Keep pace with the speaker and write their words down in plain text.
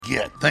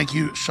get. Thank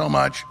you so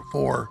much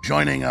for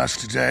joining us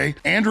today.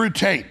 Andrew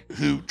Tate,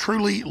 who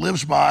truly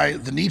lives by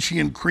the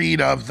Nietzschean creed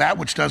of that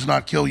which does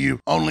not kill you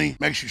only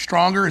makes you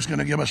stronger, is going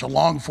to give us a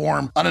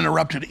long-form,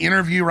 uninterrupted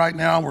interview right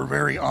now. We're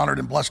very honored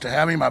and blessed to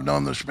have him. I've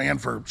known this man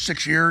for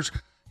 6 years.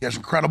 He has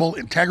incredible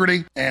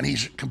integrity, and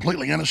he's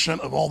completely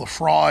innocent of all the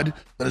fraud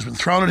that has been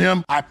thrown at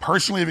him. I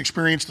personally have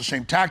experienced the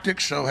same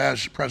tactics. So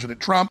has President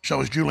Trump. So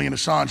has Julian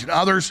Assange and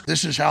others.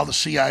 This is how the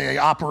CIA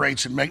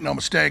operates, and make no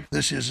mistake,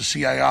 this is a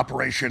CIA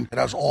operation that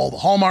has all the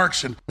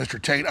hallmarks, and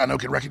Mr. Tate, I know,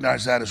 can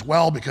recognize that as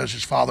well because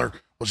his father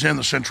was in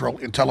the Central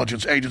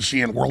Intelligence Agency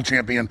and world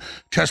champion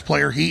chess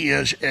player. He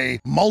is a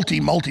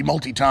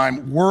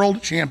multi-time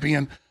world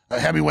champion, a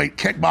heavyweight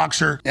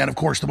kickboxer, and of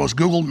course, the most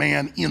Googled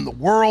man in the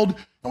world.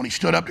 And when he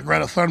stood up to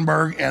Greta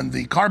Thunberg and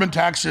the carbon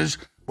taxes,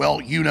 well,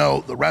 you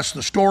know the rest of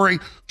the story.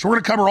 So we're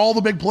going to cover all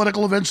the big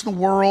political events in the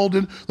world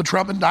and the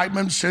Trump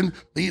indictments and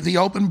the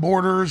open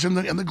borders and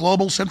the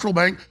global central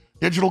bank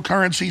digital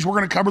currencies. We're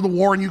going to cover the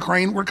war in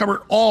Ukraine. We're going to cover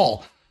it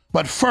all.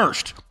 But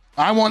first,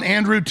 I want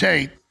Andrew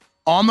Tate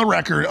on the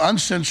record,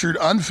 uncensored,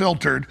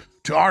 unfiltered,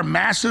 to our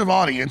massive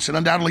audience, and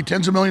undoubtedly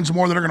tens of millions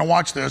more that are going to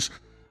watch this,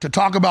 to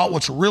talk about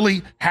what's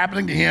really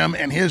happening to him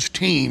and his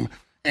team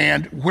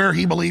and where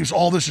he believes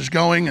all this is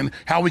going and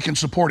how we can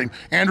support him.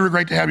 Andrew,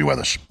 great to have you with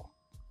us.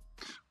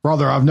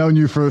 Brother, I've known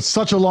you for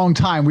such a long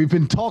time. We've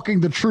been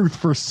talking the truth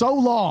for so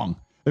long.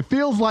 It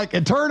feels like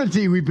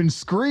eternity. We've been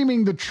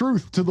screaming the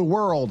truth to the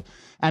world.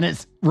 And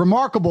it's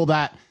remarkable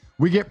that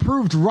we get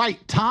proved right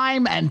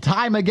time and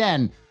time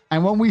again.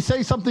 And when we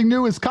say something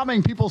new is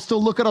coming, people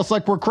still look at us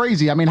like we're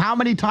crazy. I mean, how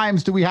many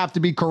times do we have to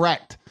be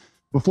correct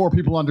before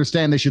people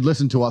understand they should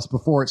listen to us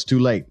before it's too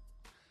late?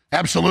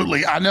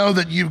 Absolutely. I know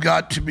that you've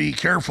got to be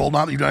careful,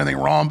 not that you've done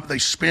anything wrong, but they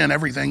spin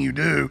everything you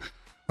do.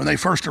 When they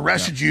first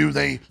arrested you,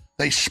 they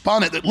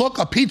spun it that, look,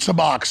 a pizza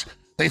box.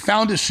 They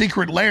found his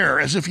secret lair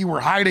as if you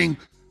were hiding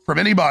from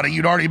anybody.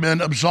 You'd already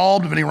been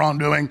absolved of any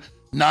wrongdoing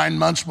 9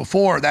 months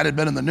before. That had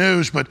been in the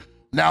news, but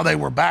now they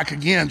were back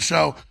again.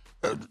 So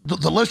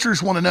the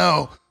listeners want to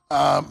know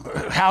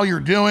how you're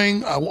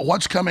doing,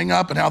 what's coming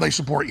up, and how they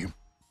support you.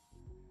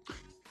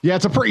 Yeah,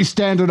 it's a pretty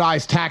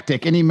standardized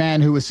tactic. Any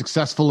man who is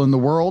successful in the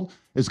world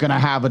is going to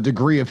have a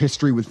degree of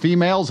history with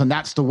females, and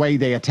that's the way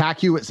they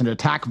attack you. It's an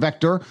attack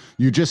vector.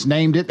 You just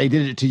named it. They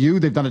did it to you.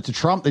 They've done it to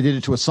Trump. They did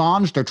it to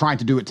Assange. They're trying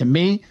to do it to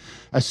me.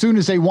 As soon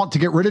as they want to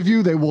get rid of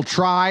you, they will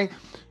try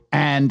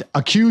and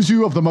accuse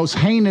you of the most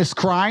heinous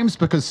crimes,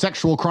 because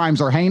sexual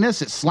crimes are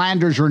heinous. It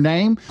slanders your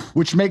name,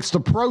 which makes the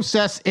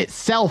process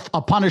itself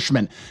a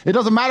punishment. It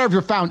doesn't matter if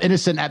you're found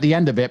innocent at the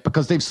end of it,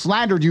 because they've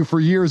slandered you for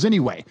years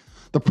anyway.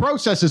 The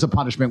process is a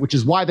punishment, which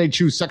is why they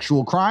choose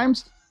sexual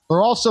crimes.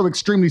 They're also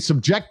extremely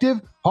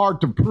subjective, hard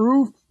to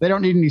prove. They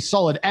don't need any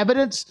solid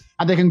evidence,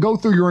 and they can go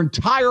through your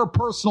entire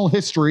personal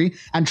history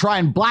and try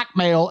and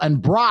blackmail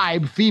and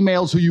bribe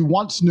females who you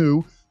once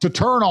knew to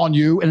turn on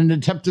you in an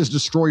attempt to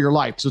destroy your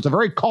life. So it's a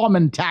very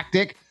common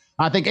tactic.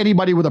 I think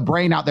anybody with a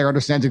brain out there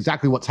understands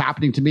exactly what's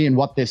happening to me and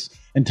what this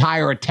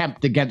entire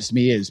attempt against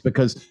me is,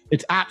 because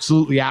it's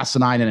absolutely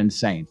asinine and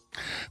insane.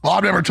 Well,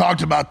 I've never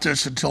talked about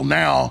this until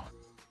now,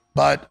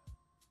 but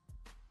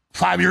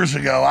 5 years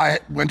ago, I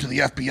went to the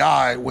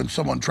FBI when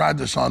someone tried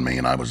this on me,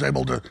 and I was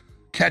able to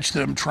catch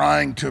them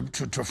trying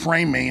to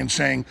frame me and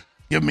saying,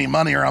 give me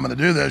money or I'm going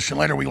to do this. And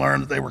later we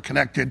learned that they were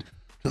connected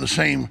to the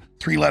same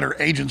three-letter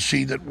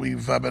agency that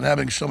we've been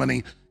having so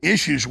many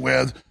issues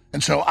with.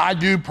 And so I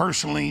do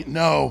personally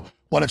know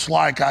what it's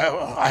like.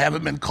 I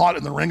haven't been caught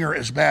in the ringer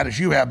as bad as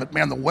you have, but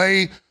man, the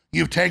way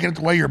you've taken it,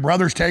 the way your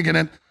brother's taken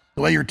it,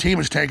 the way your team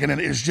has taken it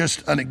is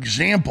just an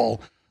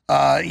example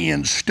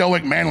in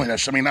stoic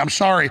manliness. I mean, I'm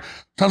sorry.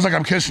 Sounds like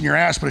I'm kissing your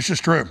ass, but it's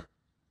just true.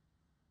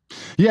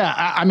 Yeah,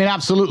 I mean,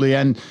 absolutely.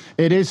 And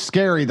it is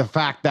scary, the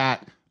fact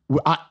that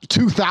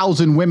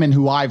 2,000 women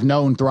who I've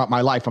known throughout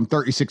my life, I'm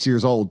 36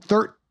 years old,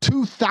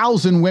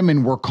 2,000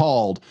 women were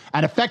called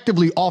and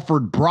effectively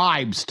offered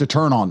bribes to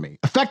turn on me.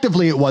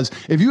 Effectively, it was,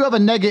 if you have a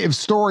negative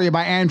story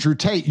about Andrew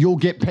Tate, you'll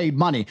get paid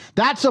money.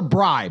 That's a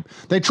bribe.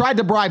 They tried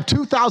to bribe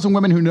 2,000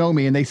 women who know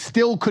me, and they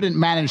still couldn't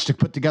manage to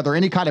put together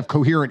any kind of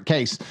coherent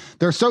case.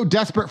 They're so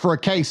desperate for a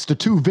case, the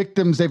two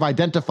victims they've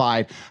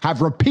identified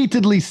have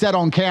repeatedly said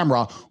on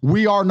camera,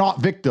 we are not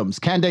victims.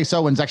 Candace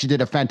Owens actually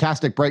did a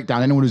fantastic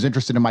breakdown. Anyone who's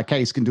interested in my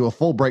case can do a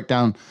full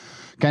breakdown.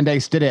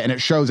 Candace did it, and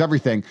it shows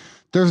everything.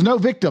 There's no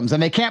victims,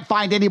 and they can't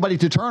find anybody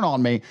to turn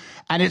on me.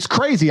 And it's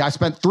crazy. I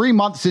spent 3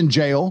 months in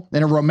jail,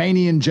 in a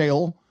Romanian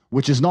jail,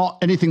 which is not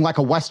anything like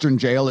a Western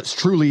jail. It's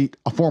truly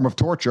a form of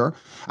torture.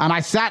 And I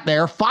sat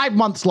there 5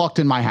 months locked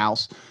in my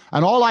house.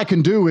 And all I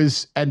can do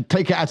is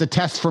take it as a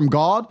test from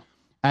God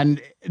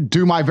and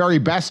do my very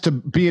best to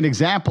be an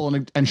example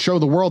and show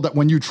the world that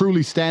when you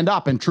truly stand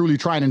up and truly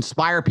try and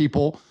inspire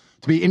people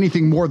to be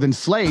anything more than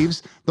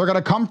slaves, they're going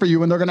to come for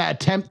you and they're going to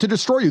attempt to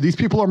destroy you. These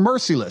people are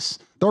merciless.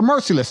 They're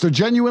merciless. They're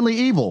genuinely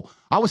evil.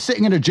 I was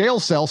sitting in a jail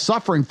cell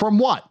suffering from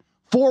what?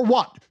 For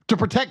what? To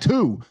protect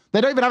who?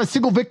 They don't even have a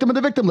single victim in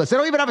the victim list. They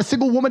don't even have a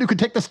single woman who could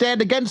take the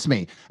stand against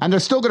me. And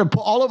they're still going to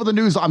put all over the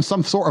news I'm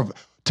some sort of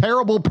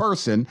terrible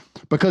person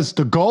because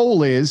the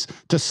goal is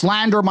to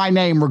slander my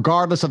name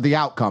regardless of the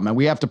outcome. And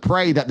we have to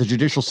pray that the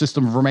judicial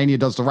system of Romania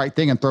does the right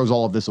thing and throws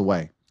all of this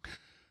away.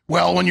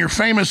 Well, when you're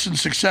famous and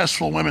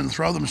successful, women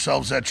throw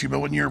themselves at you. But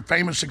when you're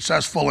famous,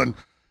 successful, and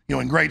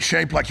in great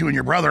shape like you and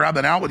your brother, I've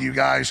been out with you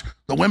guys,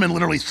 the women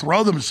literally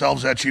throw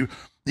themselves at you.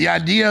 The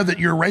idea that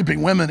you're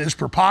raping women is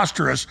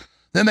preposterous.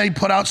 Then they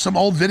put out some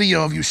old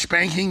video of you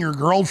spanking your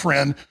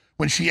girlfriend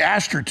when she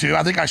asked her to.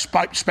 I think I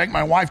spanked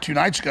my wife 2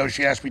 nights ago.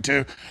 She asked me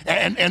to.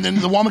 And then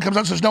the woman comes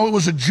out and says, no, it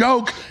was a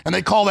joke. And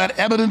they call that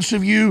evidence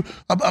of you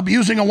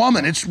abusing a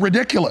woman. It's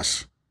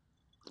ridiculous.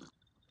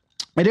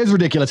 It is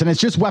ridiculous. And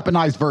it's just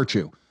weaponized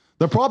virtue.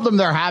 The problem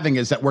they're having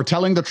is that we're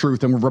telling the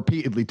truth and we're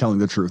repeatedly telling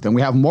the truth. And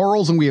we have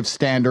morals and we have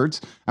standards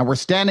and we're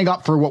standing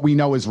up for what we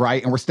know is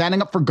right. And we're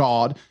standing up for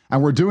God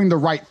and we're doing the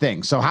right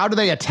thing. So how do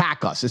they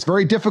attack us? It's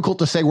very difficult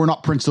to say we're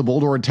not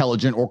principled or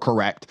intelligent or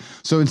correct.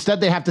 So instead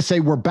they have to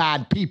say we're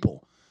bad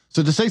people.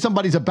 So to say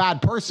somebody's a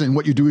bad person,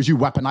 what you do is you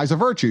weaponize a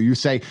virtue. You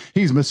say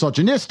he's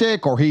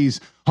misogynistic or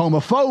he's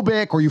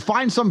homophobic, or you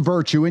find some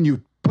virtue and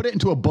you put it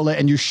into a bullet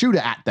and you shoot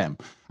it at them.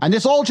 And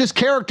it's all just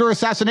character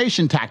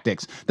assassination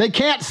tactics. They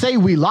can't say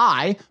we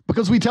lie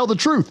because we tell the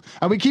truth.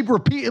 And we keep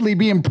repeatedly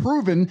being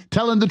proven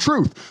telling the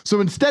truth. So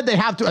instead, they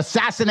have to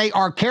assassinate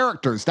our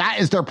characters.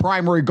 That is their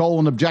primary goal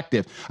and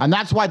objective. And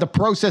that's why the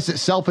process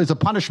itself is a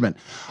punishment.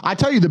 I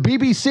tell you, the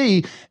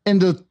BBC, in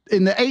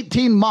the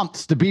 18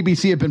 months, the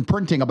BBC have been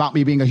printing about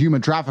me being a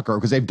human trafficker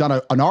because they've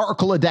done an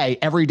article a day,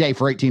 every day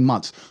for 18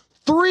 months.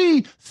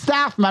 3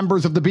 staff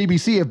members of the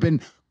BBC have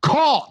been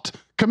caught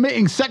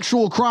committing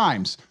sexual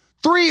crimes.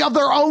 3 of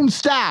their own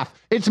staff.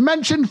 It's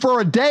mentioned for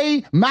a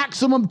day,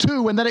 maximum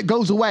 2, and then it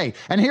goes away.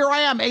 And here I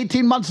am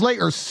 18 months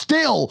later,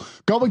 still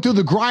going through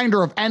the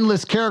grinder of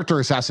endless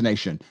character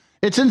assassination.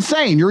 It's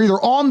insane. You're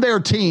either on their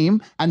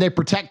team and they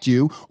protect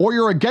you, or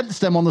you're against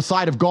them on the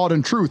side of God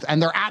and truth,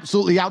 and they're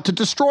absolutely out to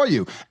destroy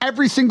you.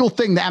 Every single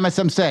thing the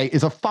MSM say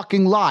is a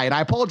fucking lie, and I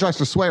apologize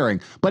for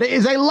swearing, but it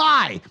is a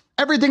lie.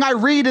 Everything I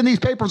read in these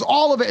papers,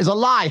 all of it is a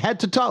lie,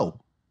 head to toe.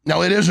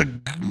 No, it is a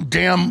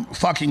damn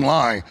fucking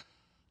lie.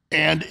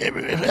 And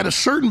at a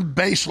certain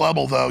base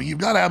level, though, you've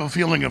got to have a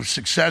feeling of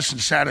success and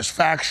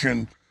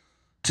satisfaction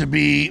to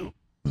be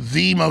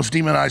the most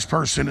demonized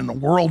person in the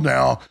world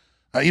now,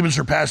 even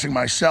surpassing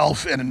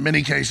myself and in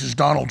many cases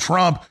Donald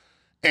Trump,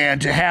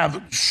 and to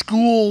have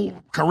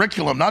school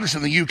curriculum, not just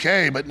in the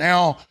UK, but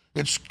now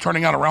it's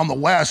turning out around the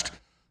West,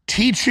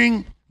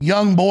 teaching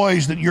young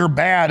boys that you're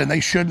bad and they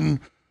shouldn't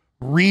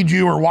read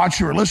you or watch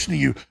you or listen to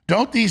you.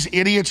 Don't these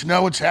idiots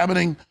know it's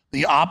having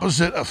the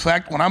opposite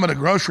effect? When I'm at a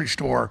grocery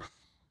store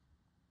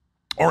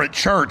or at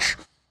church,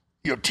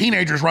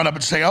 teenagers run up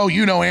and say, oh,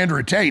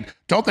 Andrew Tate.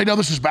 Don't they know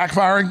this is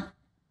backfiring?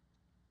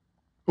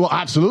 Well,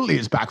 absolutely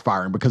it's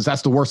backfiring, because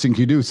that's the worst thing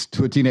you do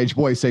to a teenage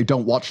boy, say,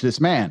 don't watch this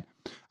man.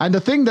 And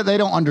the thing that they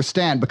don't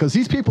understand, because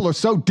these people are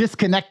so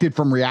disconnected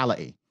from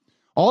reality,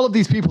 all of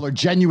these people are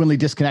genuinely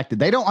disconnected.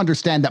 They don't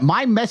understand that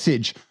my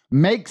message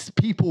makes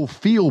people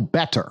feel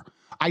better.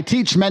 I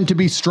teach men to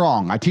be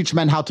strong. I teach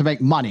men how to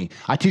make money.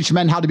 I teach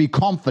men how to be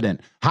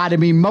confident, how to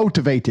be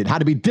motivated, how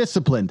to be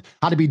disciplined,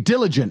 how to be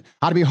diligent,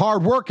 how to be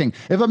hardworking.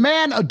 If a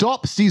man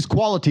adopts these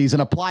qualities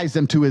and applies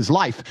them to his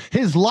life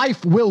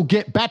will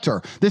get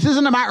better. This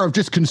isn't a matter of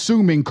just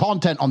consuming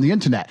content on the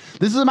internet.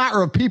 This is a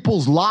matter of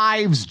people's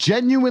lives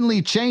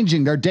genuinely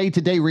changing their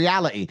day-to-day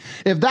reality.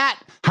 If that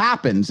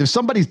happens, if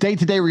somebody's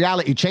day-to-day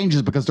reality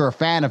changes because they're a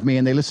fan of me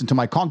and they listen to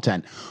my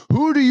content,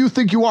 who do you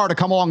think you are to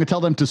come along and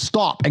tell them to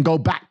stop and go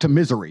back to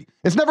misery?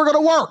 It's never going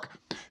to work.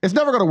 It's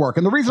never going to work.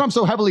 And the reason I'm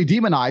so heavily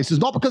demonized is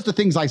not because the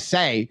things I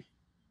say,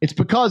 it's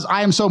because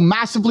I am so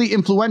massively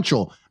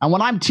influential. And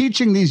when I'm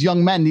teaching these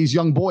young men, these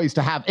young boys,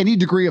 to have any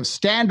degree of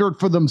standard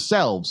for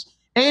themselves,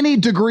 any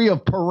degree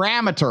of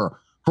parameter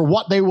for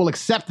what they will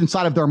accept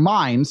inside of their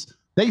minds,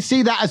 they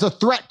see that as a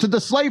threat to the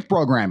slave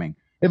programming.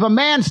 If a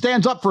man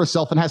stands up for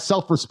himself and has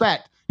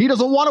self-respect, he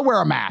doesn't want to wear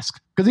a mask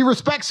because he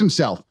respects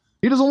himself.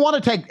 He doesn't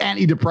want to take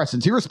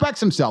antidepressants. He respects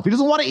himself. He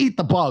doesn't want to eat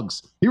the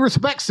bugs. He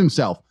respects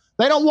himself.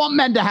 They don't want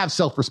men to have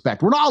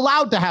self-respect. We're not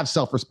allowed to have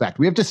self-respect.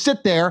 We have to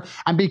sit there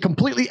and be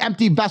completely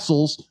empty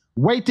vessels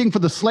waiting for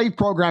the slave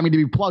programming to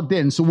be plugged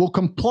in, so we'll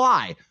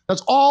comply.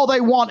 That's all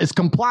they want, is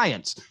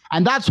compliance.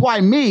 And that's why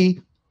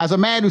me, as a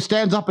man who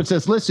stands up and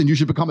says, listen, you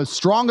should become as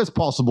strong as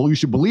possible. You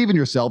should believe in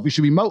yourself. You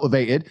should be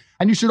motivated.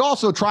 And you should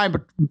also try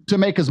to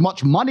make as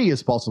much money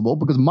as possible,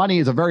 because money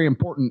is a very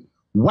important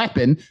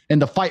weapon in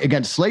the fight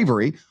against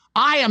slavery.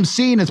 I am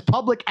seen as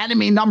public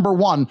enemy number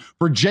 1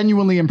 for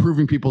genuinely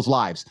improving people's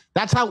lives.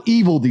 That's how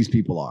evil these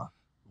people are.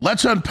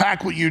 Let's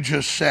unpack what you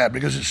just said,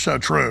 because it's so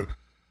true.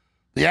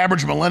 The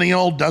average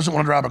millennial doesn't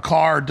want to drive a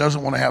car,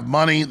 doesn't want to have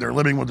money. They're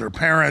living with their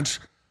parents.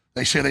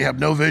 They say they have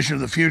no vision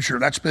of the future.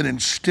 That's been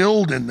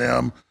instilled in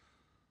them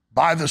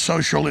by the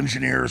social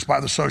engineers, by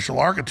the social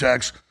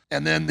architects.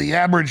 And then the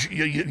average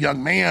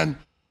young man,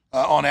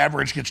 on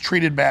average, gets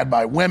treated bad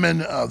by women.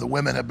 The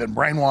women have been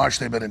brainwashed.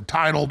 They've been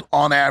entitled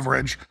on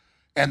average,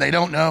 and they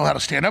don't know how to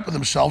stand up for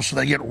themselves, so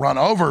they get run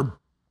over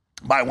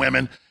by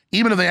women,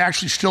 even if they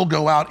actually still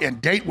go out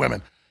and date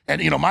women.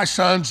 And, my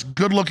son's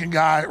good looking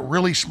guy,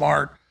 really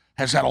smart,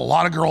 has had a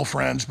lot of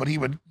girlfriends, but he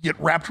would get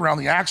wrapped around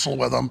the axle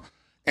with them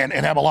and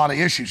have a lot of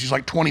issues. He's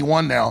like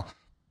 21 now.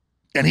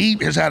 And he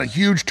has had a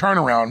huge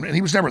turnaround, and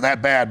he was never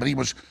that bad, but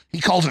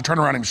he calls it a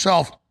turnaround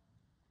himself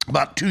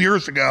about 2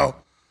 years ago,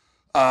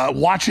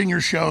 watching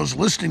your shows,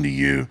 listening to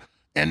you,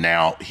 and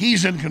now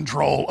he's in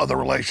control of the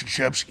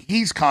relationships.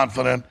 He's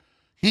confident.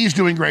 He's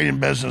doing great in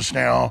business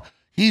now.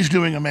 He's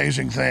doing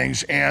amazing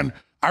things, and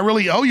I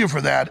really owe you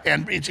for that.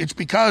 And it's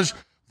because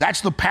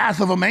that's the path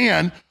of a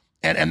man,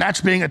 and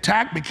that's being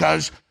attacked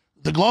because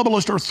the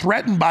globalists are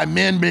threatened by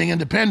men being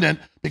independent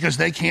because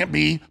they can't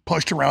be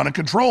pushed around and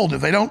controlled. If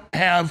they don't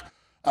have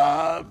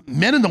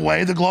men in the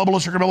way, the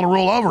globalists are going to be able to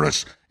rule over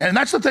us. And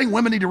that's the thing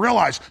women need to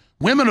realize.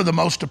 Women are the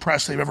most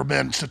depressed they've ever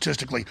been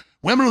statistically.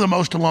 Women are the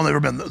most alone they've ever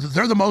been.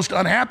 They're the most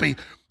unhappy,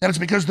 and it's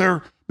because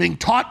they're being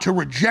taught to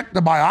reject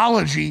the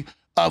biology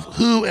of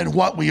who and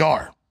what we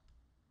are.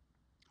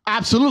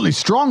 Absolutely.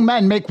 Strong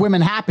men make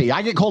women happy.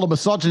 I get called a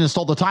misogynist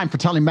all the time for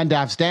telling men to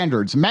have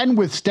standards. Men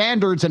with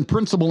standards and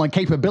principle and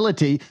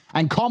capability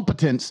and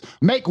competence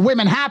make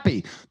women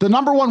happy. The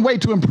number one way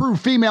to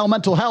improve female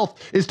mental health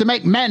is to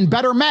make men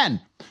better men.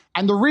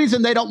 And the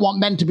reason they don't want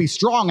men to be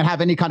strong and have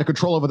any kind of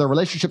control over their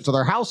relationships or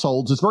their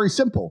households is very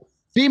simple.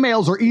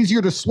 Females are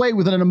easier to sway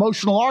with an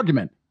emotional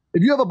argument.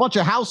 If you have a bunch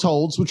of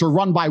households which are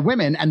run by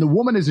women and the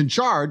woman is in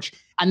charge,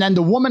 and then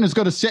the woman is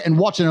going to sit and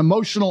watch an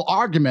emotional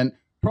argument,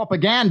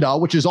 propaganda,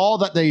 which is all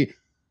that the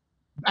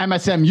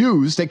MSM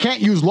use. They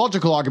can't use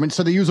logical arguments,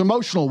 so they use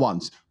emotional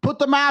ones. Put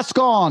the mask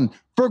on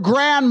for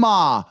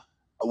grandma.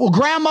 Well,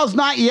 grandma's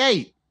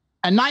 98,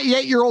 and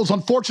 98-year-olds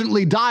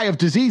unfortunately die of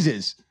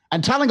diseases.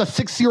 And telling a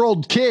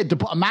 6-year-old kid to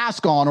put a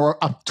mask on, or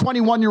a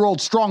 21-year-old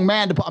strong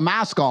man to put a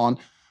mask on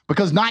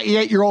because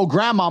 98-year-old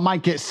grandma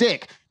might get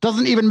sick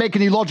doesn't even make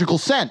any logical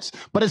sense.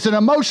 But it's an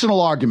emotional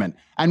argument,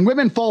 and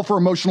women fall for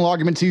emotional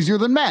arguments easier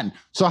than men.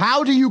 So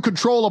how do you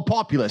control a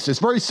populace? It's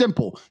very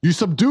simple. You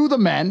subdue the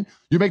men,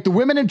 you make the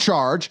women in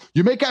charge,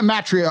 you make it a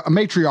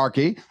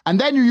matriarchy,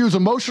 and then you use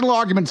emotional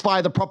arguments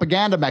via the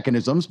propaganda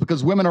mechanisms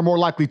because women are more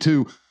likely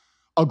to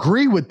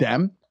agree with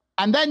them,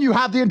 and then you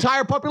have the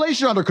entire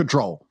population under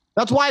control.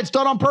 That's why it's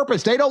done on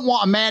purpose. They don't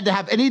want a man to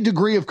have any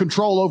degree of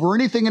control over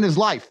anything in his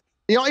life.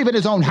 Even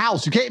his own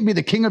house. You can't be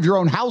the king of your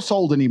own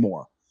household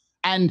anymore.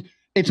 And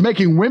it's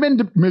making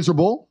women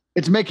miserable.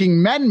 It's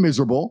making men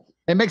miserable.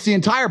 It makes the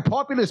entire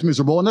populace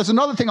miserable. And there's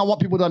another thing I want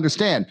people to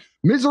understand.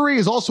 Misery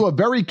is also a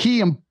very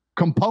key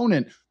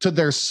component to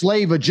their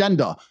slave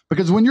agenda.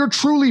 Because when you're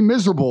truly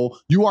miserable,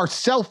 you are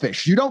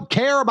selfish. You don't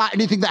care about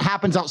anything that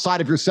happens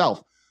outside of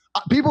yourself.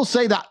 People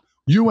say that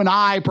you and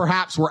I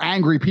perhaps were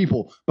angry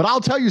people, but I'll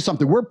tell you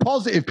something. We're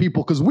positive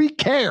people because we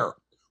care.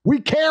 We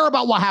care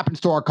about what happens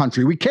to our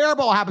country. We care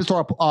about what happens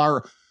to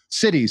our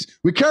cities.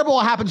 We care about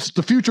what happens to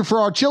the future for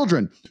our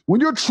children.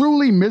 When you're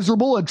truly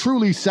miserable and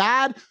truly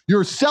sad,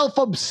 you're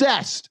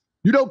self-obsessed.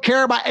 You don't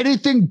care about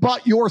anything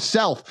but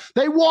yourself.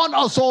 They want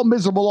us all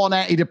miserable on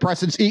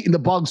antidepressants, eating the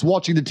bugs,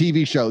 watching the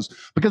TV shows.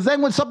 Because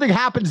then when something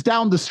happens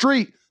down the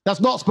street that's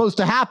not supposed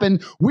to happen,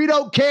 we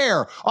don't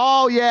care.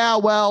 Oh, yeah,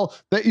 well,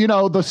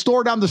 the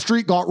store down the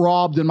street got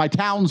robbed and my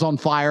town's on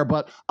fire,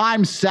 but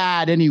I'm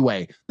sad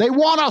anyway. They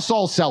want us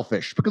all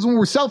selfish because when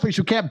we're selfish,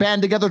 we can't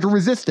band together to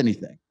resist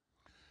anything.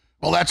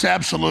 Well, that's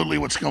absolutely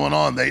what's going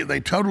on. They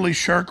totally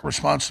shirk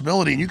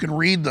responsibility. And you can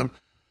read the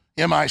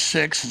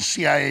MI6 and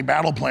CIA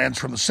battle plans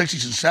from the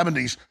 60s and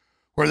 70s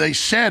where they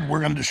said we're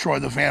going to destroy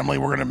the family,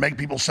 we're going to make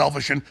people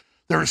selfish. And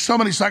there are so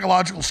many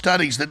psychological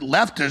studies that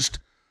leftists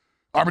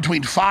are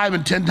between 5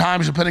 and 10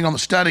 times, depending on the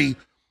study,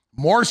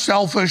 more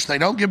selfish. They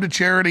don't give to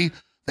charity.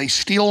 They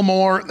steal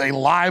more. They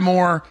lie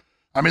more.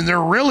 I mean,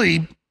 they're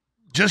really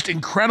just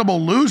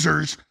incredible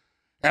losers.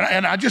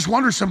 And I just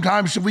wonder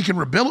sometimes if we can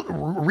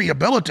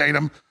rehabilitate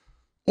them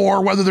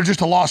or whether they're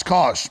just a lost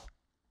cause.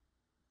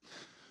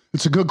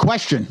 It's a good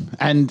question.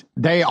 And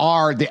they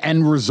are the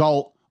end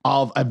result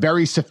of a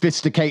very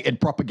sophisticated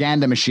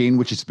propaganda machine,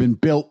 which has been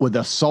built with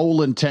the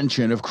sole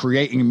intention of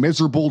creating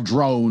miserable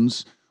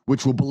drones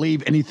which will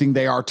believe anything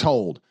they are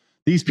told.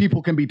 These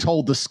people can be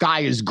told the sky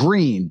is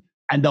green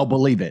and they'll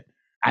believe it.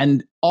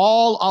 And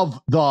all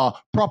of the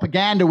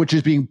propaganda which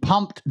is being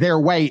pumped their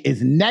way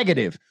is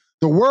negative.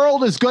 The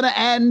world is going to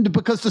end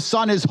because the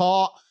sun is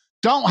hot.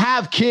 Don't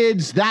have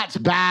kids. That's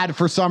bad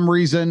for some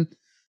reason.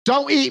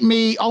 Don't eat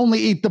meat. Only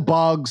eat the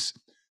bugs.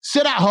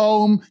 Sit at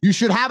home. You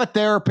should have a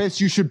therapist.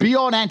 You should be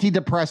on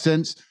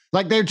antidepressants.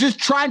 Like they're just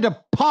trying to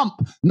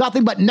pump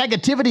nothing but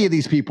negativity of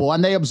these people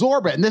and they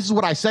absorb it. And this is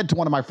what I said to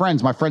one of my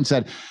friends. My friend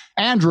said,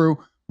 Andrew,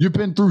 you've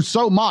been through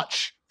so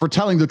much for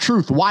telling the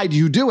truth. Why do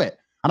you do it?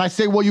 And I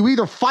say, well, you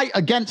either fight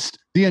against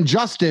the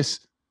injustice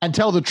and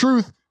tell the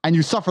truth and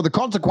you suffer the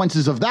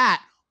consequences of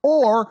that,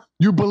 or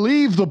you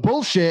believe the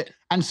bullshit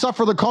and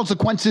suffer the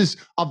consequences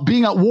of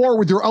being at war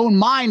with your own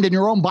mind and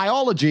your own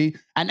biology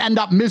and end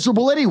up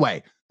miserable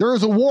anyway. There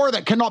is a war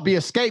that cannot be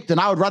escaped, and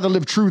I would rather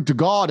live true to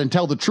God and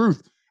tell the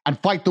truth and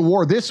fight the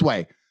war this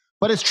way.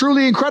 But it's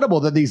truly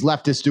incredible that these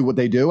leftists do what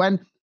they do. And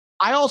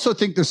I also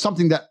think there's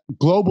something that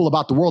global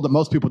about the world that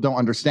most people don't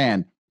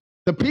understand.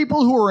 The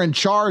people who are in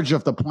charge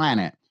of the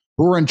planet,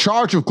 who are in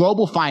charge of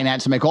global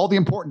finance and make all the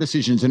important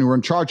decisions and who are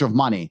in charge of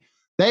money,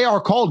 they are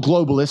called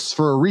globalists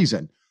for a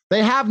reason.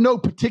 They have no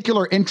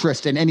particular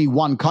interest in any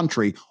one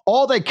country.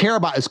 All they care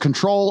about is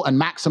control and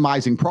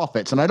maximizing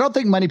profits. And I don't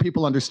think many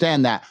people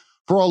understand that.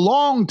 For a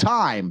long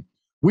time,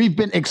 we've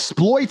been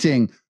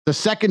exploiting the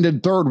second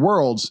and third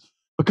worlds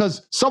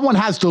because someone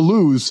has to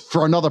lose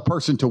for another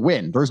person to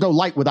win. There's no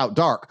light without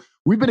dark.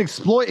 We've been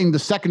exploiting the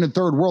second and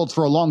third worlds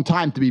for a long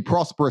time to be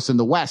prosperous in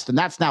the West, and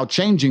that's now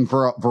changing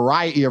for a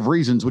variety of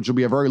reasons, which will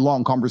be a very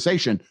long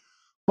conversation.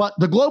 But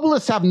the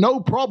globalists have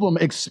no problem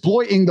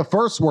exploiting the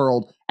first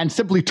world and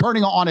simply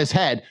turning it on its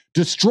head,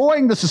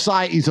 destroying the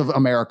societies of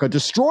America,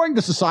 destroying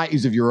the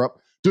societies of Europe,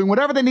 doing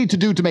whatever they need to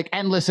do to make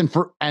endless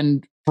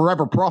and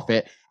forever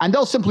profit, and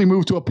they'll simply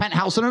move to a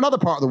penthouse in another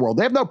part of the world.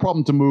 They have no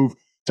problem to move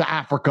to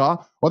Africa,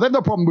 or they have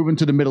no problem moving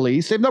to the Middle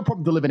East. They have no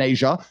problem to live in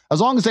Asia. As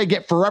long as they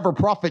get forever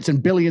profits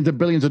and billions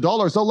of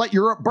dollars, they'll let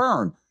Europe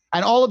burn.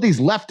 And all of these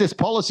leftist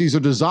policies are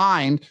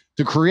designed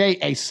to create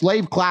a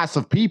slave class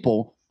of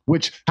people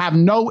which have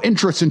no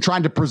interest in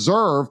trying to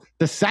preserve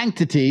the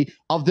sanctity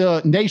of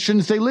the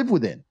nations they live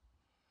within.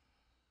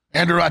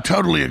 Andrew, I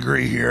totally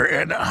agree here.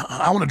 And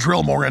I want to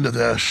drill more into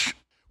this.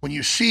 When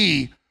you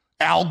see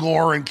Al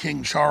Gore and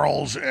King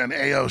Charles and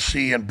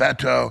AOC and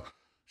Beto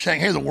saying,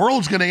 hey, the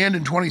world's going to end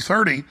in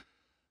 2030.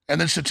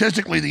 And then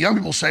statistically, the young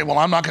people say, well,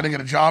 I'm not going to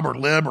get a job or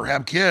live or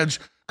have kids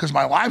because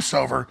my life's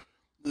over.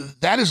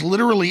 That is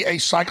literally a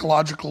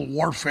psychological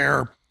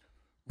warfare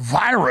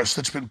virus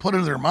that's been put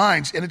into their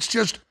minds. And it's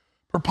just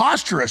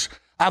preposterous.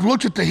 I've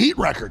looked at the heat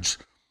records.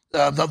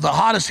 The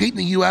hottest heat in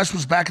the U.S.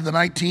 was back in the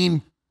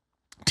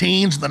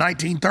 19-teens, the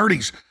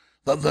 1930s.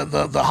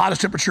 The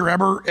hottest temperature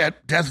ever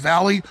at Death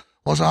Valley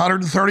was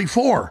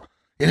 134.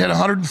 It hit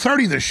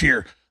 130 this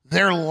year.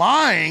 They're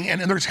lying,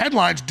 and there's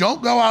headlines,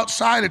 don't go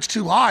outside, it's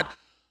too hot.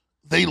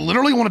 They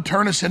literally want to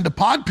turn us into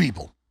pod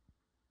people.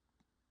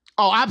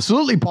 Oh,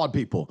 absolutely pod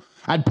people.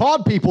 And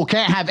pod people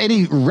can't have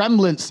any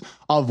remnants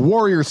of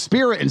warrior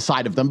spirit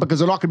inside of them because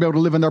they're not going to be able to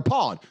live in their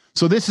pod.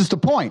 So this is the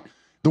point.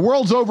 The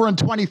world's over in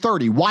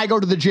 2030. Why go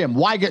to the gym?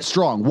 Why get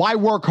strong? Why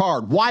work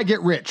hard? Why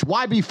get rich?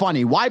 Why be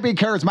funny? Why be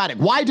charismatic?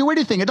 Why do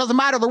anything? It doesn't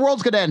matter. The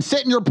world's going to end.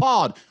 Sit in your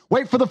pod.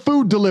 Wait for the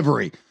food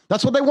delivery.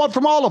 That's what they want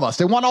from all of us.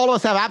 They want all of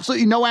us to have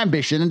absolutely no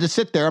ambition and to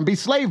sit there and be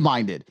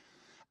slave-minded.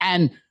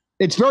 And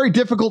it's very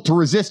difficult to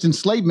resist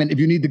enslavement if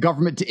you need the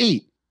government to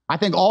eat. I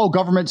think all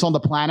governments on the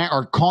planet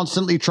are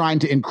constantly trying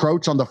to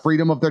encroach on the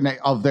freedom of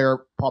their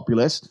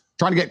populace,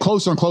 trying to get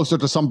closer and closer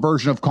to some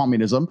version of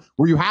communism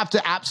where you have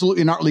to absolutely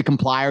and utterly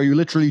comply or you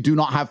literally do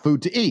not have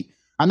food to eat.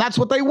 And that's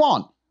what they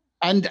want.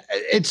 And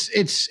it's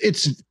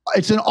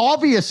an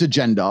obvious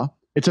agenda.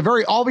 It's a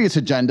very obvious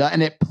agenda,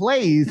 and it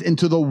plays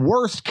into the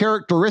worst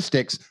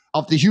characteristics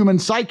of the human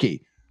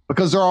psyche.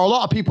 Because there are a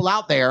lot of people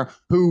out there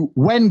who,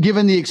 when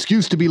given the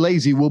excuse to be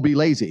lazy, will be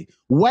lazy.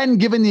 When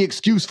given the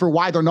excuse for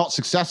why they're not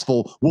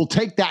successful, will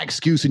take that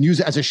excuse and use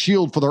it as a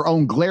shield for their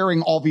own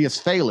glaring, obvious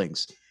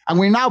failings. And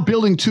we're now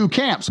building two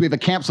camps. We have a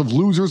camps of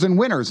losers and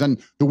winners,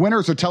 and the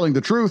winners are telling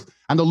the truth,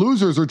 and the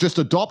losers are just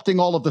adopting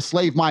all of the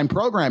slave mind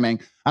programming.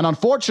 And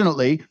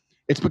unfortunately,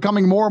 it's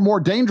becoming more and more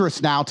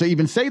dangerous now to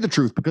even say the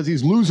truth because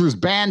these losers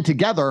band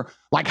together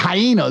like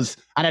hyenas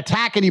and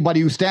attack anybody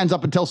who stands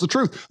up and tells the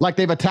truth, like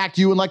they've attacked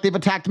you and like they've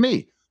attacked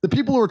me. The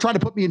people who are trying to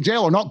put me in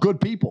jail are not good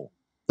people.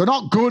 They're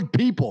not good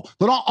people.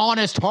 They're not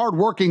honest,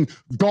 hardworking,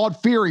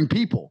 God-fearing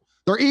people.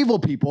 They're evil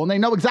people, and they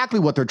know exactly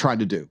what they're trying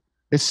to do.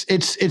 It's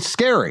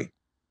scary.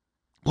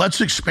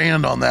 Let's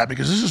expand on that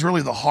because this is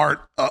really the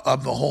heart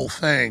of the whole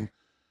thing.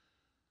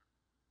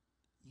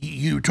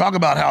 You talk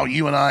about how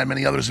you and I and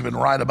many others have been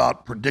right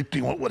about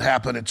predicting what would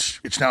happen.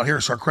 It's now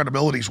here, so our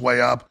credibility's way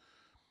up.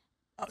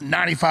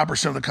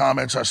 95% of the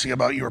comments I see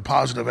about you are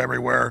positive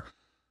everywhere.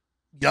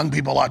 Young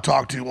people I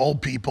talk to, old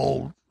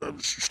people,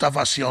 stuff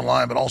I see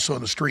online, but also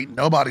in the street,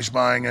 nobody's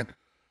buying it.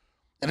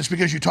 And it's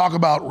because you talk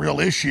about real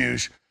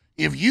issues.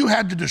 If you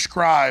had to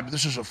describe,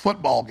 this is a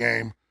football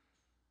game,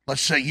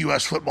 let's say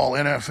U.S. football,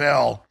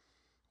 NFL,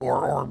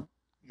 or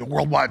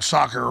worldwide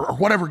soccer, or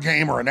whatever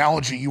game or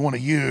analogy you want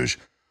to use,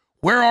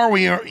 where are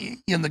we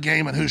in the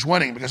game and who's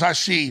winning? Because I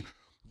see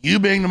you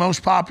being the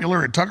most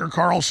popular and Tucker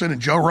Carlson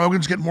and Joe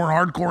Rogan's getting more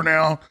hardcore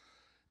now.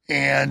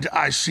 And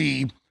I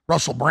see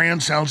Russell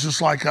Brand sounds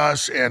just like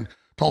us and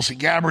Tulsi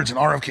Gabbard's and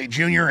RFK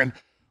Jr. and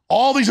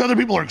all these other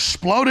people are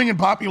exploding in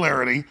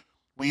popularity.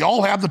 We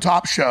all have the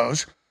top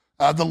shows.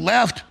 The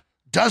left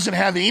doesn't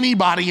have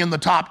anybody in the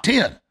top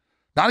 10,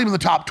 not even the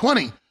top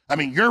 20. I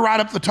mean, you're right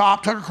up the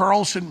top. Tucker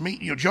Carlson,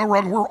 me, Joe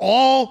Rogan, we're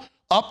all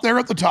up there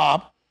at the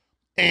top.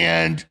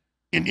 And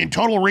in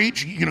total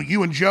reach,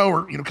 you and Joe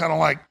are, kind of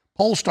like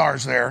pole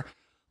stars there.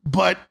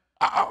 But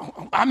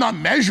I'm not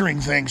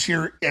measuring things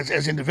here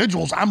as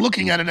individuals. I'm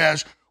looking at it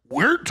as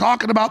we're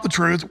talking about the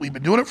truth. We've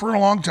been doing it for a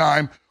long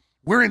time.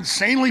 We're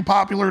insanely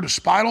popular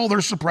despite all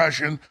their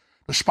suppression,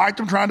 despite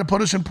them trying to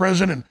put us in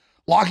prison and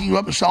locking you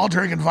up in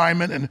solitary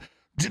confinement and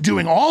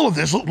doing all of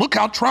this. Look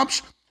how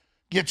Trump's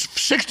gets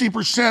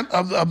 60%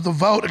 of the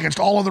vote against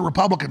all of the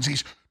Republicans.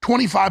 He's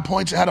 25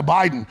 points ahead of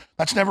Biden.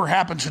 That's never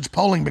happened since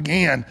polling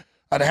began,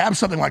 to have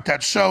something like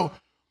that. So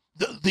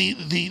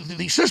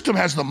the system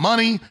has the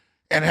money,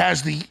 and it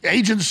has the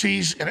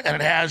agencies, and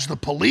it has the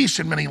police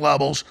in many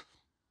levels,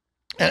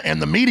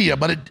 and the media,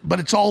 but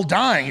it's all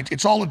dying.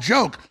 It's all a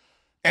joke.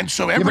 And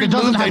so every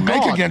move they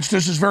make against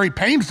us is very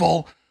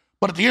painful.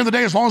 But at the end of the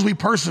day, as long as we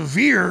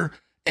persevere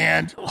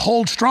and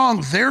hold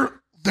strong,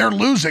 they're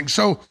losing.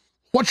 So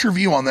what's your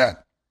view on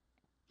that?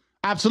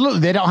 Absolutely.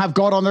 They don't have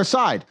God on their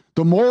side.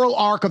 The moral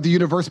arc of the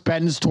universe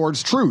bends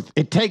towards truth.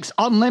 It takes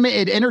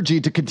unlimited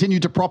energy to continue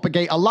to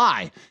propagate a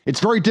lie. It's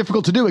very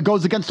difficult to do. It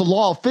goes against the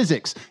law of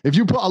physics. If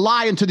you put a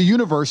lie into the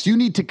universe, you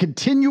need to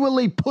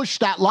continually push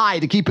that lie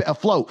to keep it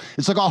afloat.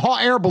 It's like a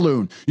hot air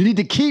balloon. You need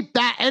to keep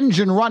that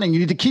engine running. You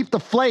need to keep the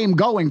flame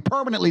going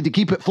permanently to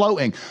keep it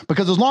floating.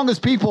 Because as long as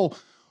people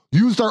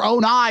use their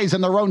own eyes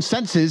and their own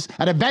senses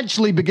and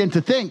eventually begin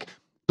to think,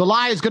 the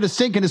lie is going to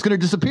sink and it's going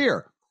to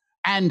disappear.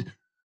 And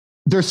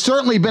there's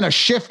certainly been a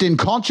shift in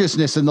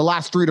consciousness in the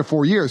last 3 to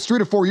 4 years. 3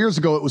 to 4 years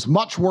ago, it was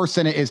much worse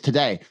than it is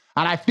today.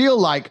 And I feel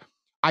like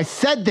I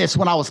said this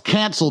when I was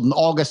canceled in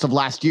August of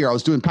last year. I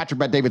was doing Patrick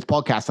Bet-David's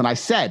podcast, and I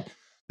said,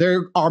 they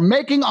are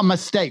making a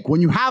mistake.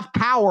 When you have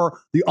power,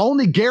 the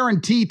only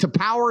guarantee to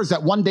power is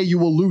that one day you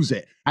will lose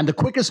it. And the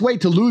quickest way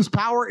to lose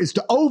power is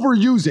to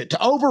overuse it, to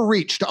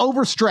overreach, to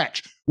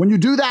overstretch. When you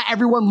do that,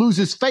 everyone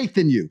loses faith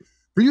in you.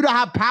 For you to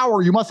have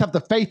power, you must have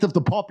the faith of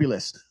the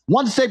populace.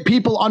 Once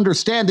people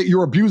understand that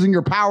you're abusing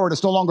your power and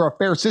it's no longer a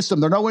fair system,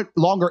 they're no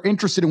longer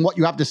interested in what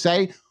you have to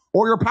say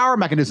or your power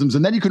mechanisms.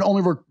 And then you can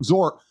only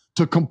resort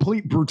to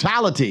complete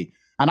brutality.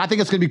 And I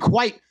think it's going to be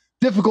quite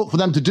difficult for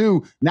them to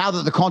do now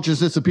that the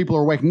consciousness of people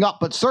are waking up.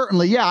 But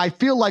certainly, yeah, I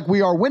feel like we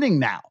are winning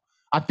now.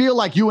 I feel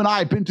like you and I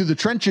have been through the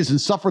trenches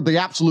and suffered the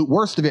absolute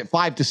worst of it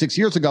 5 to 6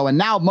 years ago. And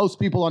now most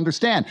people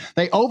understand.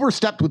 They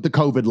overstepped with the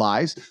COVID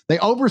lies. They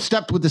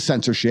overstepped with the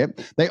censorship.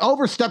 They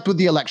overstepped with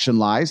the election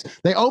lies.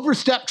 They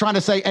overstepped trying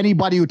to say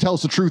anybody who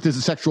tells the truth is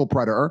a sexual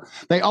predator.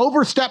 They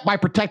overstepped by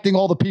protecting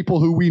all the people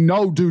who we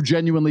know do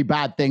genuinely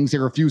bad things they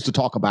refuse to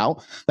talk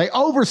about. They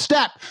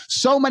overstepped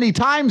so many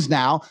times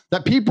now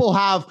that people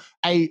have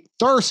a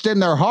thirst in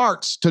their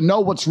hearts to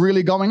know what's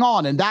really going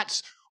on. And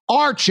that's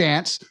our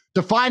chance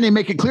to finally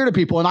make it clear to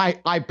people. And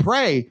I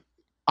pray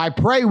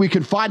we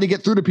can finally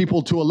get through to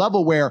people to a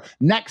level where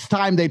next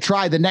time they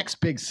try the next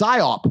big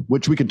psyop,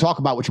 which we can talk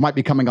about, which might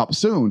be coming up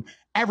soon,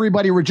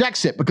 everybody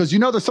rejects it. Because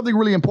there's something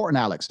really important,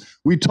 Alex.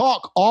 We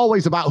talk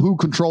always about who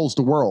controls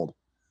the world.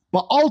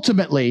 But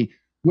ultimately,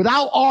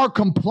 without our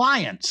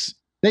compliance,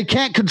 they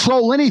can't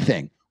control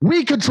anything.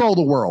 We control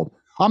the world.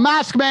 A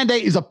mask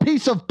mandate is a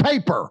piece of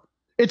paper.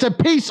 It's a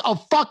piece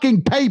of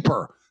fucking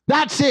paper.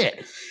 That's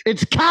it.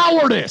 It's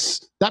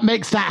cowardice that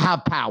makes that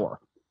have power.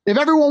 If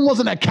everyone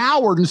wasn't a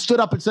coward and stood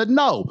up and said,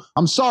 no,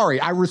 I'm sorry,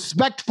 I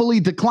respectfully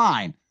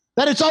decline,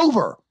 then it's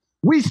over.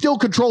 We still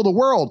control the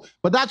world,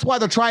 but that's why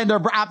they're trying their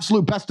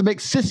absolute best to make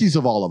sissies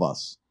of all of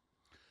us.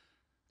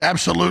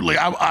 Absolutely.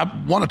 I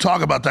want to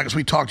talk about that because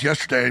we talked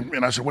yesterday,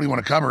 and I said, what do you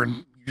want to cover?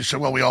 And you said,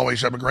 well, we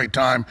always have a great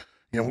time.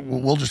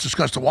 We'll just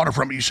discuss the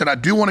waterfront. But you said, I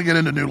do want to get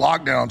into new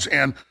lockdowns.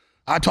 And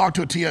I talked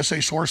to a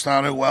TSA source that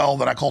I know well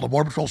that I called a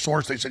Border Patrol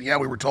source. They said, yeah,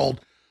 we were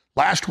told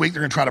last week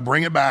they're going to try to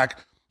bring it back,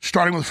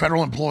 starting with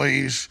federal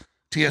employees,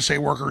 TSA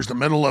workers, the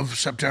middle of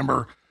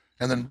September,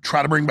 and then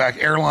try to bring back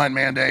airline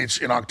mandates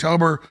in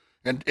October,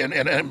 and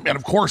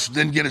of course,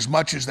 then get as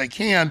much as they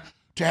can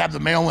to have the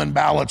mail-in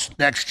ballots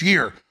next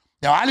year.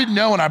 Now, I didn't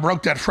know when I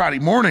broke that Friday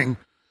morning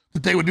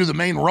that they would do the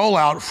main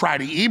rollout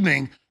Friday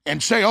evening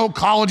and say, oh,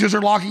 colleges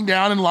are locking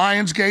down and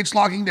Lionsgate's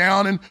locking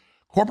down and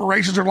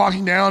corporations are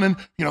locking down, and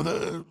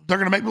they're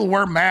going to make people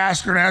wear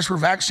masks. They're going to ask for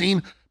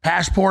vaccine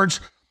passports,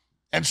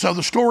 and so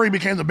the story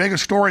became the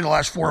biggest story in the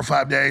last 4 or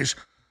 5 days.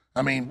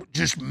 I mean,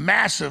 just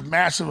massive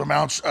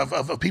amounts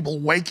of people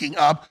waking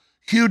up.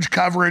 Huge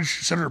coverage.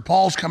 Senator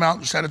Paul's come out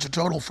and said it's a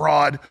total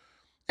fraud,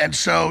 and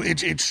so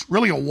it's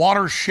really a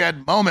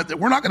watershed moment that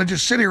we're not going to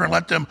just sit here and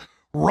let them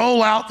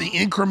roll out the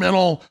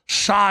incremental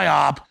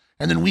psyop,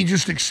 and then we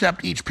just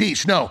accept each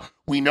piece. No,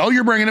 we know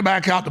you're bringing it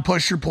back out to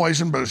push your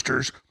poison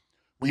boosters.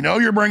 We know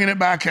you're bringing it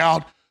back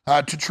out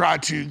to try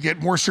to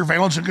get more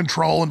surveillance and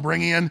control and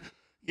bring in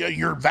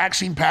your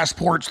vaccine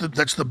passports.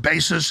 That's the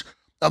basis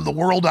of the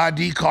World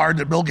ID card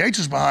that Bill Gates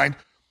is behind.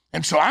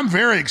 And so I'm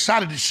very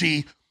excited to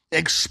see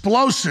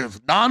explosive,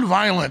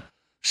 nonviolent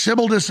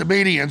civil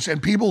disobedience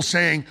and people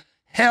saying,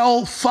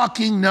 hell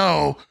fucking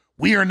no,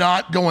 we are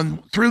not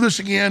going through this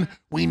again.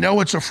 We know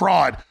it's a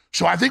fraud.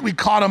 So I think we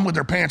caught them with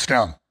their pants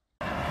down.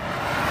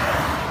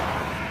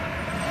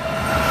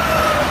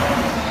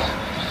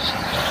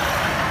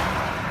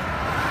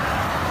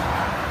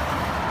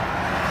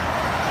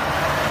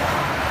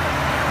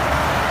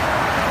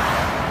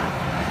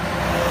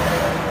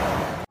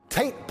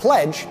 Tate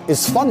Pledge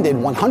is funded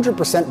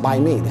 100% by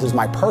me. This is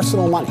my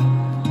personal money.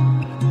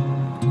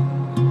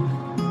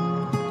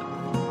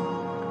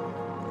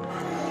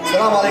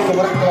 Assalamu alaikum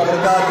wa rahmatullahi wa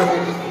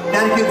barakatuh.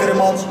 Thank you very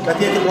much.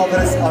 Tate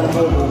Brothers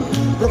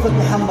and Prophet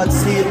Muhammad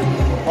said,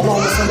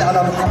 Allahumma salli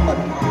ala Muhammad.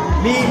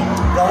 Me,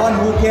 the one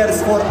who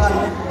cares for an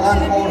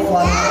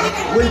orphan,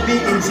 will be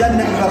in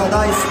Jannah in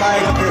paradise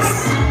like this.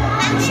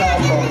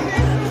 Inshallah.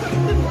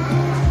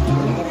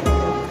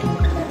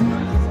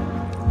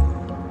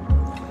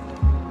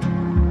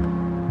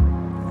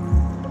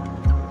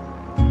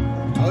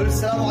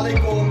 السلام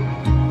عليكم.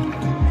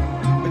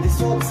 بدي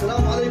صوت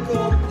السلام عليكم.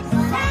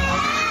 السلام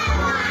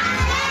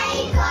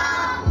عليكم.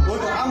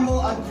 قولوا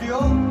عمو أنتيو.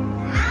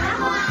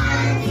 عمو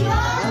أنتيو.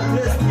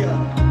 أندريسيا.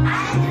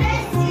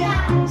 أندريسيا.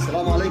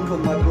 السلام عليكم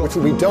my bro. Which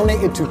will be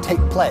donated to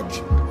Tate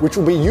Pledge, which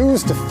will be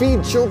used to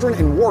feed children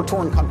in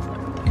war-torn countries.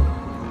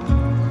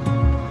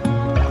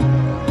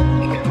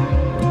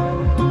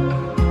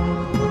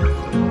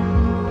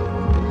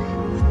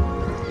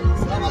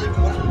 السلام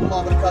عليكم ورحمة الله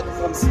وبركاته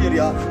from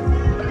Syria.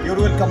 You're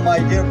welcome, my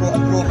dear bro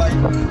and bro, my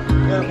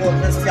dear bro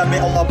Christian. May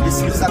Allah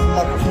bless you.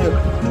 Jazakumullah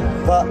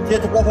khair.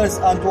 Tate brothers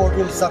and bro,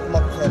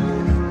 Jazakumullah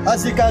khair.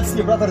 As you can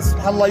see, brothers,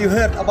 subhanAllah, you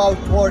heard about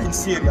war in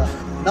Syria.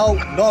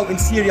 Now in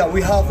Syria,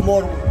 we have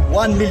more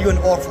 1 million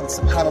orphans,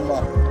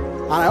 subhanAllah.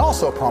 And I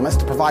also promise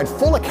to provide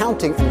full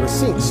accounting and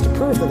receipts to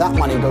prove that that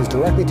money goes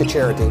directly to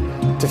charity,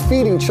 to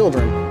feeding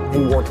children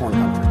in war-torn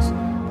countries.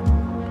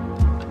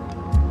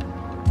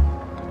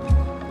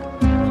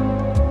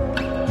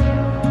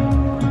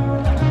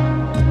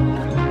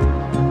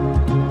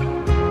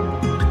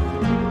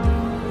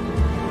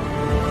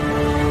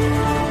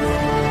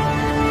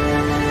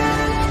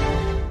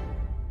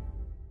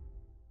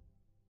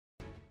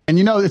 And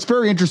you know, it's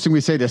very interesting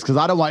we say this because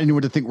I don't want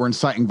anyone to think we're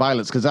inciting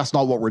violence because that's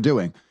not what we're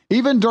doing.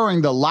 Even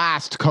during the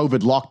last COVID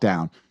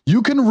lockdown,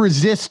 you can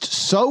resist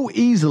so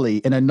easily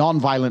in a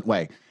non-violent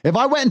way. If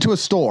I went into a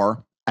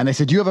store and they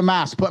said, "Do you have a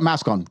mask? Put a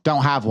mask on."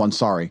 "Don't have one,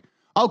 sorry."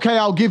 "Okay,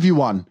 I'll give you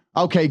one."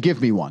 "Okay,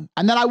 give me one."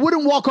 And then I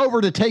wouldn't walk over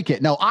to take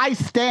it. No, I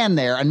stand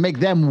there and make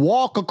them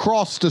walk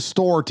across the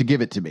store to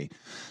give it to me.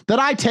 Then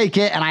I take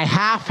it and I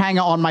half hang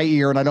it on my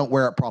ear and I don't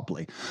wear it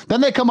properly. Then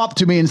they come up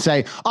to me and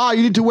say, "Oh,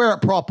 you need to wear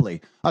it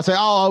properly." I say,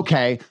 "Oh,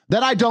 okay."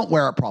 Then I don't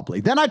wear it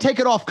properly. Then I take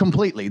it off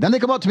completely. Then they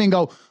come up to me and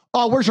go,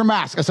 "Oh, where's your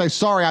mask?" I say,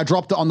 "Sorry, I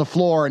dropped it on the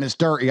floor and it's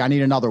dirty. I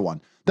need another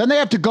one." Then they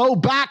have to go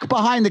back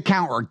behind the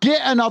counter,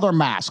 get another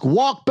mask,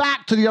 walk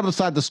back to the other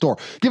side of the store,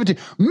 give it to you.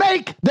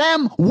 Make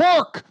them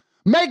work.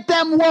 Make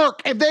them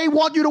work. If they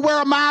want you to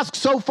wear a mask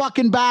so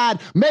fucking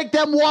bad, make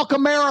them walk a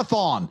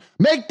marathon.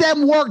 Make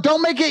them work.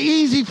 Don't make it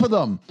easy for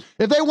them.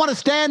 If they want to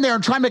stand there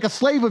and try and make a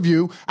slave of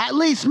you, at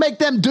least make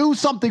them do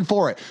something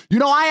for it. You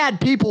know, I had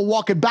people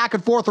walking back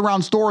and forth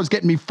around stores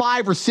getting me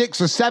 5 or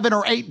 6 or 7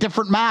 or 8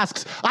 different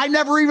masks. I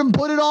never even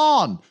put it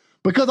on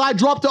because I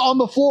dropped it on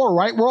the floor,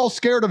 right? We're all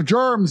scared of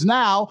germs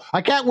now.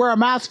 I can't wear a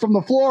mask from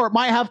the floor. It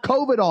might have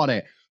COVID on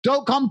it.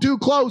 Don't come too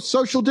close.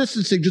 Social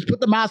distancing. Just put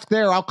the mask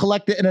there. I'll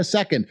collect it in a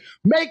second.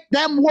 Make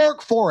them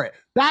work for it.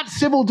 That's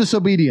civil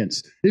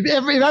disobedience. If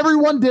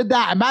everyone did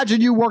that,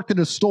 imagine you worked in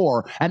a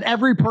store and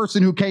every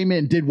person who came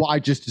in did what I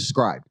just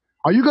described.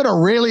 Are you going to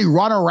really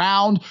run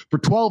around for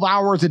 12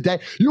 hours a day?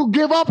 You'll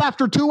give up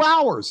after 2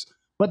 hours.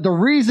 But the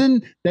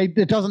reason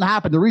it doesn't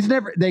happen, the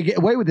reason they get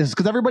away with this is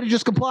because everybody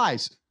just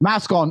complies.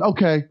 Mask on.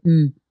 Okay.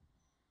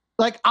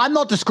 Like, I'm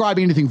not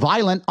describing anything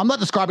violent. I'm not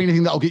describing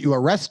anything that will get you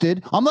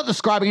arrested. I'm not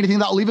describing anything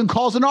that will even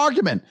cause an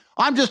argument.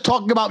 I'm just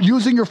talking about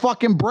using your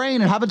fucking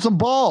brain and having some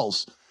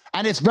balls.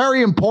 And it's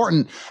very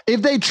important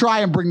if they try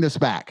and bring this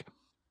back.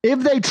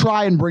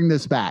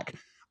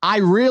 I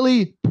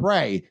really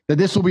pray that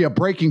this will be a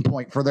breaking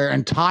point for their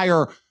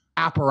entire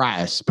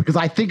apparatus, because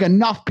I think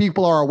enough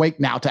people are awake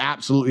now to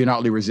absolutely and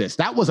utterly resist.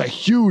 That was a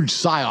huge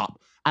psyop.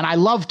 And I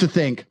love to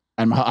think,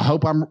 and I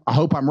hope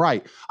I'm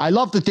right, I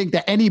love to think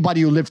that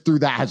anybody who lived through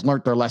that has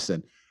learned their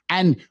lesson.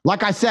 And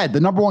like I said, the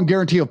number one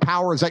guarantee of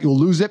power is that you'll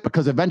lose it,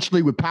 because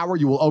eventually with power,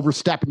 you will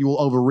overstep and you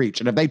will overreach.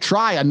 And if they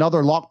try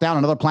another lockdown,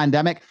 another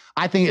pandemic,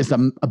 I think it's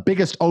the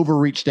biggest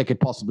overreach they could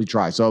possibly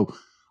try. So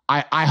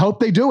I hope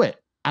they do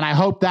it. And I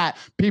hope that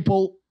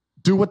people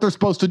do what they're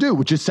supposed to do,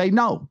 which is say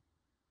no.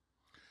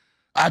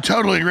 I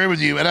totally agree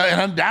with you. And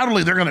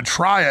undoubtedly they're going to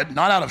try it,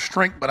 not out of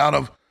strength, but out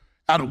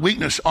of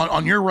weakness.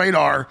 On your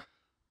radar,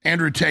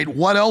 Andrew Tate,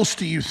 what else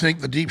do you think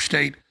the deep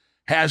state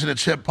has in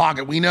its hip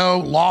pocket? We know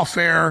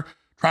lawfare,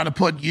 trying to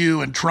put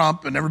you and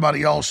Trump and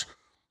everybody else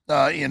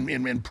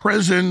in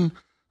prison,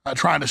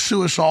 trying to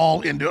sue us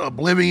all into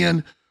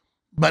oblivion.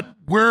 But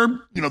we're,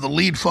 the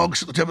lead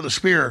folks at the tip of the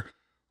spear.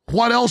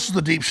 What else is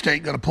the deep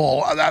state going to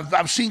pull?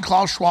 I've seen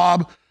Klaus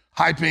Schwab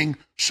hyping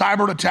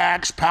cyber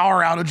attacks,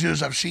 power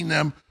outages. I've seen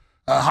them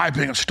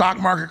hyping a stock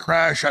market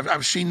crash.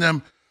 I've seen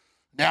them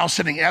now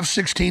sending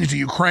F-16s to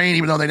Ukraine,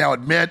 even though they now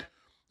admit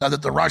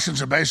that the Russians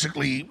have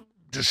basically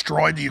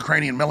destroyed the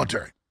Ukrainian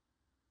military.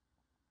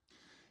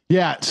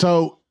 Yeah,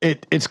 so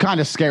it's kind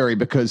of scary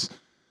because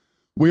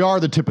we are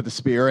the tip of the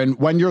spear. And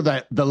when you're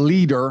the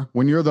leader,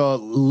 when you're the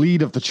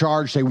lead of the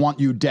charge, they want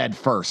you dead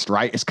first,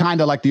 right? It's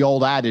kind of like the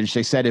old adage.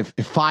 They said, if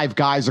 5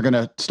 guys are going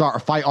to start a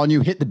fight on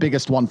you, hit the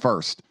biggest one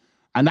first.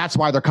 And that's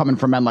why they're coming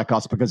for men like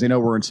us, because they know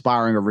we're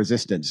inspiring a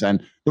resistance.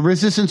 And the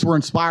resistance we're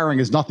inspiring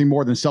is nothing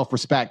more than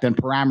self-respect and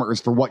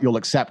parameters for what you'll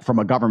accept from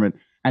a government,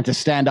 and to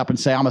stand up and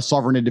say, I'm a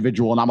sovereign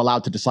individual and I'm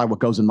allowed to decide what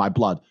goes in my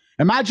blood.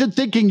 Imagine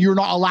thinking you're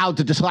not allowed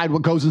to decide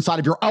what goes inside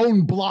of your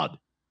own blood.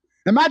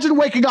 Imagine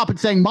waking up and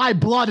saying, my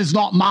blood is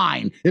not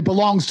mine. It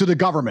belongs to the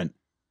government.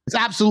 It's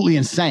absolutely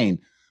insane.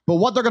 But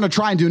what they're going to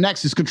try and do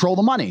next is control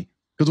the money.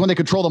 Because when they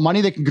control the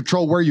money, they can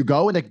control where you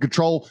go and they can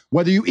control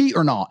whether you eat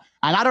or not.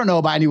 And I don't know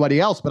about anybody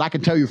else, but I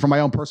can tell you from my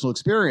own personal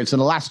experience, in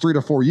the last 3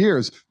 to 4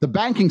 years, the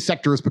banking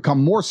sector has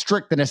become more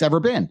strict than it's ever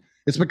been.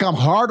 It's become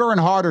harder and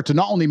harder to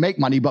not only make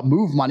money, but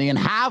move money and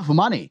have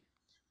money.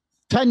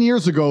 10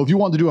 years ago, if you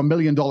wanted to do $1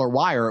 million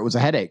wire, it was a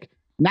headache.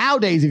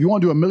 Nowadays, if you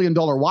want to do $1 million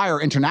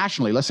wire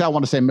internationally, let's say I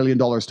want to say $1 million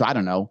to, I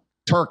don't know,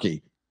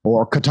 Turkey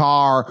or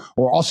Qatar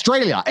or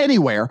Australia,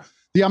 anywhere,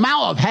 the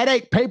amount of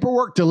headache,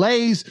 paperwork,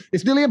 delays,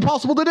 it's nearly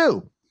impossible to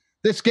do.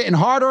 It's getting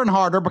harder and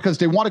harder because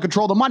they want to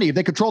control the money. If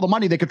they control the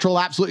money, they control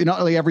absolutely not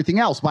only everything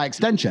else by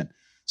extension.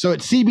 So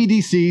it's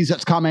CBDCs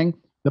that's coming.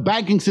 The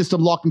banking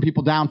system locking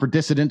people down for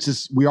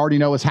dissidents, we already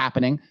know is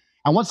happening.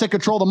 And once they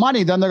control the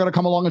money, then they're going to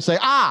come along and say,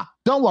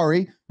 don't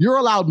worry, you're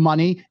allowed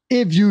money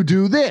if you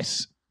do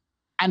this.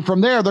 And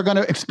from there, they're going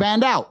to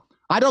expand out.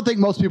 I don't think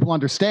most people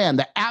understand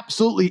that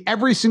absolutely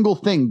every single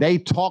thing they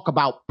talk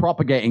about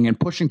propagating and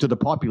pushing to the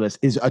populace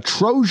is a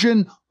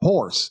Trojan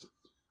horse.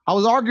 I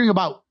was arguing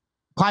about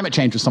climate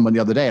change with someone the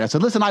other day, and I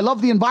said, listen, I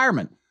love the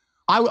environment.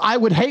 I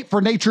would hate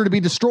for nature to be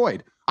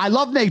destroyed. I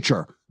love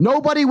nature.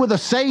 Nobody with a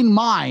sane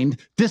mind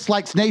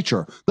dislikes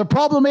nature. The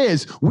problem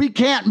is we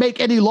can't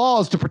make any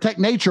laws to protect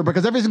nature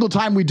because every single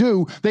time we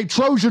do, they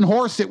Trojan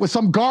horse it with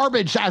some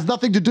garbage that has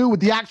nothing to do with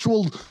the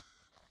actual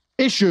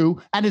issue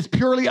and is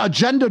purely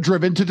agenda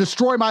driven to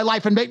destroy my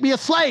life and make me a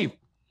slave.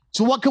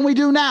 So what can we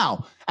do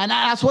now? And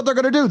that's what they're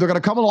going to do. They're going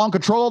to come along,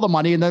 control all the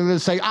money, and they're going to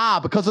say,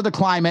 because of the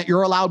climate,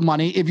 you're allowed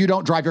money if you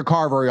don't drive your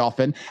car very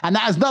often. And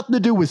that has nothing to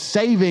do with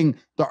saving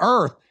the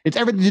earth. It's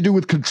everything to do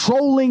with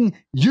controlling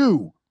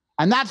you.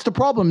 And that's the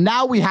problem.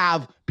 Now we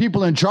have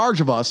people in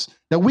charge of us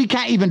that we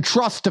can't even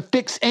trust to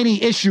fix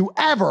any issue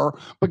ever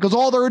because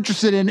all they're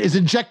interested in is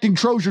injecting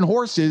Trojan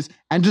horses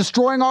and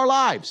destroying our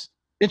lives.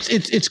 It's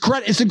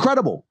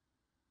incredible.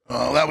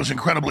 That was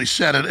incredibly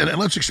said. And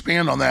let's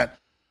expand on that.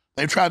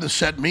 They've tried to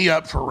set me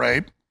up for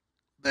rape.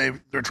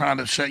 They're trying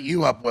to set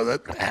you up with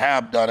it,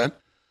 have done it.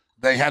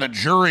 They had a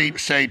jury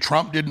say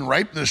Trump didn't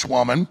rape this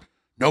woman.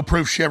 No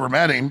proof she ever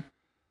met him.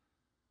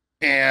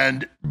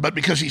 But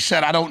because he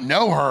said, I don't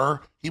know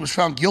her, he was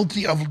found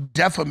guilty of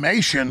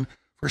defamation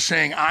for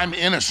saying, I'm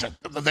innocent.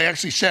 They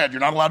actually said, you're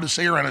not allowed to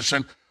say you're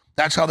innocent.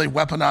 That's how they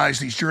weaponize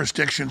these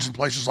jurisdictions in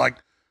places like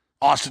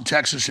Austin,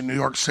 Texas, and New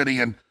York City,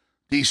 and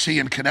D.C.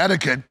 and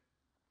Connecticut.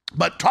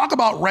 But talk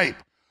about rape.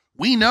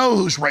 We know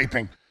who's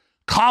raping.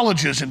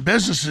 Colleges and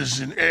businesses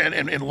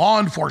and law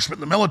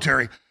enforcement and the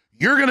military.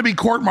 You're going to be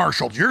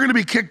court-martialed. You're going to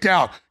be kicked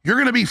out. You're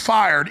going to be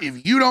fired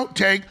if you don't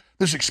take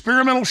this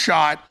experimental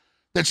shot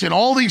that's in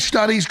all these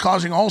studies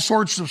causing all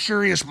sorts of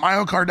serious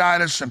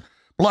myocarditis and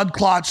blood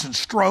clots and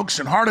strokes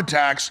and heart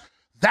attacks.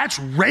 That's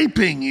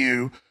raping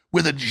you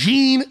with a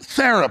gene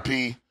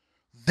therapy.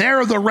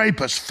 They're the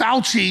rapist.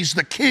 Fauci's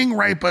the king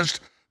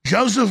rapist.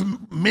 Joseph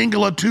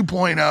Mengele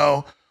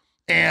 2.0.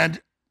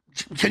 And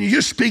can you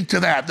just speak to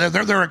that?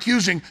 They're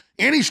accusing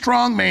any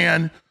strong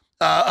man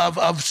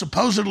of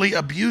supposedly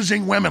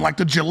abusing women, like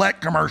the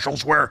Gillette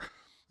commercials where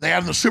they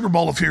had in the Super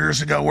Bowl a few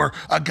years ago where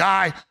a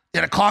guy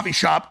in a coffee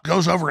shop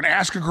goes over and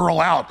asks a girl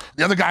out.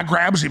 The other guy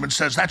grabs him and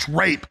says, that's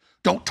rape.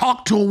 Don't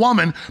talk to a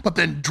woman. But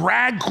then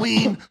drag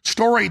queen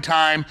story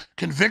time,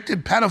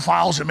 convicted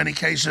pedophiles in many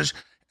cases,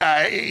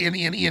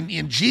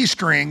 in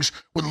G-strings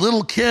with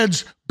little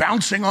kids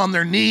bouncing on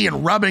their knee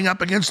and rubbing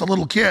up against a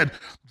little kid.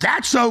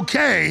 That's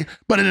okay,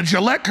 but in a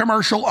Gillette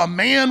commercial, a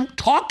man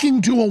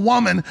talking to a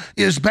woman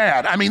is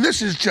bad. I mean,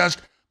 this is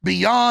just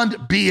beyond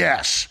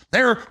BS.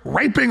 They're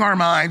raping our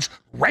minds,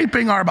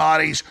 raping our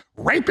bodies,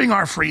 raping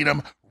our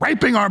freedom,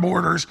 raping our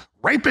borders,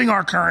 raping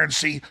our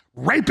currency,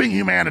 raping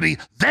humanity.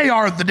 They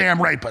are the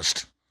damn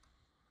rapist.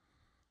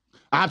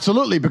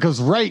 Absolutely,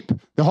 because rape,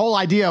 the whole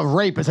idea of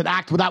rape is an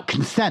act without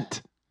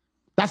consent.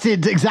 That's the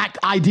exact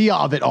idea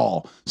of it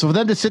all. So for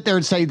them to sit there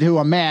and say to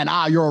a man,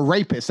 you're a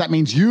rapist, that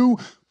means you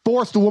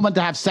forced a woman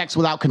to have sex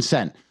without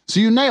consent. So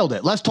you nailed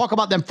it. Let's talk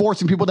about them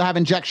forcing people to have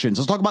injections.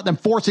 Let's talk about them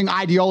forcing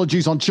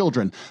ideologies on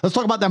children. Let's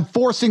talk about them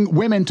forcing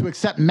women to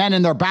accept men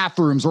in their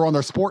bathrooms or on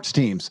their sports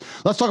teams.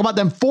 Let's talk about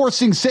them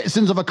forcing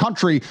citizens of a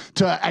country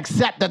to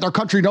accept that their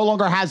country no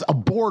longer has a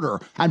border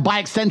and by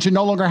extension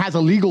no longer has a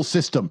legal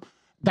system.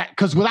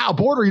 Because without a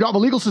border, you don't have a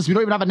legal system. You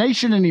don't even have a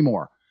nation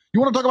anymore. You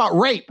want to talk about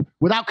rape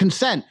without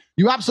consent?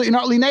 You absolutely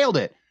utterly nailed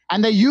it.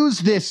 And they use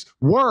this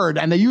word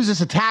and they use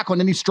this attack on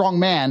any strong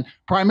man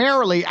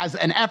primarily as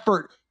an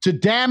effort to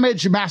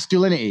damage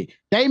masculinity.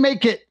 They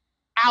make it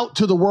out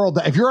to the world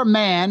that if you're a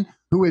man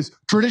who is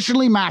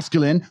traditionally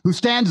masculine, who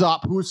stands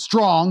up, who is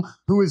strong,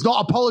 who is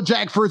not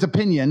apologetic for his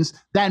opinions,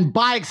 then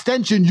by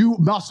extension, you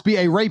must be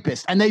a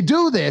rapist. And they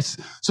do this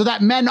so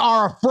that men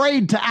are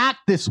afraid to act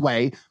this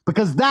way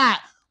because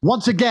that,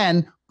 once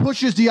again,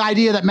 pushes the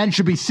idea that men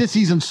should be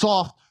sissies and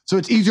soft. So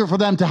it's easier for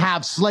them to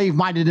have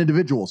slave-minded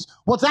individuals.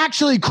 What's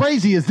actually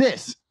crazy is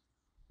this.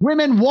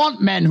 Women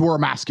want men who are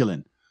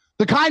masculine.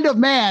 The kind of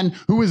man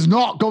who is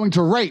not going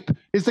to rape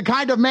is the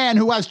kind of man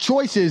who has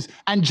choices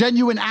and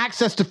genuine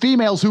access to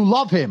females who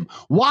love him.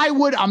 Why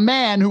would a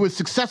man who is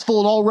successful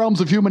in all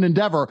realms of human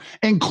endeavor,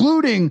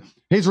 including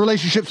his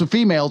relationships with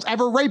females,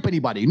 ever rape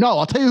anybody? No,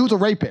 I'll tell you who's a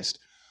rapist.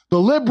 The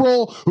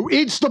liberal who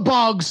eats the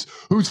bugs,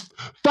 who's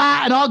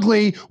fat and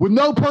ugly, with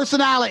no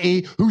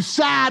personality, who's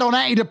sad on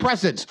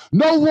antidepressants.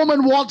 No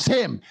woman wants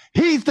him.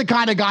 He's the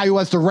kind of guy who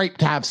has to rape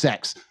to have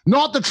sex,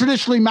 not the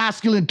traditionally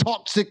masculine,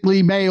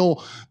 toxically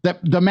male,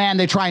 the man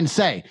they try and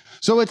say.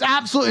 So it's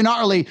absolutely and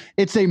utterly,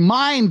 it's a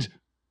mind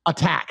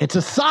attack. It's a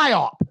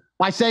psyop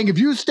by saying if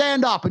you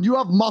stand up and you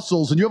have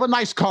muscles and you have a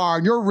nice car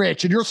and you're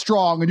rich and you're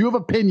strong and you have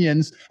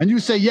opinions and you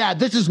say, yeah,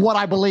 this is what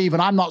I believe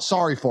and I'm not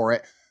sorry for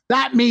it,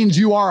 that means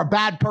you are a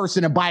bad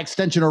person and by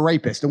extension a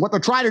rapist. And what they're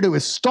trying to do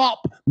is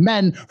stop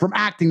men from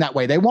acting that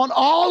way. They want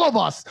all of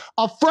us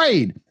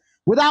afraid.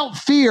 Without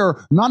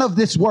fear, none of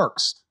this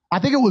works. I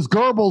think it was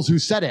Goebbels who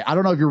said it. I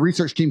don't know if your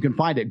research team can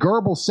find it.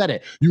 Goebbels said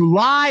it. You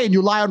lie and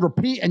you lie on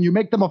repeat and you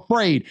make them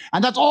afraid.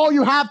 And that's all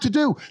you have to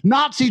do.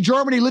 Nazi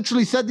Germany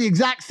literally said the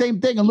exact same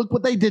thing. And look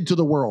what they did to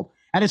the world.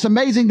 And it's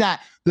amazing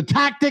that the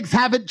tactics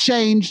haven't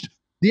changed.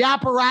 The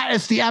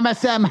apparatus, the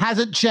MSM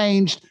hasn't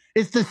changed.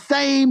 It's the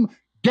same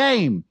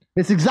game.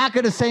 It's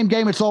exactly the same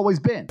game it's always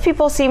been.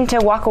 People seem to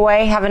walk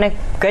away having a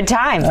good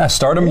time.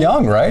 Start them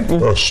young, right?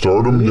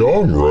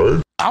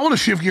 I want to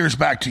shift gears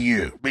back to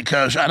you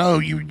because I know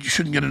you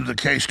shouldn't get into the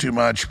case too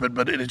much,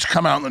 but it's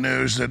come out in the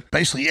news that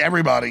basically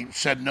everybody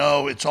said,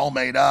 no, it's all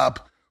made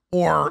up,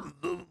 or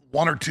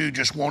one or two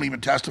just won't even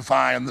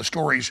testify, and the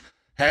stories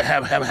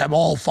have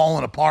all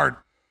fallen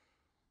apart.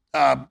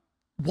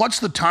 What's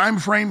the time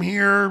frame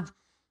here?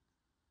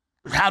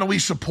 How do we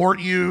support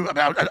you?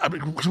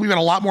 Because we've got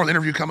a lot more of the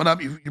interview coming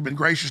up. You've been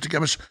gracious to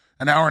give us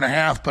an hour and a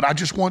half, but I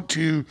just want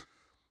to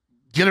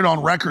get it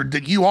on record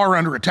that you are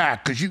under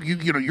attack because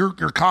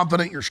you're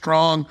confident, you're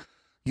strong,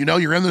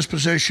 you're in this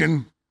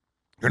position,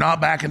 you're not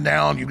backing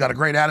down, you've got a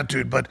great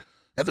attitude. But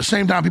at the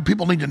same time,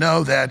 people need to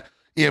know that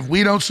if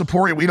we don't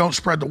support you, we don't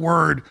spread the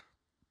word,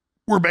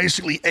 we're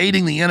basically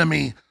aiding the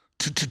enemy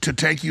to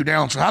take you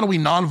down. So how do we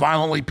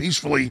nonviolently,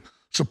 peacefully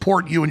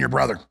support you and your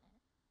brother?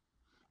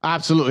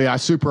 Absolutely. I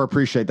super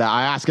appreciate that.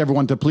 I ask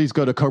everyone to please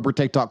go to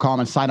cobratate.com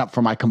and sign up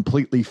for my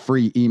completely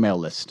free email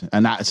list.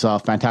 And that's a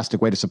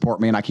fantastic way to support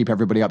me. And I keep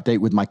everybody updated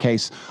with my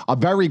case. A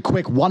very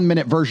quick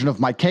 1-minute version of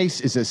my case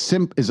is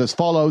as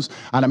follows.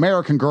 An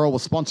American girl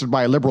was sponsored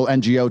by a liberal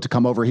NGO to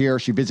come over here.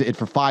 She visited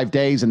for 5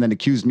 days and then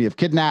accused me of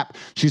kidnap.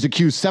 She's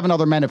accused 7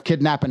 other men of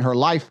kidnap in her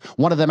life.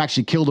 One of them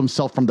actually killed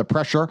himself from the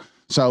pressure.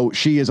 So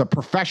she is a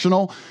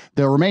professional.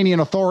 The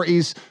Romanian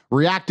authorities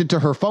reacted to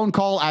her phone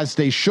call as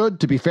they should.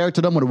 To be fair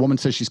to them, when a woman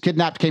says she's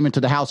kidnapped, came into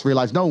the house,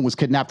 realized no one was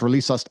kidnapped,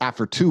 released us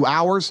after 2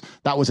 hours.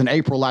 That was in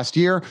April last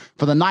year.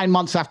 For the 9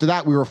 months after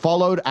that, we were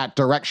followed at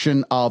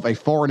direction of a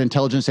foreign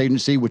intelligence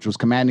agency, which was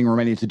commanding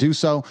Romania to do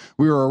so.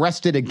 We were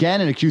arrested again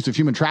and accused of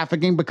human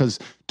trafficking because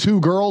 2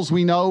 girls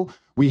we know,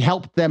 we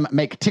helped them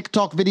make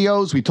TikTok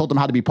videos. We told them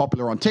how to be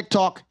popular on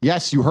TikTok.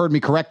 Yes, you heard me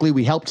correctly.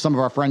 We helped some of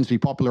our friends be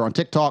popular on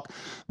TikTok.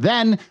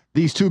 Then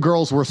these 2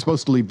 girls were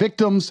supposedly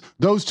victims.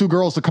 Those 2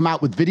 girls have come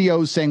out with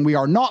videos saying we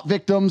are not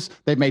victims.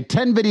 They've made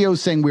 10 videos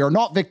saying we are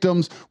not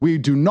victims. We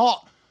do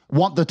not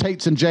want the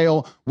Tates in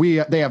jail.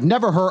 They have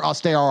never hurt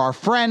us. They are our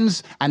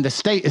friends, and the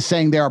state is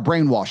saying they are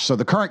brainwashed. So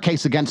the current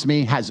case against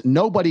me has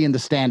nobody in the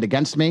stand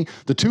against me.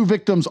 The 2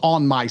 victims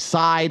on my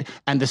side,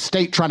 and the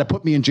state trying to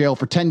put me in jail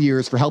for 10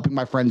 years for helping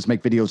my friends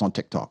make videos on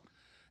TikTok.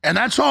 And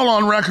that's all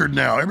on record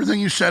now. Everything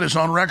you said is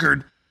on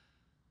record.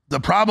 The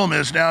problem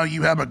is now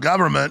you have a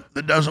government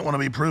that doesn't want to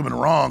be proven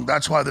wrong.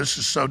 That's why this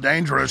is so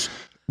dangerous.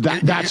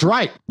 That's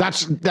right.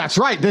 That's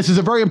right. This is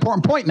a very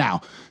important point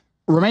now.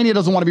 Romania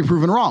doesn't want to be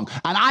proven wrong.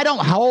 And I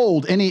don't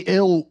hold any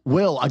ill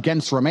will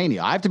against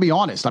Romania. I have to be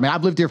honest. I mean,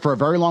 I've lived here for a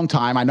very long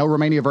time. I know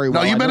Romania very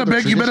well. No, you've been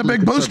a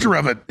big booster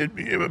of it.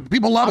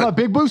 People love it. I'm a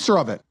big booster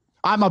of it.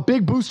 I'm a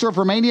big booster of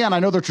Romania, and I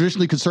know they're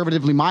traditionally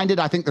conservatively minded.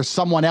 I think there's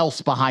someone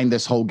else behind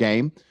this whole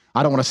game.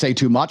 I don't want to say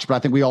too much, but I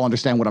think we all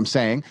understand what I'm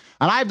saying.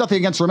 And I have nothing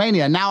against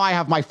Romania. Now I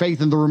have my faith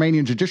in the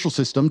Romanian judicial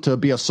system to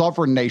be a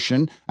sovereign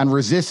nation and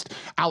resist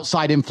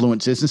outside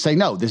influences and say,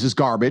 no, this is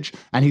garbage.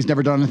 And he's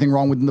never done anything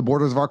wrong within the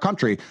borders of our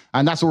country.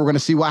 And that's what we're going to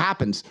see what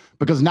happens.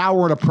 Because now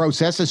we're in a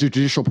process, as a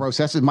judicial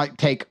process. It might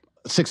take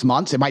 6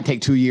 months. It might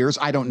take 2 years.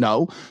 I don't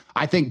know.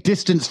 I think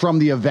distance from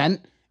the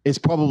event is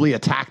probably a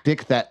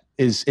tactic that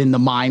is in the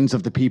minds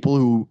of the people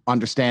who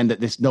understand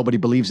that nobody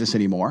believes this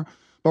anymore.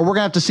 But we're going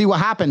to have to see what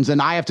happens.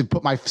 And I have to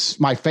put my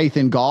faith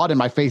in God and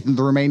my faith in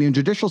the Romanian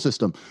judicial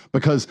system,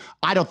 because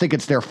I don't think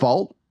it's their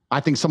fault. I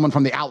think someone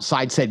from the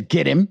outside said,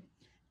 get him.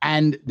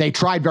 And they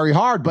tried very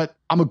hard, but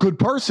I'm a good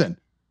person.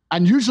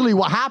 And usually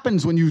what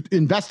happens when you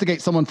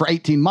investigate someone for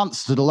 18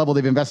 months to the level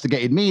they've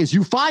investigated me is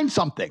you find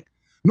something.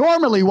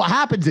 Normally what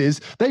happens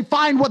is they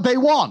find what they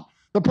want.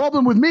 The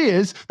problem with me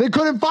is they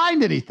couldn't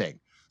find anything.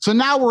 So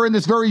now we're in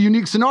this very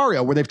unique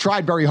scenario where they've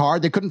tried very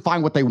hard. They couldn't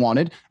find what they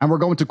wanted. And we're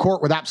going to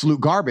court with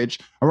absolute garbage.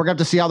 And we're going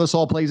to have to see how this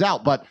all plays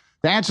out. But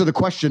To answer the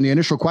question, the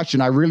initial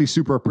question, I really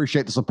super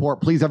appreciate the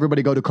support. Please,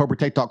 everybody go to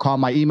CobraTate.com.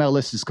 My email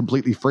list is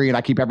completely free, and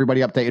I keep everybody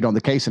updated on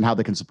the case and how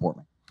they can support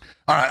me.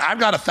 All right, I've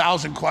got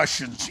 1,000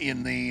 questions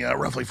in the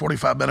roughly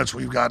 45 minutes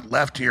we've got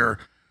left here,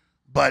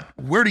 but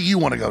where do you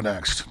want to go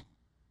next?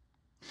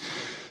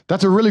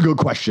 That's a really good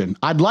question.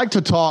 I'd like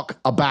to talk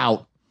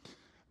about,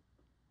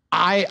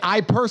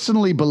 I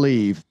personally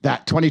believe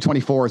that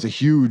 2024 is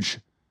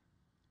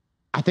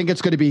I think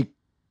it's going to be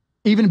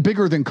even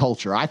bigger than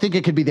culture. I think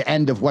it could be the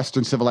end of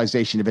Western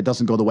civilization if it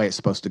doesn't go the way it's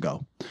supposed to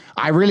go.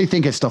 I really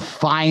think it's the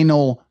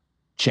final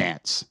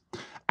chance.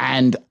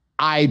 And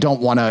I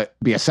don't want to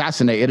be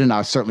assassinated, and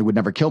I certainly would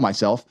never kill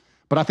myself,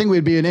 but I think it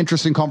would be an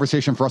interesting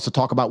conversation for us to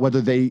talk about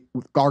whether they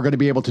are going to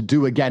be able to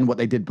do again what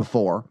they did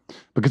before.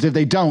 Because if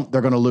they don't,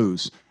 they're going to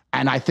lose.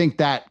 And I think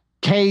that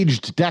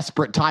caged,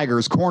 desperate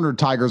tigers, cornered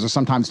tigers are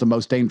sometimes the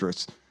most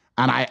dangerous.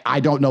 And I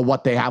don't know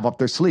what they have up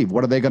their sleeve.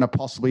 What are they going to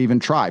possibly even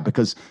try?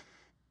 Because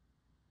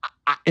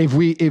if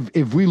we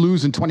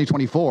lose in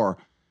 2024,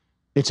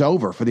 it's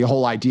over for the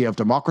whole idea of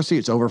democracy.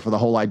 It's over for the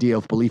whole idea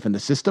of belief in the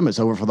system. It's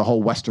over for the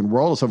whole Western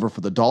world. It's over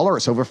for the dollar.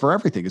 It's over for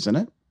everything, isn't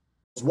it? I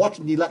was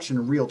watching the election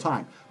in real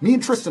time. Me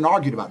and Tristan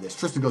argued about this.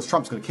 Tristan goes,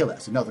 Trump's going to kill it. I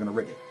said, no, they're going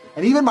to rig it.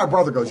 And even my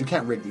brother goes, you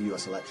can't rig the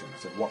U.S. election. I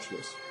said, watch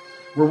this.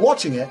 We're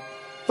watching it.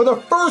 For the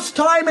first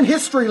time in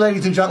history,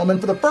 ladies and gentlemen,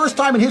 for the first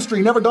time in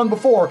history, never done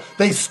before,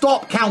 they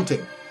stop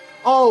counting.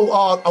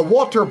 A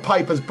water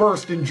pipe has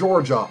burst in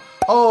Georgia.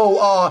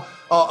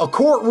 A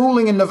court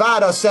ruling in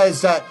Nevada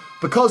says that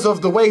because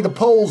of the way the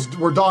polls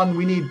were done,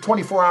 we need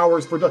 24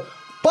 hours for the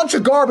bunch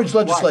of garbage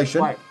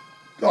legislation. Right.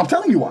 I'm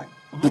telling you why.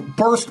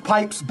 Burst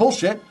pipes,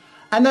 bullshit.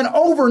 And then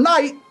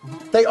overnight,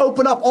 they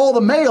open up all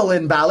the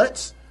mail-in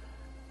ballots,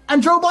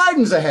 and Joe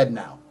Biden's ahead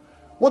now.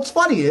 What's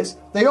funny is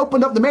they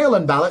opened up the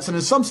mail-in ballots, and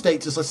in some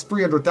states it's like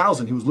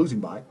 300,000 he was losing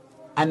by,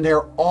 and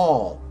they're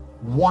all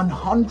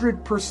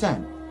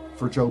 100%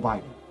 for Joe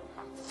Biden.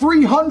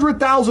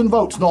 300,000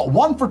 votes, not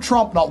one for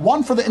Trump, not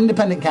one for the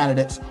independent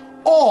candidates,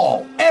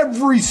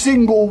 every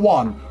single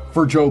one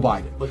for Joe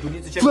Biden. But we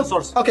need to check the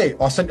source. Okay,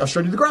 I'll show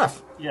you the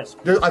graph. Yes.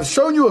 I've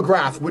shown you a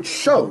graph which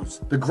shows,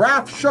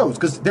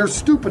 because they're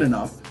stupid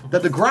enough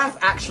that the graph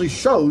actually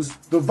shows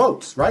the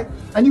votes, right?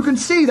 And you can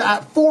see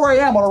that at 4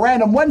 a.m. on a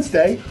random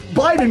Wednesday,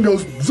 Biden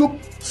goes zoop,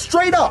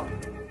 straight up.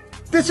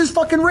 This is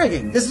fucking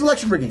rigging. This is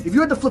election rigging. If you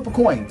had to flip a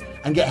coin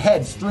and get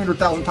heads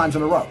 300,000 times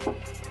in a row,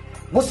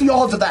 what's the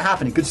odds of that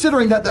happening?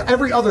 Considering that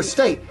every other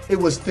state, it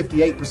was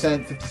 58%,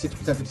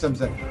 56%,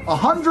 57%.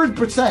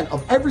 100%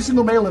 of every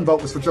single mail-in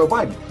vote was for Joe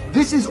Biden.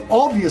 This is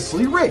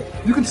obviously rigged.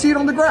 You can see it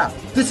on the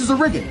graph. This is a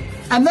rigging.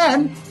 And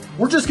then,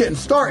 we're just getting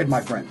started,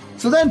 my friend.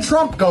 So then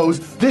Trump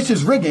goes, this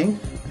is rigging.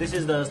 This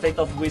is the state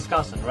of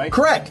Wisconsin, right?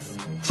 Correct.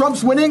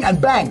 Trump's winning,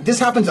 and bang, this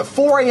happens at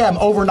 4 a.m.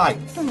 overnight.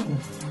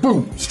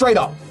 Boom, straight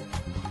up.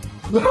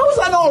 How is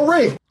that not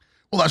rigged?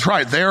 Well, that's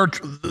right.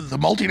 The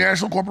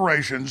multinational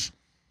corporations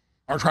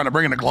are trying to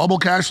bring in a global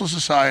cashless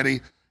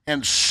society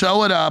and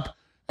sew it up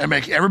and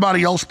make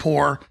everybody else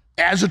poor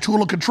as a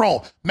tool of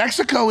control.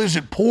 Mexico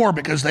isn't poor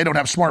because they don't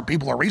have smart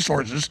people or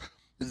resources.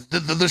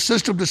 The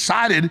system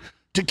decided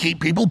to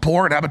keep people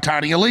poor and have a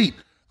tiny elite.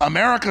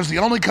 America's the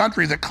only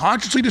country that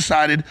consciously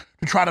decided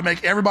to try to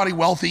make everybody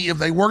wealthy if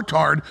they worked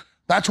hard.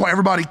 That's why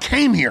everybody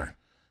came here.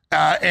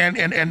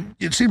 And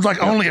it seems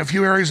like only a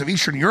few areas of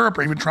Eastern Europe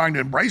are even trying to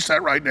embrace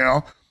that right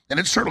now. And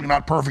it's certainly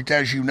not perfect,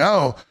 as you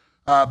know.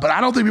 But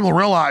I don't think people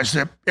realize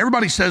that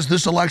everybody says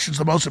this election's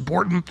the most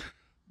important,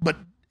 but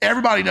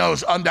everybody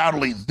knows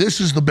undoubtedly this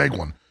is the big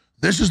one.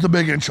 This is the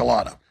big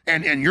enchilada.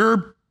 And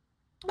you're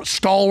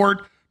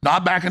stalwart,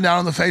 not backing down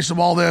in the face of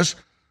all this.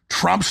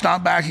 Trump's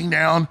not backing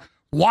down.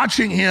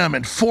 Watching him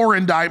in 4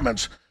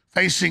 indictments,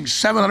 facing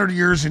 700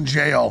 years in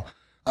jail,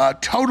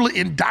 totally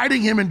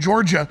indicting him in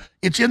Georgia.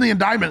 It's in the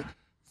indictment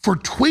for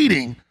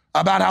tweeting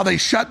about how they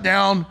shut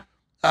down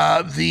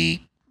the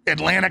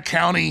Atlanta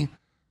County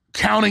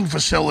counting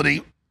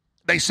facility.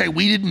 They say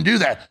we didn't do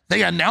that.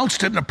 They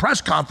announced it in a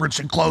press conference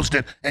and closed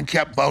it and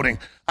kept voting.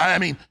 I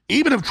mean,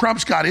 even if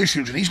Trump's got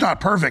issues and he's not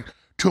perfect,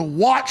 to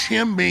watch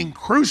him being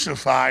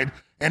crucified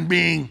and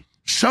being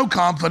so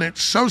confident,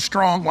 so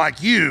strong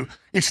like you,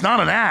 it's not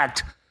an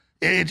act.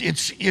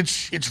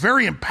 It's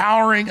very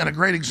empowering and a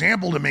great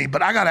example to me.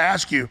 But I got to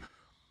ask you,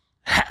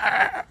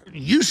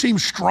 you seem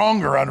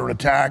stronger under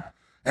attack,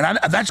 and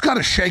that's got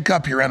to shake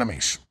up your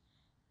enemies.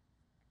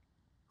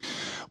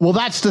 Well,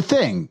 that's the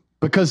thing,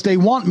 because they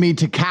want me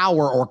to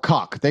cower or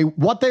cuck.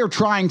 What they're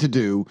trying to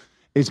do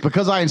is,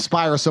 because I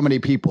inspire so many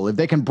people, if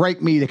they can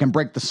break me, they can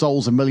break the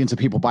souls of millions of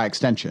people by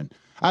extension.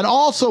 And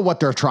also what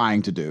they're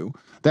trying to do,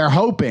 they're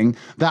hoping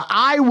that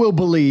I will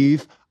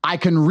believe I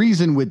can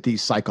reason with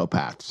these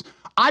psychopaths.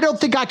 I don't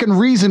think I can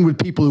reason with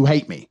people who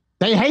hate me.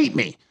 They hate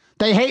me.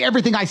 They hate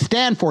everything I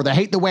stand for. They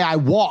hate the way I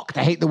walk.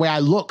 They hate the way I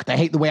look. They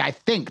hate the way I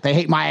think. They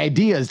hate my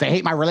ideas. They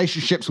hate my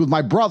relationships with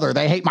my brother.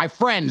 They hate my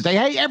friends. They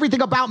hate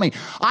everything about me.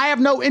 I have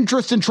no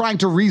interest in trying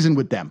to reason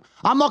with them.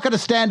 I'm not going to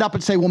stand up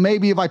and say, well,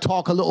 maybe if I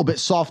talk a little bit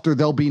softer,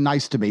 they'll be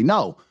nice to me.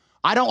 No,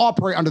 I don't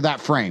operate under that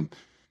frame.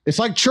 It's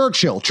like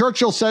Churchill.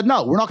 Churchill said,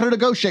 no, we're not going to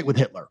negotiate with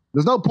Hitler.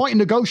 There's no point in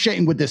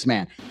negotiating with this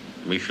man.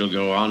 We shall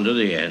go on to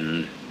the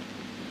end.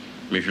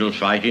 We shall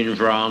fight in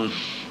France.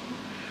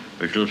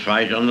 We shall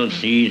fight on the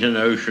seas and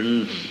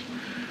oceans.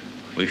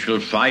 We shall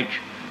fight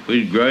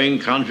with growing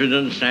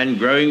confidence and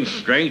growing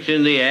strength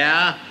in the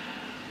air.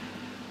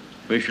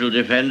 We shall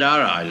defend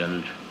our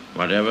island,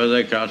 whatever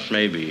the cost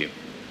may be.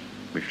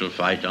 We shall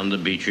fight on the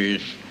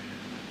beaches.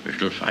 We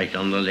shall fight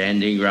on the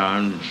landing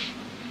grounds.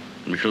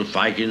 We shall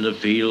fight in the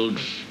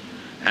fields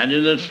and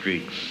in the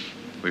streets.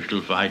 We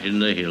shall fight in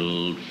the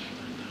hills.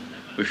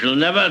 We shall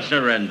never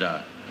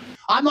surrender.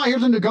 I'm not here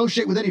to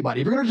negotiate with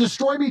anybody. If you're going to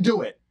destroy me,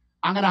 do it.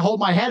 I'm going to hold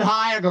my head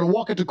high. I'm going to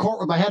walk into court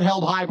with my head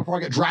held high before I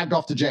get dragged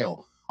off to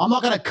jail. I'm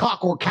not going to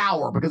cuck or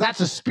cower because that's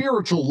a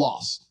spiritual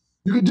loss.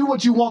 You can do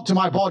what you want to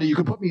my body. You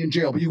can put me in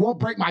jail, but you won't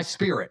break my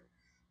spirit.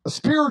 A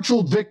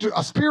spiritual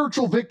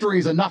victory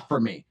is enough for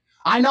me.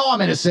 I know I'm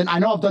innocent. I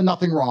know I've done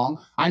nothing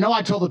wrong. I know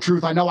I tell the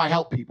truth. I know I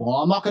help people.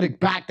 I'm not going to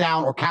back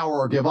down or cower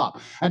or give up.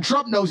 And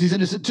Trump knows he's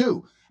innocent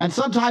too. And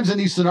sometimes in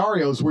these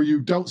scenarios where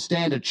you don't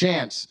stand a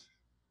chance,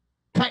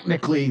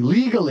 technically,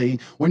 legally,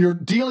 when you're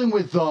dealing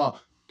with the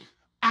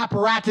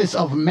apparatus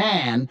of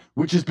man,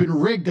 which has been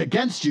rigged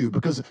against you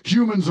because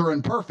humans are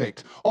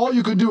imperfect, all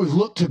you can do is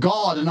look to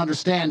God and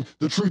understand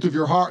the truth of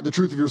your heart, the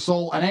truth of your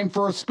soul, and aim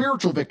for a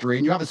spiritual victory.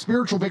 And you have a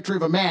spiritual victory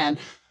of a man,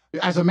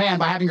 as a man,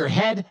 by having your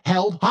head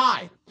held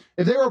high.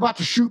 If they were about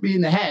to shoot me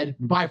in the head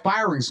by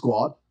firing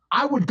squad,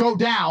 I would go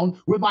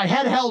down with my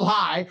head held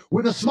high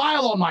with a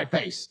smile on my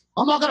face.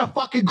 I'm not going to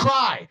fucking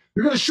cry.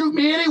 You're going to shoot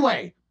me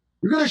anyway.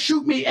 You're going to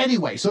shoot me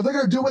anyway. So they're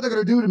going to do what they're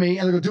going to do to me,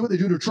 and they're going to do what they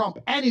do to Trump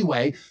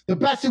anyway. The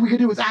best thing we can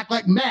do is act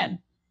like men,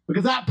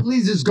 because that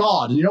pleases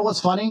God. And you know what's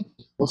funny?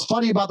 What's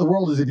funny about the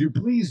world is if you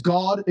please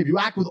God, if you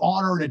act with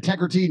honor and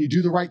integrity and you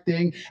do the right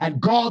thing,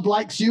 and God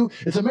likes you,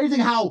 it's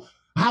amazing how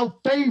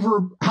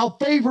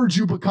favored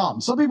you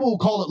become. Some people will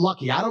call it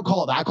lucky. I don't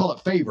call it that. I call it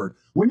favored.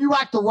 When you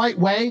act the right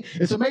way,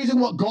 it's amazing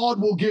what God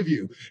will give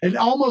you. And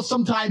almost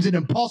sometimes in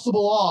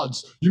impossible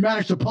odds, you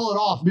manage to pull it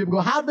off. And people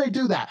go, how did they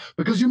do that?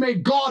 Because you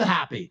made God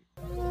happy.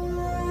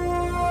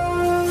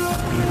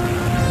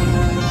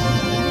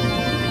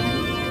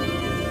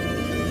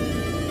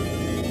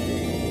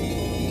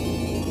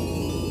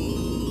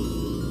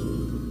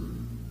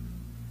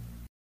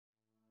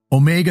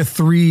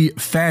 Omega-3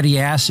 fatty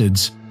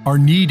acids are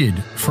needed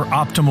for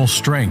optimal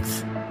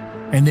strength,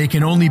 and they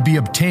can only be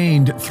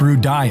obtained through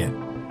diet.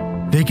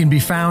 They can be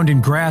found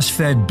in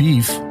grass-fed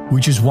beef,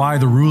 which is why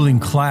the ruling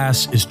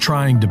class is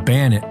trying to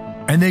ban it,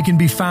 and they can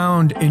be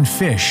found in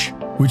fish,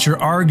 which are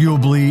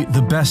arguably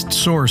the best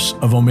source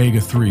of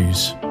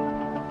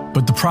omega-3s.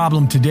 But the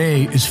problem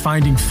today is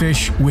finding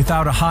fish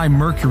without a high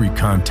mercury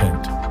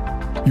content.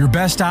 Your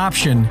best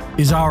option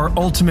is our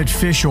Ultimate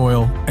Fish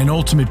Oil and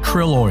Ultimate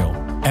Krill Oil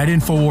at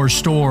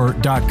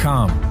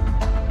InfoWarsStore.com.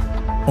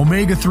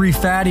 Omega-3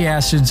 fatty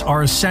acids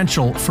are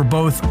essential for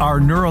both our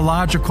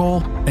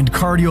neurological and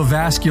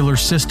cardiovascular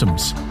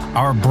systems,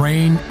 our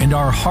brain and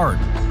our heart.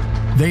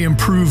 They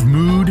improve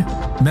mood,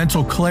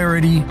 mental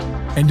clarity,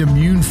 and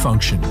immune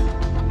function.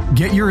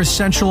 Get your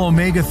essential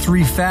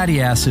omega-3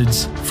 fatty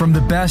acids from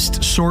the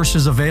best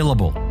sources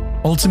available,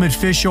 Ultimate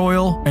Fish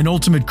Oil and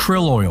Ultimate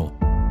Krill Oil.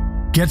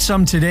 Get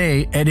some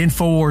today at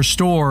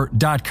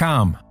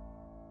InfoWarsStore.com.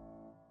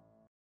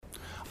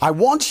 I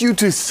want you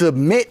to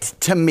submit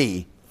to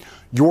me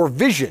your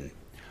vision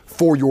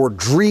for your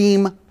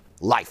dream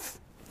life.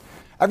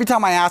 Every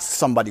time I ask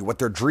somebody what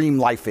their dream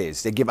life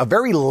is, they give a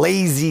very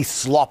lazy,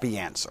 sloppy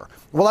answer.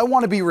 Well, I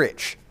want to be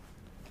rich.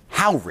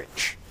 How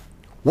rich?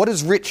 What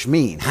does rich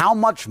mean? How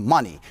much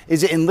money?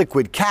 Is it in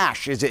liquid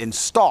cash? Is it in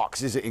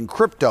stocks? Is it in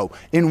crypto?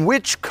 In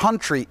which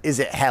country is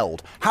it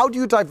held? How do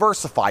you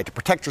diversify to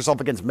protect yourself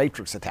against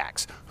matrix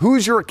attacks?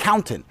 Who's your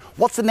accountant?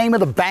 What's the name of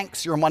the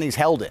banks your money's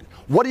held in?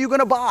 What are you going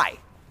to buy?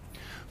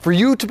 For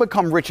you to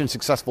become rich and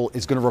successful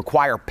is going to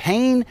require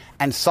pain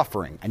and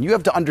suffering. And you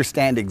have to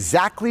understand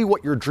exactly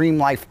what your dream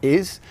life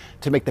is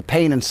to make the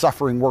pain and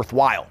suffering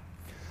worthwhile.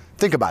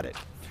 Think about it.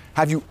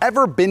 Have you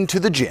ever been to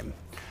the gym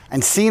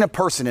and seen a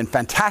person in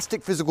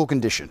fantastic physical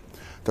condition?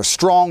 They're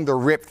strong, they're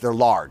ripped, they're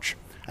large.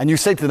 And you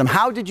say to them,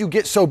 how did you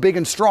get so big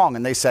and strong?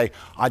 And they say,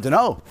 I don't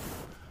know.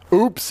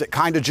 Oops, it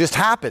kind of just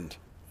happened.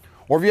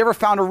 Or have you ever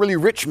found a really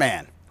rich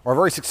man or a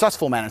very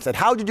successful man and said,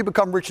 how did you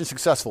become rich and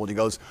successful? And he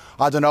goes,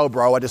 I don't know,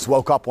 bro. I just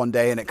woke up one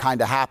day and it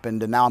kind of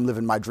happened and now I'm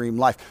living my dream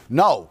life.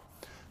 No,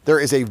 there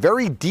is a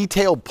very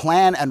detailed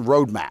plan and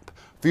roadmap.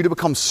 For you to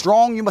become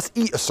strong, you must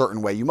eat a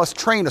certain way. You must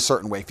train a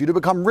certain way. For you to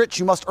become rich,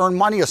 you must earn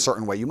money a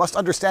certain way. You must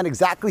understand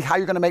exactly how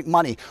you're going to make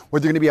money,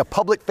 whether you're going to be a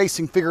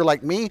public-facing figure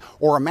like me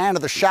or a man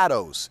of the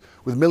shadows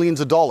with millions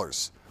of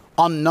dollars,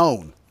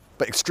 unknown,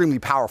 but extremely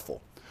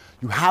powerful.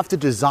 You have to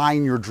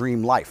design your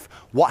dream life.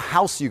 What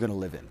house are you going to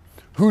live in?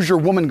 Who's your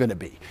woman going to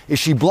be? Is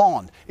she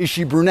blonde? Is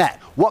she brunette?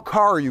 What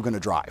car are you going to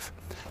drive?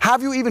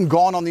 Have you even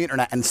gone on the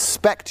internet and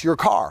spec'd your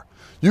car?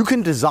 You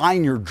can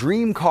design your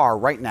dream car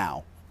right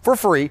now for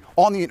free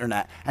on the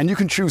internet, and you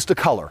can choose the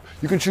color.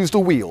 You can choose the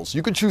wheels.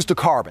 You can choose the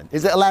carbon.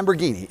 Is it a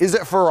Lamborghini? Is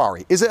it a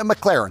Ferrari? Is it a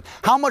McLaren?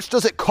 How much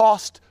does it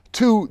cost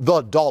to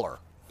the dollar.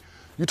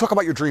 You talk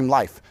about your dream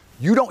life.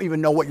 You don't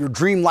even know what your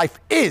dream life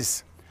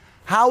is.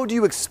 How do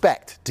you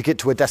expect to get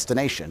to a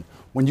destination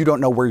when you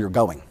don't know where you're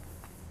going?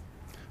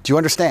 Do you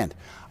understand?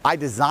 I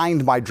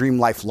designed my dream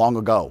life long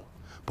ago,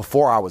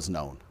 before I was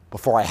known,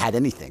 before I had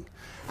anything.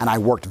 And I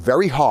worked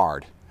very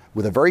hard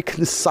with a very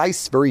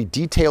concise, very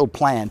detailed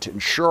plan to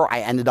ensure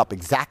I ended up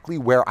exactly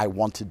where I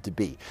wanted to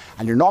be.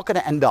 And you're not going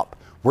to end up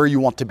where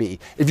you want to be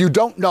if you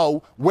don't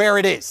know where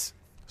it is.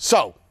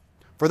 So,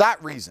 for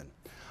that reason,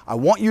 I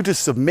want you to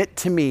submit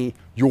to me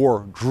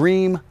your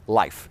dream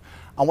life.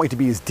 I want you to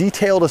be as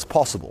detailed as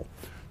possible.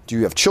 Do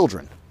you have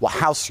children? What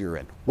house you're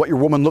in? What your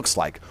woman looks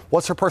like?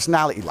 What's her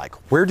personality like?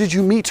 Where did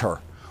you meet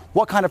her?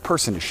 What kind of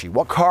person is she?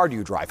 What car do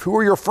you drive? Who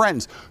are your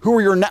friends? Who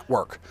are your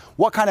network?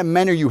 What kind of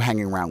men are you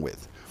hanging around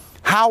with?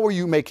 How are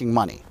you making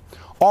money?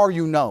 Are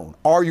you known?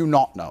 Are you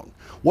not known?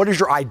 What is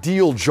your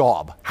ideal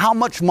job? How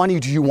much money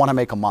do you want to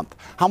make a month?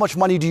 How much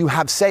money do you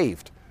have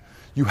saved?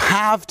 You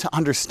have to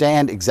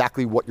understand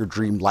exactly what your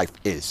dream life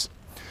is.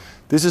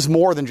 This is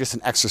more than just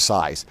an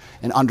exercise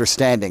in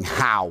understanding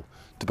how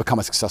to become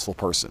a successful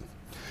person.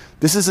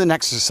 This is an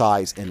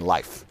exercise in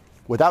life.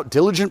 Without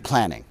diligent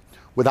planning,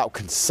 without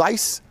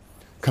concise,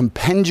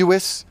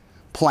 compendious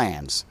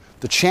plans,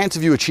 the chance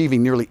of you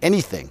achieving nearly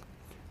anything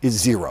is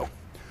zero.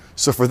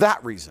 So for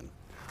that reason,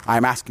 I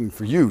am asking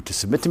for you to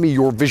submit to me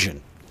your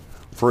vision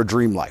for a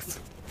dream life,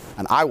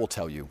 and I will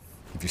tell you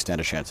if you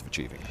stand a chance of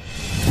achieving it.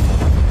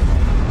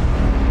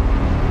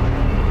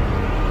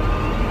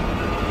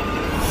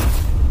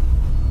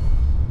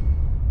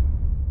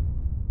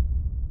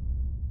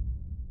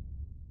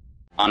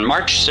 On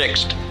March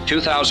 6,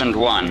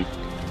 2001,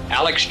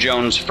 Alex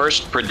Jones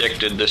first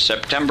predicted the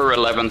September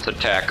 11th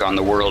attack on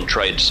the World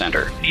Trade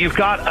Center. You've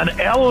got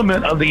an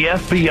element of the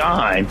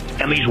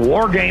FBI and these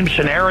war game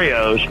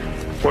scenarios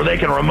where they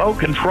can remote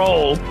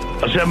control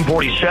a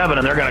 747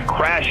 and they're going to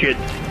crash it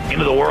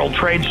into the World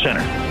Trade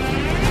Center.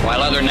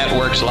 While other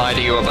networks lie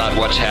to you about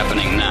what's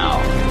happening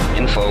now,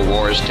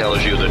 InfoWars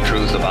tells you the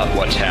truth about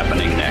what's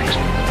happening next.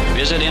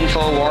 Visit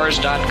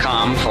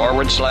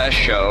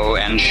Infowars.com/show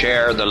and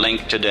share the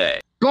link today.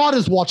 God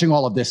is watching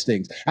all of these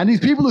things. And these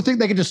people who think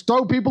they can just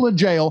throw people in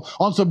jail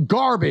on some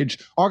garbage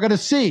are going to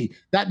see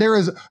that there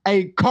is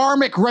a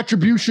karmic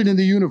retribution in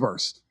the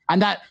universe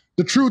and that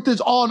the truth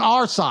is on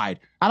our side.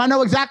 And I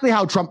know exactly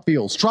how Trump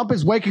feels. Trump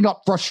is waking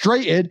up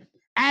frustrated,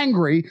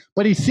 angry,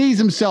 but he sees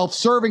himself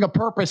serving a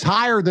purpose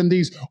higher than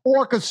these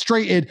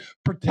orchestrated,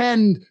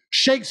 pretend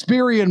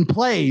Shakespearean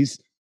plays,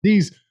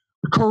 these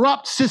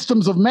corrupt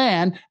systems of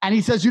man. And he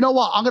says, you know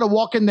what? I'm going to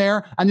walk in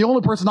there, and the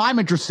only person I'm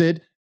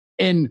interested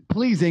in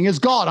pleasing is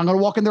God. I'm going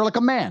to walk in there like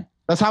a man.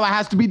 That's how it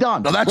has to be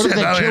done. No, that's it.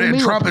 And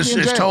Trump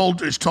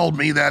has told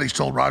me that. He's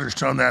told Roger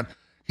Stone that.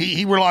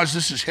 He realized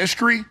this is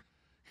history.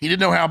 He didn't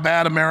know how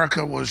bad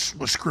America was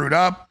screwed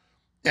up.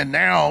 And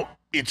now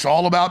it's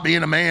all about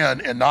being a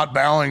man and not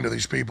bowing to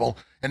these people.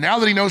 And now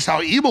that he knows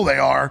how evil they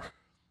are,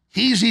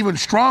 he's even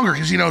stronger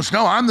because he knows,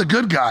 no, I'm the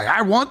good guy.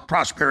 I want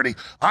prosperity.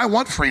 I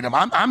want freedom.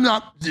 I'm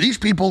not, these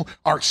people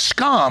are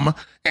scum.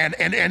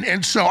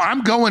 And so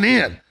I'm going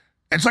in.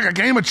 It's like a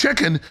game of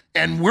chicken,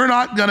 and we're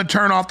not going to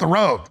turn off the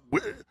road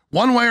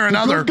one way or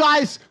another.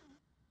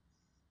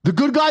 The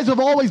good guys have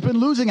always been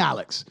losing,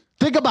 Alex.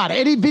 Think about it.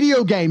 Any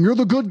video game, you're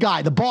the good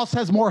guy. The boss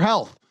has more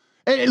health.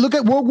 Look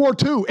at World War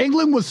II.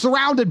 England was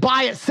surrounded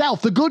by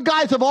itself. The good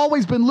guys have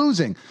always been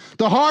losing.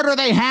 The harder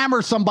they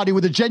hammer somebody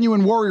with a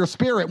genuine warrior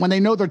spirit when they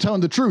know they're telling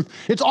the truth.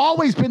 It's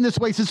always been this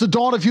way since the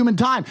dawn of human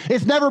time.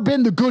 It's never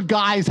been the good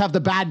guys have the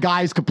bad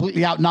guys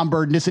completely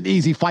outnumbered and it's an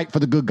easy fight for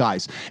the good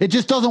guys. It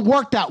just doesn't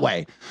work that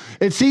way.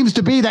 It seems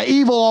to be that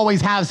evil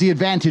always has the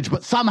advantage,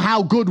 but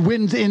somehow good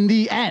wins in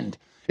the end.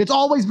 It's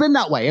always been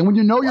that way. And when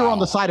you know you're on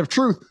the side of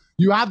truth,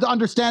 you have to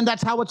understand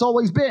that's how it's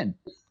always been.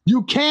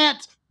 You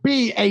can't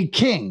be a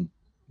king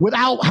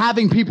without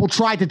having people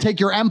try to take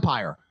your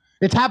empire.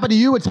 It's happened to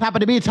you, it's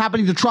happened to me, it's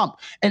happening to Trump.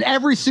 And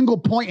every single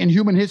point in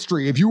human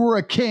history, if you were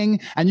a king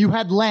and you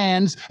had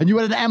lands and you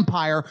had an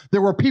empire,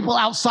 there were people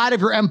outside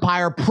of your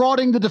empire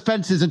prodding the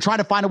defenses and trying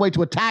to find a way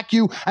to attack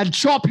you and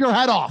chop your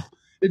head off.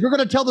 If you're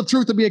going to tell the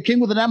truth and be a king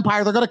with an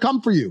empire, they're going to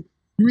come for you.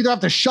 You either have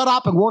to shut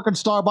up and work in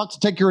Starbucks to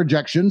take your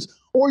injections,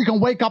 or you can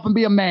wake up and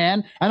be a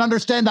man and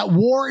understand that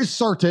war is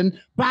certain,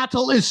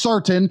 battle is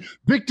certain,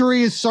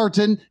 victory is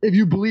certain if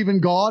you believe in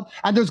God.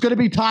 And there's going to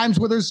be times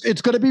where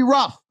it's going to be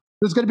rough.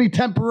 There's going to be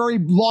temporary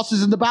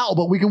losses in the battle,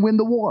 but we can win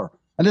the war.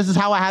 And this is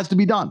how it has to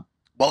be done.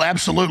 Well,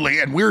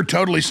 absolutely. And we're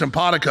totally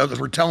simpatico because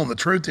we're telling the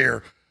truth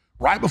here.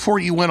 Right before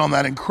you went on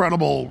that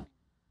incredible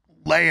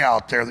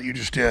layout there that you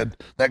just did,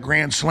 that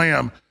grand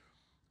slam,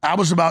 I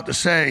was about to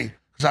say,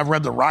 because I've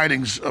read the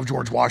writings of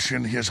George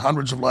Washington, his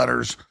hundreds of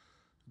letters,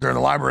 they're in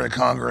the Library of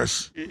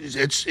Congress.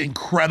 It's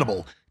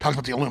incredible. He talks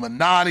about the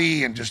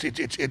Illuminati and just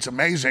it's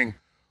amazing.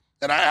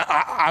 And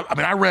I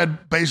mean, I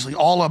read basically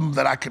all of them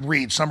that I could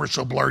read. Some are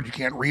so blurred you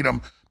can't read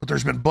them, but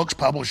there's been books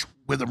published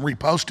with them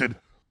reposted.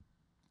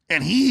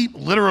 And he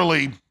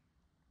literally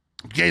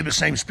gave the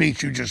same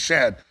speech you just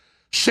said.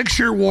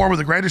 6-year war with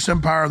the greatest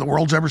empire the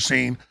world's ever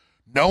seen.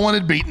 No one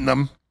had beaten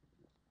them.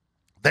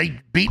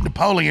 They beat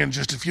Napoleon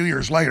just a few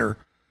years later.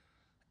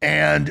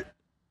 And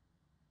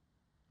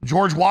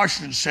George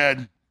Washington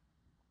said,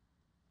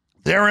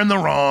 they're in the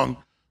wrong.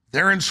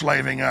 They're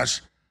enslaving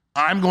us.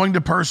 I'm going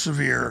to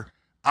persevere.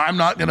 I'm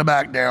not going to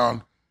back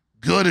down.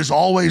 Good is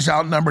always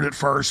outnumbered at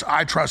first.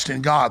 I trust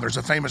in God. There's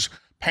a famous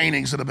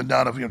paintings that have been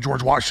done of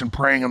George Washington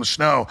praying in the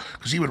snow,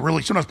 because he would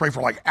really sometimes pray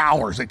for like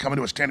hours. They'd come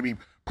into his tent to be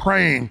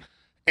praying,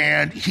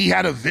 and he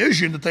had a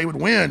vision that they would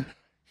win.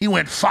 He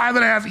went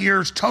 5.5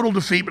 years, total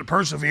defeat, but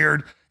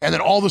persevered, and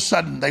then all of a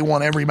sudden they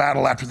won every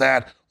battle after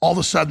that. All of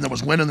a sudden there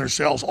was wind in their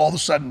sails. All of a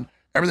sudden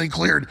everything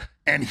cleared,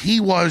 and he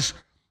was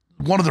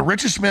one of the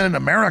richest men in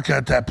America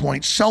at that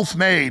point,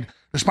 self-made,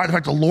 despite the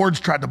fact the Lords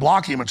tried to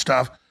block him and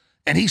stuff,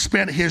 and he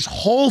spent his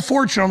whole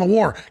fortune on the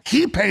war.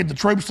 He paid the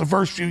troops the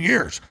first few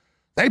years.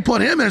 They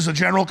put him as a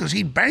general because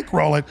he'd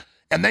bankroll it,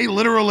 and they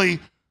literally,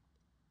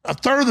 a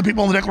third of the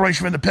people in the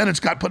Declaration of Independence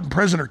got put in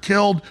prison or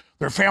killed.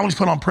 Their families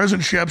put on prison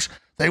ships.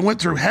 They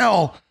went through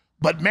hell,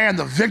 but man,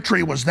 the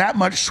victory was that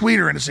much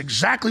sweeter, and it's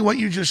exactly what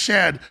you just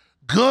said.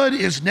 Good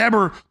is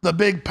never the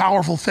big,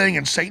 powerful thing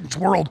in Satan's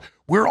world.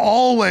 We're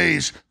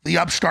always the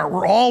upstart.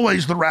 We're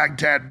always the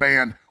ragtag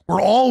band.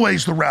 We're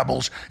always the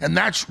rebels, and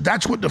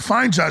that's what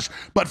defines us.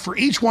 But for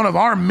each one of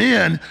our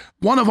men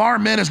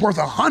is worth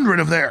 100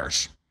 of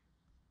theirs.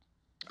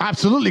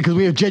 Absolutely, because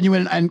we have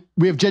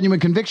genuine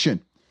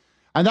conviction.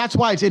 And that's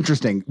why it's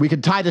interesting. We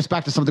could tie this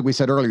back to something we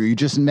said earlier. You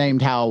just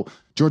named how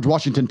George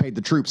Washington paid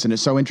the troops, and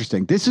it's so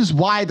interesting. This is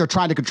why they're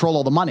trying to control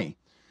all the money.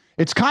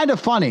 It's kind of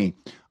funny.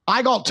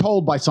 I got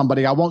told by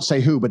somebody, I won't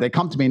say who, but they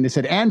come to me and they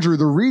said, Andrew,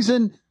 the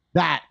reason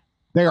that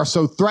they are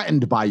so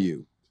threatened by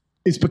you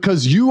is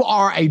because you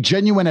are a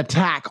genuine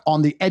attack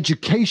on the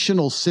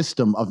educational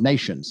system of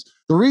nations.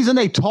 The reason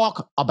they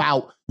talk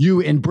about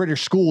you in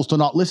British schools to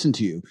not listen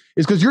to you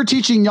is because you're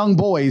teaching young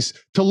boys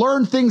to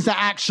learn things that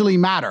actually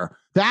matter,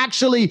 to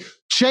actually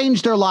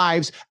change their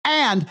lives,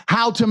 and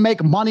how to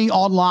make money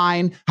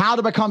online, how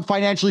to become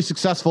financially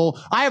successful.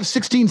 I have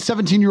 16,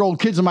 17-year-old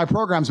kids in my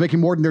programs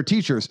making more than their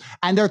teachers,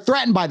 and they're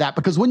threatened by that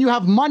because when you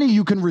have money,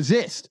 you can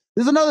resist.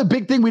 There's another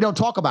big thing we don't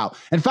talk about.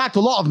 In fact,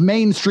 a lot of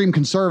mainstream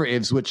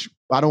conservatives, which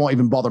I don't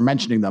even bother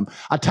mentioning them,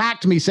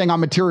 attacked me saying I'm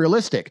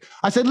materialistic.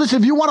 I said,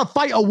 listen, if you want to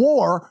fight a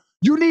war,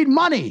 you need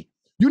money.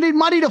 You need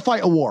money to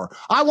fight a war.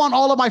 I want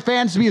all of my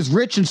fans to be as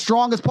rich and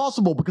strong as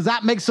possible because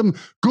that makes them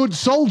good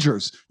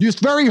soldiers.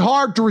 It's very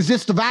hard to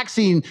resist the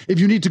vaccine if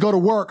you need to go to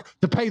work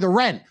to pay the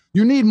rent.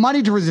 You need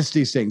money to resist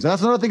these things. And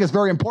that's another thing that's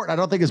very important. I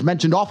don't think it's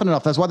mentioned often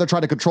enough. That's why they're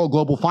trying to control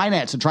global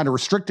finance and trying to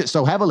restrict it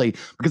so heavily,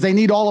 because they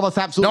need all of us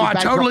absolutely. No, I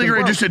totally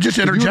agree. Just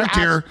interject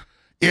here.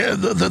 Yeah,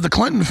 the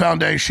Clinton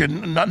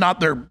Foundation, not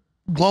their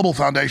global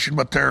foundation,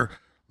 but their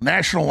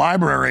national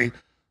library,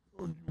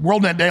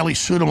 WorldNet Daily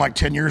sued them like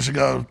 10 years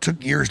ago,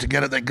 took years to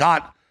get it. They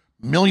got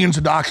millions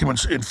of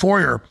documents in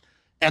FOIA.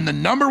 And the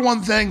number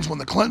one things when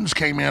the Clintons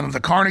came in, the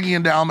Carnegie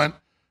Endowment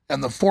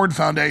and the Ford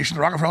Foundation,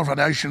 the Rockefeller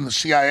Foundation, the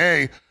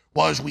CIA,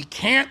 was we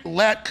can't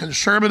let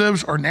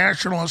conservatives or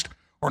nationalists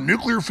or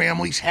nuclear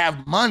families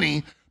have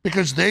money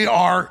because they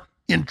are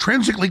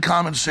intrinsically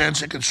common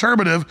sense and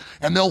conservative,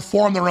 and they'll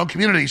form their own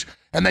communities.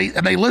 And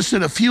they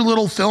listed a few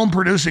little film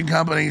producing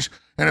companies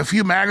and a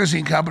few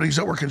magazine companies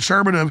that were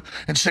conservative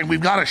and saying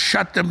we've got to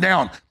shut them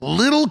down.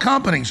 Little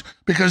companies,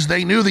 because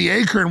they knew the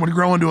acorn would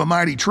grow into a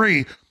mighty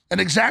tree. And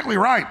exactly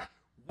right.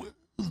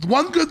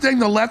 One good thing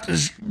the left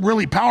is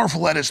really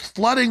powerful at is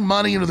flooding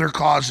money into their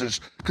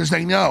causes because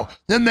they know.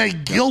 Then they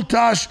guilt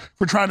us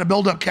for trying to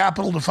build up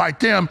capital to fight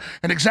them.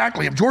 And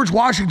exactly, if George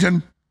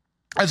Washington,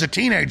 as a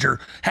teenager,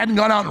 hadn't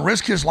gone out and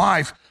risked his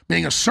life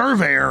being a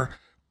surveyor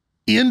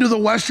into the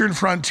Western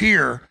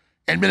frontier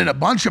and been in a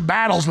bunch of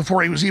battles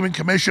before he was even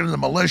commissioned in the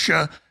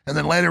militia and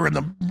then later in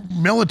the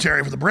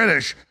military for the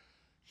British,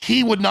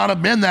 he would not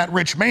have been that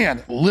rich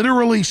man,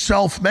 literally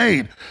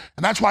self-made.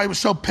 And that's why he was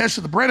so pissed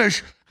at the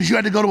British, because you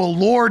had to go to a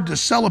lord to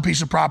sell a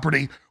piece of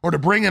property or to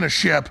bring in a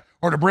ship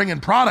or to bring in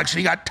products. And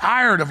he got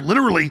tired of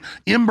literally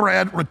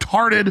inbred,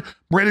 retarded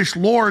British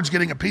lords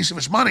getting a piece of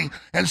his money.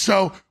 And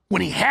so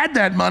when he had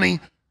that money,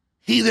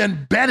 he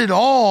then bet it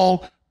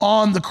all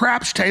on the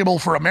craps table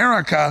for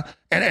America.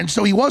 And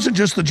so he wasn't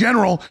just the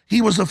general,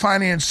 he was the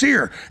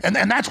financier. And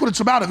that's what it's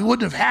about. If he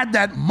wouldn't have had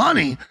that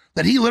money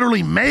that he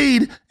literally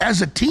made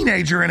as a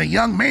teenager and a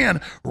young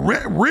man,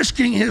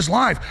 risking his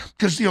life.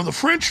 Because, the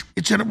French,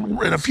 it's in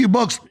a few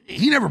books,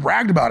 he never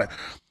bragged about it.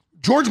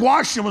 George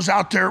Washington was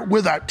out there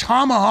with a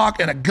tomahawk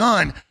and a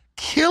gun,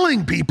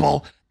 killing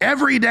people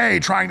every day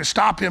trying to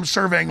stop him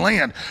surveying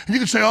land. And you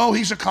could say, oh,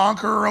 he's a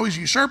conqueror, oh, he's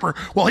a usurper.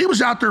 Well, he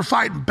was out there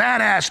fighting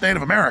badass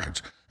Native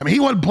Americans. I mean, he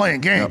wasn't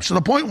playing games. Yep. So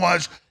the point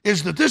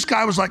is that this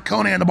guy was like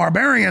Conan the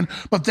Barbarian,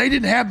 but they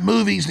didn't have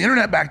movies, the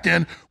internet back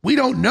then. We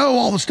don't know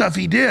all the stuff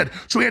he did.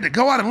 So we had to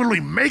go out and literally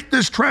make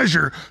this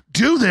treasure,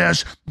 do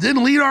this,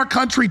 then lead our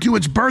country to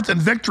its birth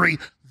and victory.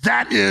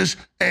 That is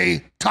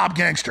a top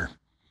gangster.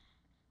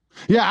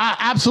 Yeah,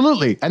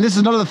 absolutely. And this is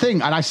another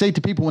thing. And I say to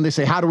people when they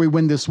say, how do we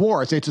win this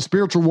war? I say it's a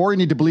spiritual war. You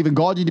need to believe in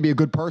God. You need to be a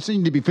good person. You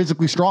need to be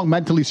physically strong,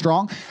 mentally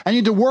strong. And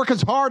you need to work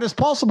as hard as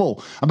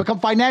possible and become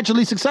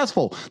financially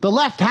successful. The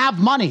left have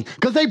money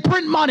because they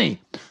print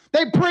money.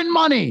 They print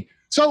money.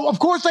 So, of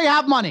course, they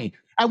have money.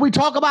 And we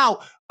talk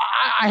about,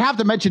 I have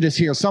to mention this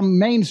here, some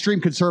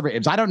mainstream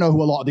conservatives. I don't know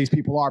who a lot of these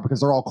people are because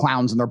they're all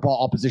clowns and they're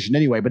bought opposition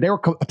anyway, but they were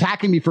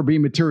attacking me for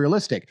being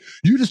materialistic.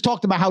 You just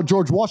talked about how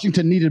George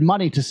Washington needed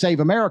money to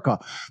save America.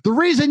 The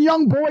reason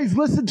young boys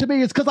listen to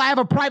me is because I have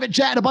a private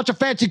jet and a bunch of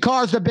fancy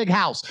cars and a big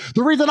house.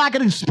 The reason I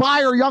can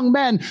inspire young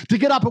men to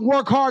get up and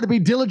work hard, to be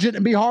diligent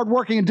and be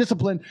hardworking and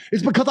disciplined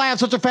is because I have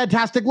such a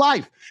fantastic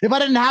life. If I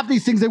didn't have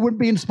these things, they wouldn't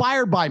be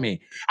inspired by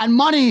me. And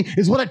money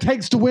is what it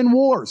takes to win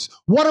wars.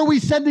 What are we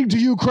sending to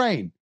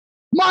Ukraine?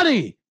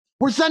 Money.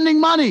 We're sending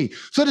money.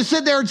 So to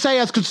sit there and say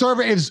as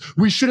conservatives,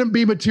 we shouldn't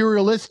be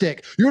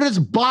materialistic, you're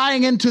just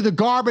buying into the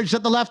garbage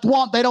that the left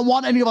want. They don't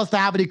want any of us to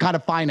have any kind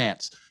of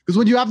finance. Because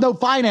when you have no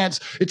finance,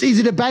 it's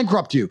easy to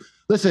bankrupt you.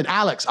 Listen,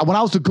 Alex, when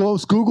I was the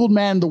most Googled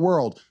man in the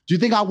world, do you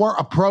think I weren't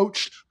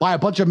approached by a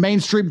bunch of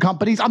mainstream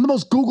companies? I'm the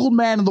most Googled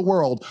man in the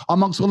world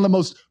amongst one of the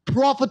most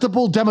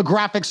profitable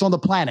demographics on the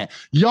planet.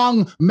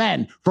 Young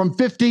men from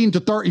 15 to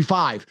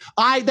 35.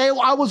 I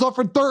was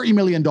offered $30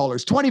 million,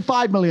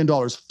 $25 million,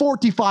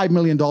 $45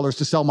 million to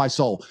sell my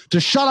soul, to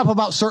shut up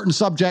about certain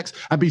subjects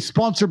and be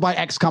sponsored by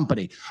X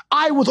company.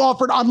 I was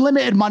offered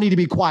unlimited money to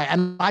be quiet,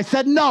 and I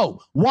said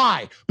no.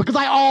 Why? Because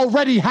I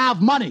already have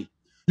money.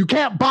 You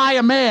can't buy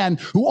a man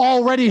who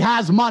already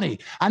has money.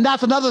 And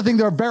that's another thing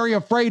they're very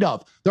afraid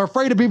of. They're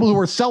afraid of people who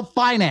are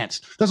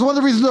self-financed. That's one of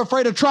the reasons they're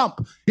afraid of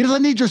Trump. He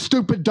doesn't need your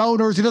stupid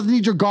donors. He doesn't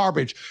need your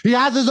garbage. He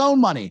has his own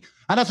money.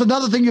 And that's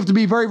another thing you have to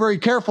be very, very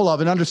careful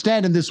of and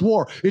understand in this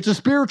war. It's a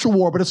spiritual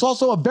war, but it's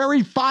also a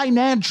very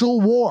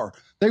financial war.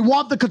 They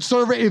want the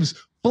conservatives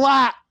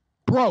flat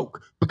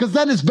broke because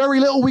then there's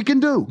very little we can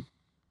do.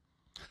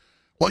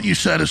 What you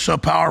said is so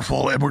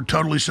powerful, and we're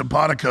totally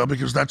simpatico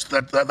because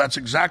that's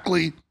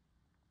exactly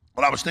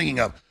what I was thinking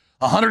of.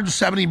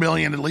 170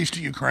 billion, at least to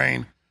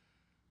Ukraine.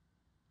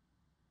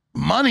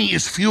 Money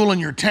is fuel in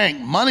your tank.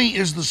 Money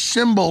is the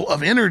symbol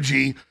of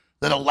energy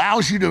that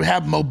allows you to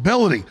have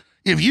mobility.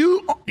 If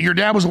your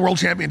dad was a world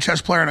champion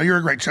chess player. I know you're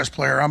a great chess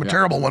player. I'm a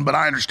terrible one, but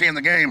I understand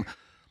the game.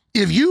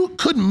 If you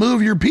couldn't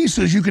move your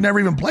pieces, you could never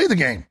even play the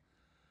game.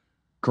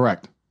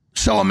 Correct.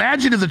 So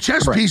imagine if the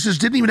chess pieces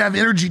didn't even have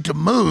energy to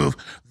move.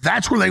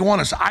 That's where they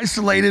want us,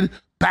 isolated,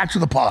 back to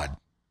the pod.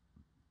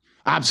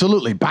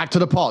 Absolutely. Back to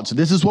the pod. So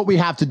this is what we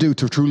have to do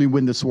to truly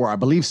win this war. I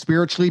believe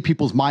spiritually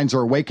people's minds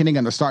are awakening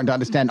and they're starting to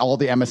understand all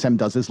the MSM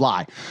does is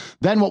lie.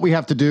 Then what we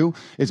have to do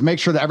is make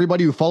sure that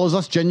everybody who follows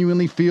us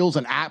genuinely feels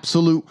an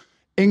absolute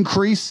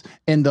increase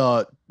in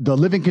the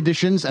living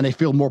conditions, and they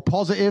feel more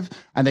positive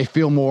and they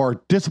feel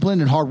more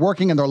disciplined and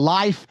hardworking, and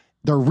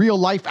their real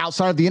life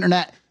outside of the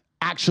internet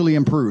actually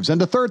improves. And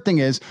the third thing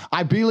is,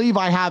 I believe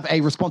I have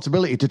a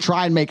responsibility to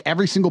try and make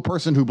every single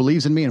person who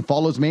believes in me and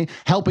follows me,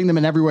 helping them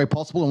in every way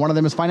possible, and one of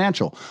them is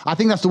financial. I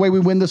think that's the way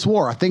we win this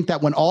war. I think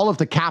that when all of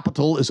the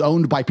capital is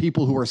owned by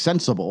people who are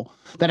sensible,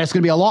 then it's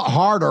going to be a lot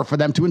harder for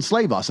them to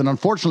enslave us. And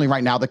unfortunately,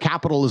 right now, the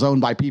capital is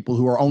owned by people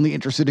who are only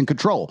interested in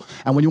control.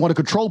 And when you want to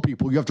control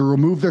people, you have to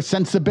remove their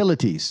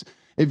sensibilities.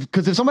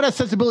 Because if someone has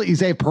sensibilities,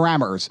 they have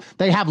parameters.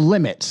 They have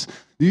limits.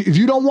 If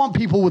you don't want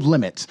people with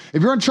limits,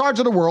 if you're in charge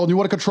of the world and you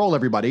want to control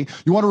everybody,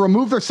 you want to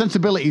remove their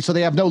sensibility so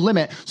they have no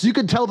limit, so you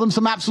can tell them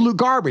some absolute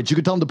garbage. You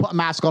can tell them to put a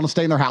mask on and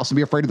stay in their house and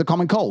be afraid of the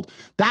common cold.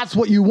 That's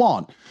what you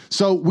want.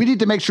 So we need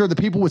to make sure the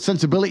people with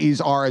sensibilities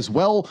are as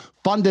well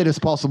funded as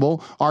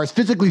possible, are as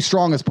physically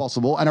strong as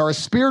possible, and are as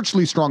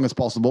spiritually strong as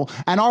possible,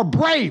 and are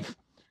brave.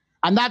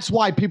 And that's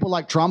why people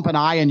like Trump and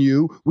I and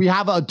you, we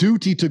have a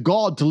duty to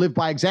God to live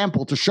by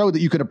example, to show that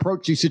you can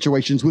approach these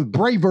situations with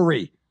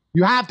bravery.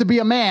 You have to be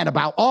a man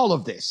about all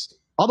of this.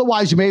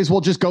 Otherwise, you may as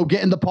well just go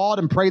get in the pod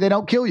and pray they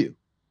don't kill you.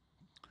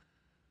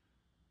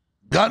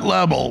 Gut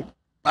level,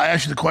 I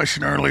asked you the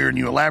question earlier and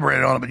you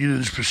elaborated on it, but you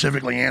didn't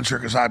specifically answer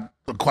because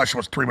the question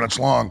was 3 minutes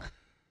long.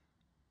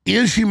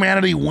 Is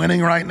humanity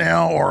winning right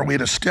now, or are we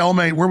at a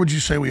stalemate? Where would you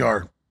say we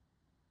are?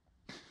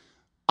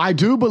 I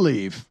do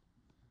believe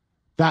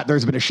that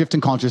there's been a shift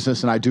in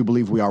consciousness, and I do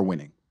believe we are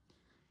winning.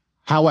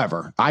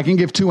 However, I can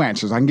give two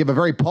answers. I can give a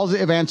very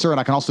positive answer, and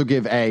I can also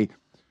give a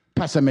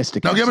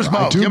pessimistic answer. Give us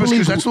both. Give us,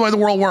 because that's the way the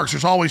world works.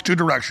 There's always two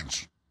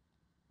directions.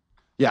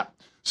 Yeah.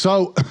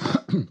 So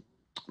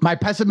my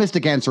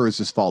pessimistic answer is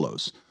as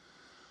follows.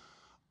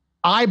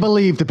 I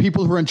believe the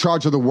people who are in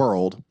charge of the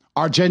world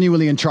are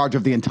genuinely in charge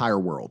of the entire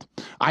world.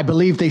 I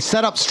believe they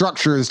set up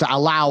structures to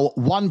allow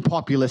one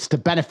populace to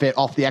benefit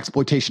off the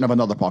exploitation of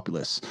another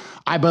populace.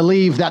 I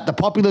believe that the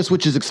populace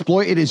which is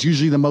exploited is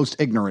usually the most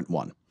ignorant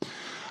one.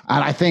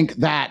 And I think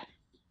that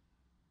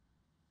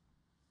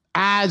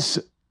as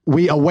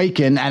we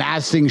awaken and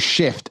as things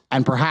shift,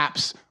 and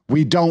perhaps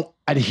we don't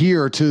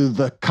adhere to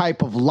the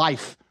type of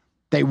life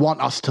they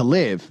want us to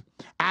live,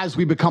 as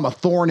we become a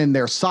thorn in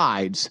their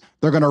sides,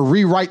 they're going to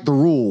rewrite the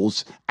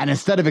rules. And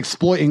instead of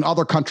exploiting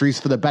other countries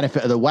for the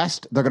benefit of the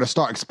West, they're going to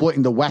start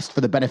exploiting the West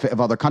for the benefit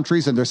of other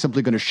countries. And they're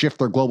simply going to shift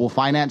their global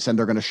finance and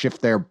they're going to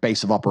shift their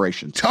base of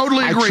operations.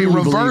 Totally agree.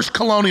 Reverse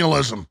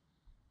colonialism.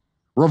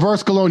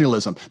 Reverse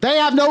colonialism. They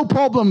have no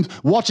problem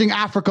watching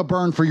Africa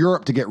burn for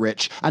Europe to get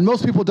rich. And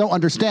most people don't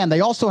understand.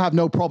 They also have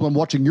no problem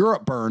watching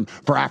Europe burn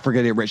for Africa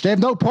to get rich. They have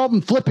no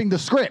problem flipping the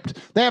script.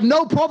 They have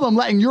no problem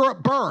letting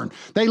Europe burn.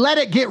 They let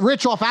it get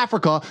rich off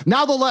Africa.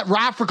 Now they'll let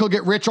Africa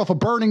get rich off of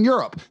burning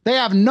Europe. They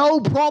have no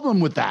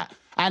problem with that.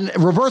 And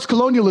reverse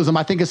colonialism,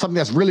 I think, is something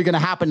that's really going to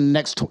happen in the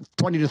next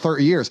 20 to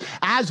 30 years.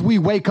 As we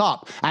wake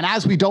up and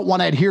as we don't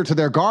want to adhere to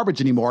their garbage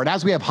anymore, and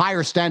as we have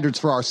higher standards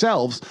for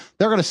ourselves,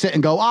 they're going to sit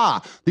and go,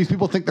 these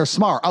people think they're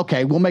smart.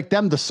 Okay, we'll make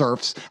them the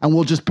serfs and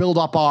we'll just build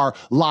up our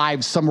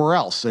lives somewhere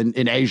else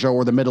in Asia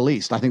or the Middle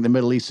East. I think the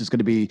Middle East is going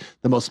to be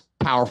the most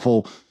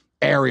powerful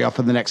area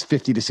for the next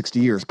 50 to 60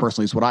 years,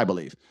 personally, is what I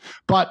believe.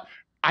 But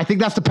I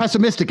think that's the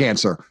pessimistic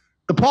answer.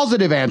 The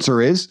positive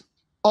answer is,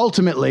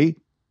 ultimately,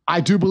 I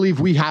do believe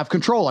we have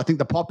control. I think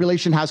the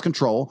population has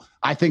control.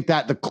 I think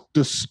that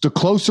the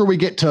closer we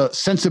get to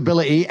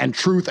sensibility and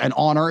truth and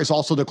honor is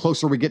also the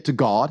closer we get to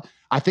God.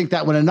 I think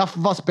that when enough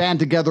of us band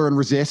together and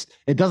resist,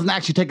 it doesn't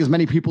actually take as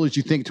many people as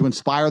you think to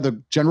inspire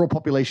the general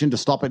population to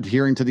stop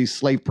adhering to these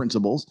slave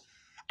principles.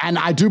 And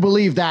I do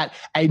believe that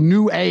a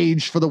new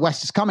age for the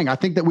West is coming. I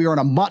think that we are in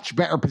a much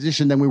better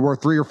position than we were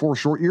 3 or 4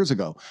 short years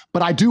ago.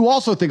 But I do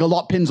also think a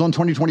lot pins on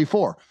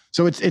 2024.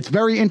 So it's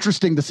very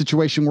interesting, the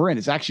situation we're in.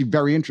 It's actually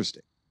very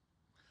interesting.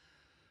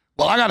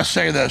 Well, I got to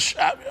say this.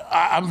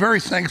 I'm very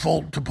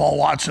thankful to Paul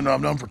Watson, who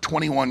I've known for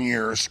 21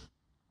 years,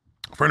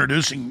 for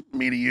introducing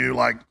me to you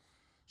like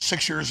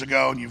 6 years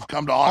ago, and you've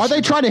come to Austin. Are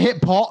they trying to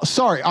hit Paul?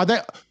 Sorry, are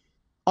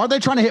they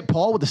trying to hit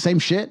Paul with the same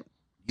shit?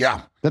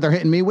 Yeah. That they're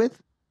hitting me with?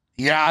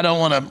 Yeah, I don't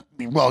want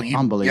to. Well,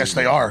 yes,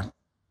 they are.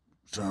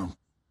 So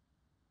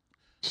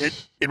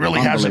it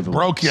really hasn't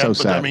broke yet.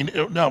 So but I mean,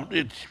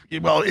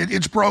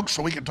 it's broke,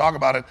 so we can talk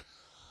about it.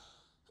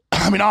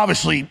 I mean,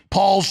 obviously,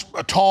 Paul's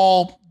a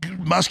tall,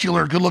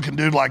 muscular, good-looking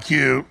dude like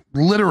you.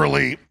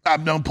 Literally,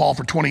 I've known Paul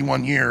for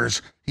 21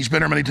 years. He's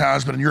been here many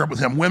times, been in Europe with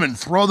him. Women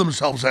throw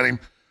themselves at him,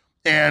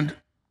 and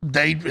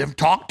they have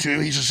talked to.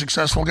 He's a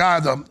successful guy.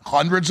 The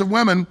hundreds of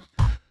women,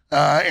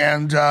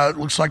 and it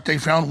looks like they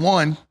found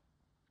one.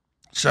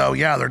 So,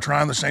 yeah, they're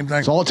trying the same thing.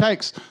 That's all it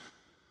takes.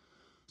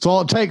 That's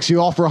all it takes.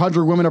 You offer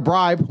 100 women a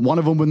bribe, one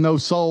of them with no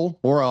soul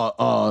or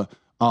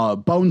a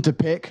bone to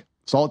pick.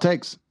 That's all it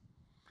takes.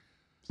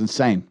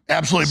 Insane.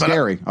 Absolutely.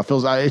 Scary. I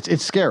feel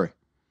it's scary.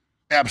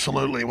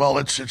 Absolutely. Well,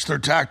 it's their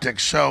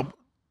tactics. So,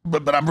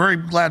 but I'm very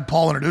glad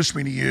Paul introduced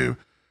me to you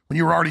when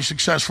you were already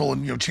successful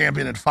and,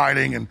 champion at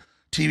fighting and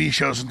TV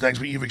shows and things,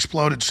 but you've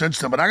exploded since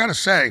then. But I got to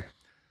say,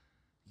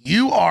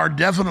 you are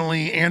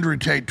definitely Andrew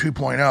Tate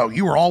 2.0.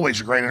 You were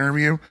always a great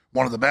interview,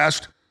 one of the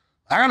best.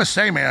 I got to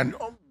say, man,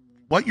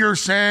 what you're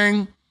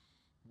saying,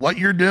 what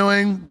you're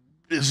doing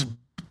is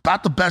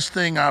about the best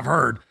thing I've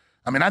heard.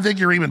 I mean, I think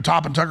you're even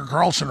topping Tucker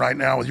Carlson right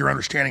now with your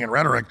understanding and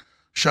rhetoric.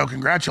 So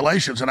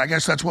congratulations. And I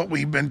guess that's what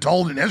we've been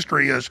told in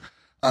history is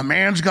a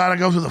man's got to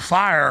go through the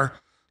fire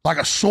like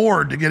a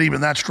sword to get even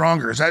that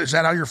stronger. Is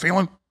that how you're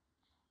feeling?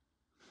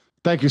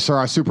 Thank you, sir.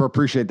 I super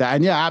appreciate that.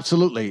 And yeah,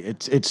 absolutely.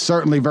 It's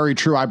certainly very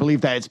true. I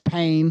believe that it's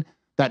pain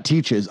that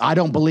teaches. I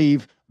don't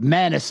believe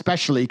men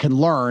especially can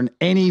learn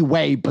any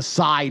way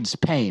besides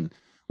pain.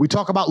 We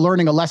talk about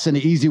learning a lesson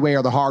the easy way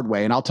or the hard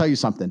way. And I'll tell you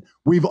something.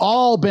 We've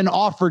all been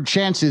offered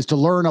chances to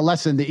learn a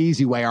lesson the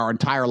easy way our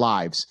entire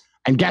lives.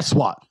 And guess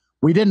what?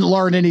 We didn't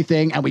learn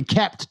anything and we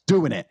kept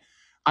doing it.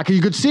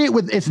 You could see it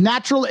with its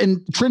natural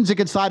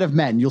intrinsic inside of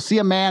men. You'll see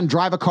a man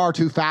drive a car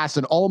too fast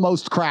and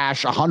almost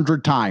crash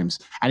 100 times.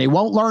 And he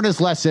won't learn his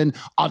lesson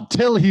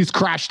until he's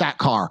crashed that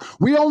car.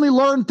 We only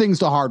learn things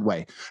the hard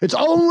way. It's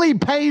only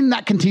pain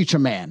that can teach a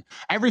man.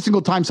 Every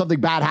single time something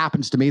bad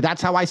happens to me,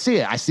 that's how I see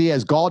it. I see it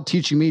as God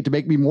teaching me to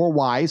make me more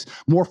wise,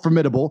 more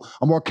formidable,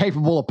 a more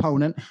capable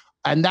opponent.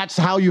 And that's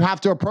how you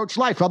have to approach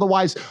life.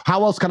 Otherwise,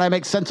 how else can I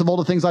make sense of all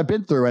the things I've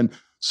been through? And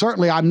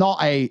certainly, I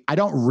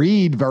don't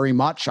read very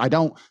much. I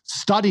don't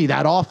study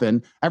that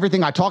often.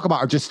 Everything I talk about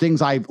are just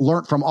things I've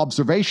learned from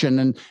observation.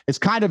 And it's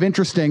kind of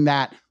interesting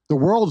that the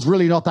world's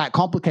really not that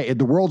complicated.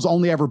 The world's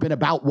only ever been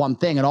about one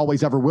thing and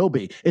always ever will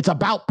be. It's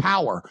about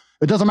power.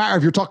 It doesn't matter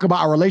if you're talking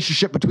about a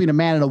relationship between a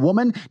man and a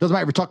woman. It doesn't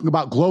matter if you're talking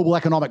about global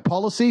economic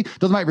policy. It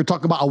doesn't matter if you're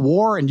talking about a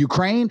war in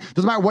Ukraine. It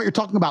doesn't matter what you're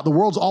talking about. The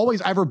world's always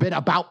ever been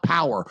about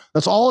power.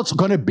 That's all it's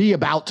going to be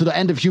about to the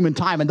end of human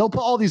time. And they'll put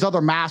all these other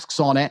masks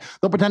on it.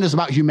 They'll pretend it's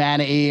about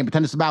humanity and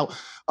pretend it's about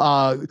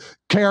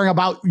caring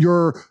about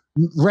your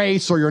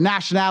race or your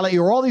nationality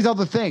or all these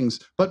other things.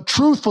 But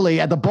truthfully,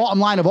 at the bottom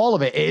line of all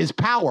of it is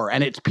power.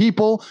 And it's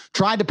people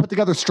trying to put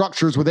together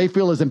structures where they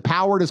feel as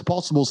empowered as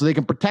possible so they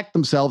can protect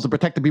themselves and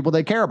protect the people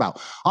they care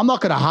about. I'm not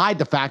going to hide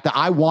the fact that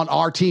I want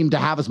our team to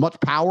have as much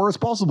power as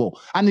possible.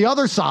 And the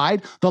other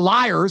side, the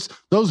liars,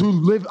 those who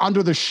live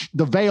under the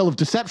veil of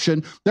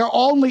deception, they're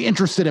only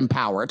interested in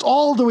power. It's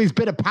always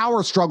been a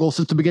power struggle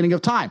since the beginning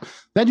of time.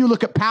 Then you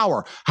look at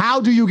power. How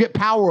do you get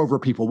power over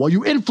people? Well,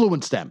 you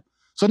influence them.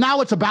 So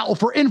now it's a battle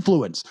for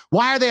influence.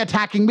 Why are they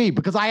attacking me?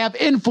 Because I have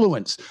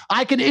influence.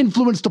 I can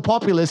influence the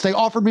populace. They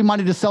offered me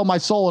money to sell my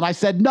soul, and I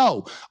said,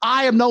 no,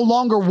 I am no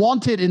longer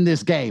wanted in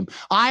this game.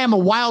 I am a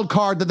wild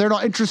card that they're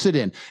not interested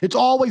in. It's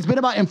always been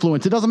about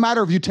influence. It doesn't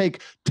matter if you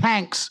take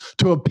tanks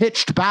to a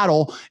pitched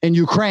battle in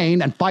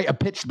Ukraine and fight a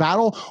pitched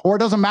battle, or it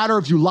doesn't matter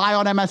if you lie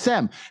on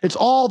MSM. It's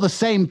all the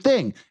same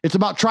thing. It's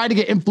about trying to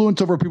get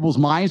influence over people's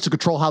minds to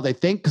control how they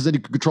think, because then you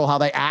can control how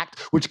they act,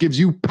 which gives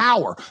you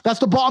power. That's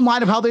the bottom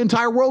line of how the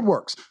entire world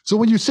works. So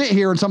when you sit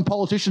here and some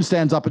politician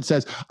stands up and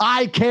says,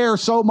 I care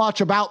so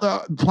much about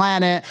the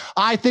planet,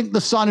 I think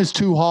the sun is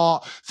too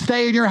hot,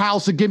 stay in your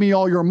house and give me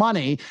all your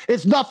money,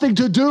 it's nothing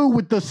to do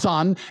with the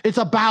sun. It's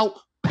about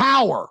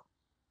power.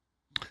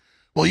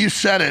 Well, you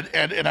said it,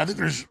 and I think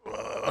there's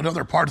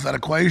another part of that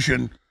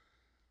equation.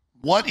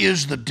 What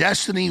is the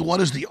destiny?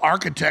 What is the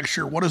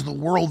architecture? What is the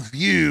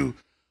worldview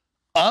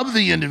of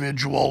the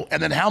individual?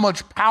 And then how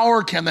much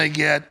power can they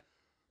get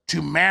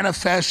to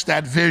manifest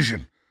that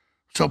vision?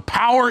 So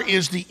power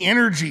is the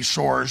energy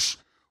source,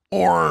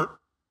 or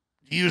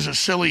to use a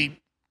silly,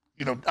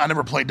 I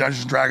never played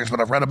Dungeons & Dragons, but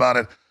I've read about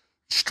it,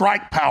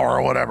 strike power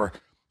or whatever.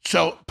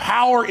 So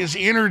power is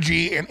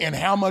energy and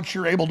how much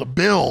you're able to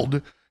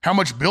build, how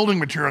much building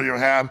material you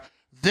have.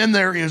 Then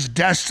there is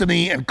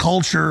destiny and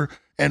culture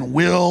and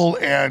will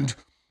and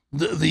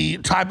the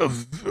type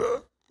of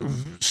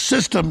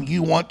system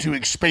you want to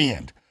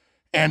expand.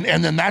 And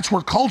then that's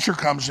where culture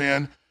comes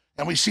in.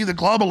 And we see the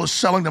globalists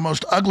selling the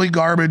most ugly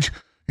garbage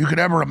you could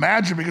ever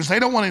imagine, because they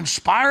don't want to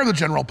inspire the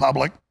general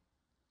public,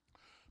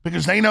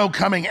 because they know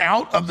coming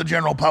out of the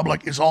general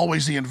public is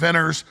always the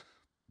inventors,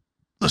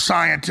 the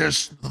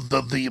scientists,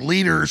 the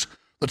leaders,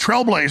 the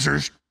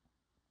trailblazers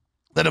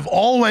that have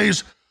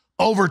always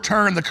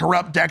overturned the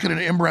corrupt, decadent,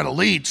 inbred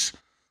elites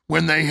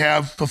when they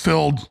have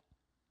fulfilled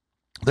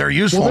their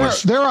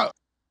usefulness. Well,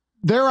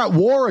 they're at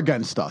war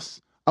against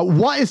us.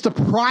 What is the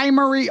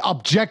primary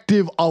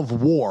objective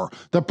of war?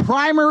 The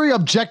primary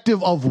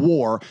objective of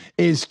war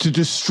is to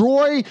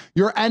destroy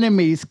your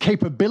enemy's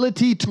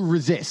capability to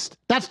resist.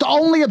 That's the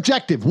only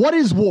objective. What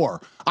is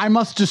war? I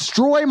must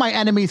destroy my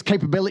enemy's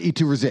capability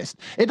to resist.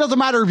 It doesn't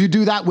matter if you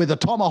do that with a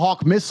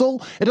Tomahawk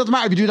missile. It doesn't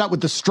matter if you do that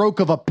with the stroke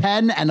of a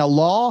pen and a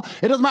law.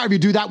 It doesn't matter if you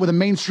do that with a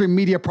mainstream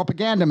media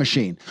propaganda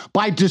machine.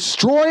 By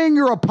destroying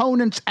your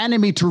opponent's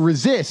enemy to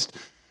resist,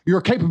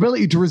 your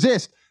capability to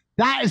resist,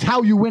 that is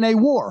how you win a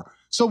war.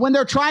 So when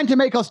they're trying to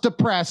make us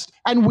depressed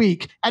and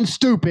weak and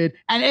stupid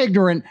and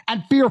ignorant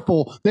and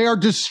fearful, they are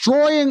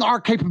destroying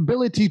our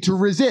capability to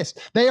resist.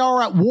 They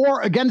are at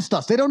war against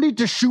us. They don't need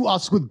to shoot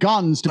us with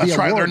guns to be at war.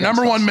 That's right. Their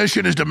number one us.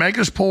 mission is to make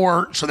us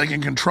poor so they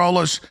can control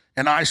us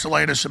and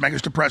isolate us and make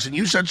us depressed. And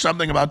you said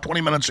something about 20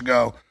 minutes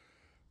ago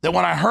that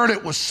when I heard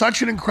it was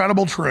such an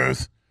incredible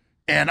truth,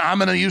 and I'm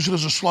going to use it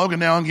as a slogan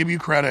now and give you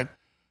credit.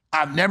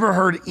 I've never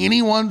heard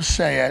anyone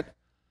say it.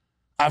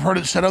 I've heard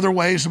it said other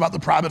ways about the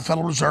private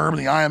Federal Reserve and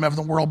the IMF and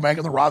the World Bank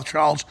and the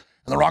Rothschilds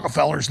and the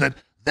Rockefellers, that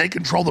they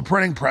control the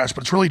printing press,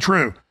 but it's really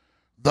true.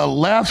 The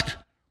left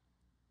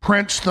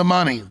prints the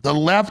money. The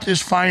left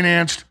is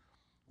financed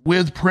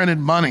with printed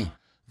money.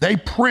 They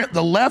print,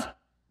 the left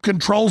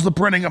controls the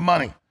printing of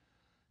money.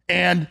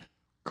 And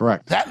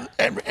correct.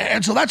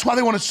 And so that's why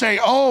they want to say,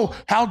 oh,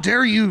 how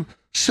dare you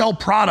sell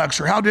products,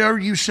 or how dare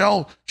you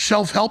sell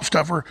self-help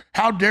stuff, or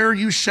how dare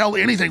you sell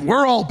anything?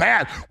 We're all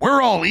bad.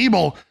 We're all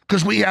evil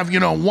because we have,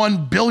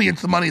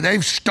 1/1000th the money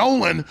they've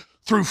stolen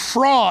through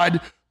fraud.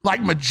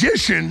 Like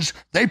magicians,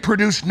 they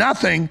produce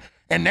nothing.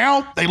 And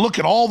now they look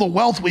at all the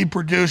wealth we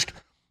produced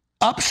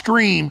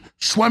upstream,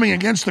 swimming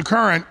against the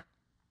current,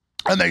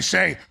 and they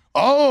say,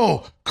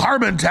 oh,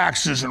 carbon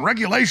taxes and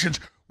regulations,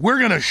 we're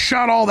going to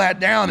shut all that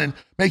down and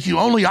make you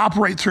only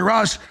operate through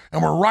us.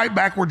 And we're right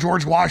back where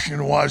George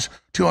Washington was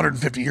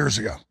 250 years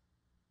ago.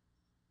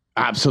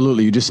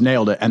 Absolutely. You just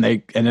nailed it. And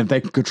if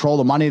they control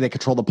the money, they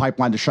control the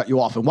pipeline to shut you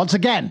off. And once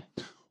again,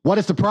 what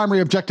is the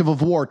primary objective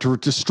of war? To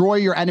destroy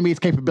your enemy's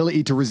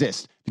capability to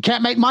resist. If you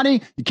can't make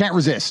money, you can't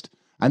resist.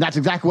 And that's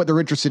exactly what they're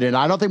interested in.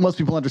 I don't think most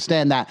people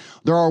understand that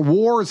there are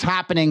wars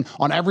happening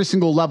on every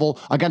single level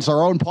against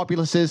our own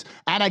populaces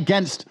and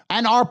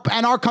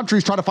our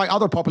countries trying to fight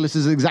other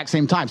populaces at the exact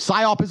same time.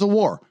 PSYOP is a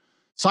war.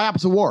 PSYOP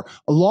is a war.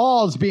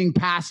 Laws being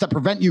passed that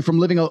prevent you from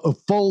living a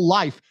full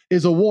life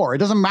is a war. It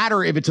doesn't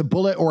matter if it's a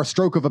bullet or a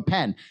stroke of a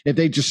pen. If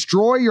they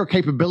destroy your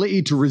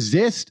capability to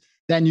resist,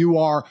 then you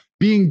are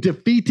being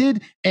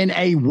defeated in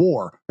a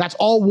war. That's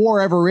all war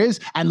ever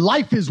is. And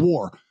life is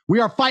war. We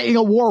are fighting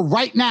a war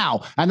right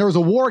now, and there's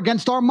a war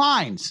against our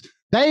minds.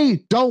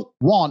 They don't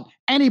want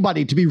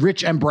anybody to be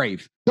rich and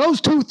brave. Those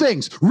two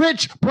things,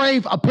 rich,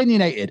 brave,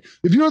 opinionated.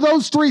 If you're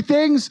those three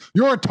things,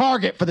 you're a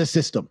target for the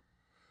system.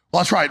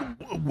 Well, that's right.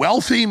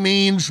 Wealthy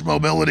means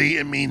mobility.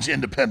 It means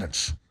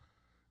independence.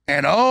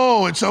 And,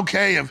 it's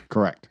okay if,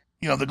 correct,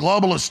 the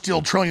globalists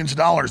steal trillions of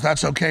dollars.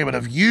 That's okay. But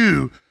if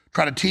you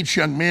try to teach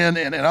young men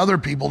and other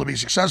people to be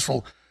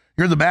successful,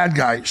 you're the bad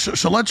guy.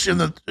 So let's, in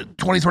the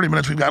 20, 30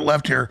 minutes we've got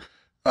left here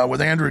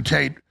with Andrew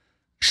Tate,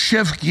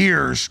 shift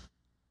gears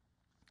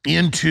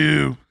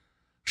into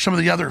some of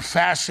the other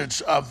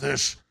facets of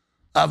this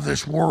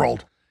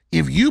world.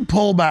 If you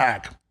pull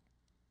back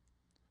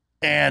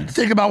and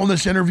think about when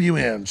this interview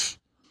ends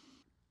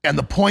and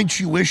the points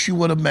you wish you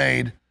would have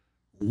made,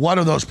 what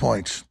are those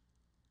points?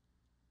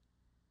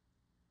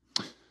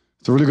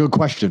 It's a really good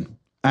question.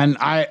 And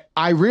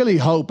I really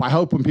hope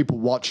when people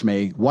watch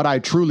me, what I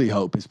truly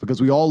hope is,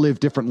 because we all live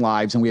different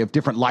lives and we have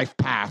different life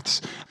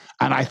paths.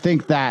 And I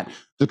think that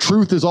the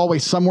truth is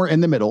always somewhere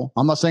in the middle.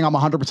 I'm not saying I'm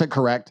 100%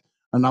 correct.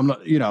 And I'm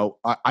not,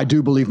 I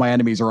do believe my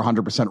enemies are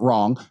 100%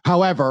 wrong.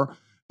 However,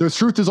 the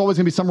truth is always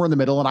going to be somewhere in the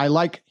middle. And I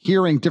like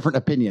hearing different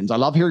opinions. I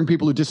love hearing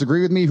people who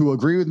disagree with me, who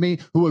agree with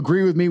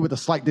me with a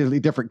slightly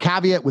different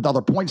caveat, with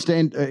other points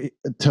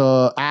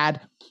to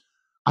add.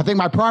 I think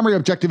my primary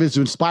objective is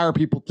to inspire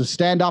people to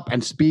stand up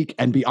and speak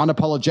and be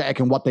unapologetic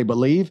in what they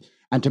believe,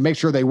 and to make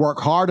sure they work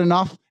hard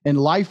enough in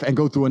life and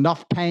go through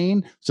enough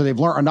pain so they've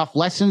learned enough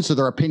lessons so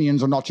their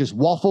opinions are not just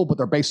waffle, but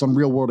they're based on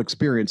real world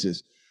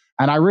experiences.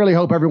 And I really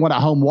hope everyone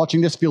at home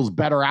watching this feels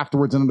better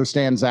afterwards and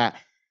understands that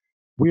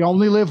we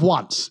only live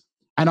once.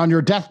 And on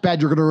your deathbed,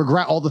 you're going to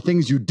regret all the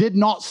things you did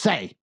not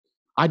say.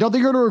 I don't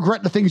think you're going to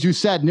regret the things you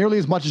said nearly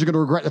as much as you're going to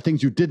regret the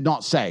things you did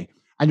not say.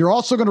 And you're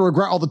also going to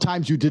regret all the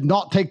times you did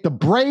not take the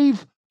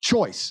brave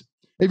choice.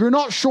 If you're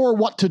not sure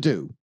what to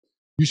do,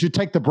 you should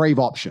take the brave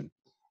option.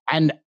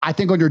 And I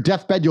think on your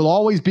deathbed, you'll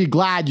always be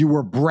glad you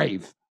were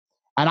brave.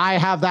 And I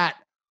have that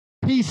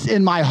peace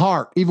in my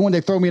heart, even when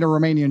they throw me in a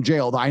Romanian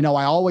jail, that I know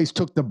I always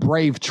took the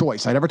brave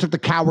choice. I never took the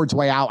coward's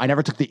way out. I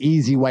never took the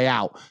easy way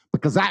out,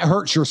 because that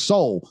hurts your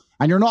soul.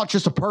 And you're not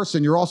just a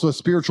person, you're also a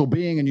spiritual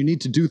being, and you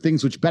need to do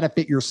things which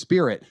benefit your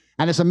spirit.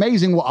 And it's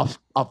amazing what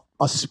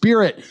a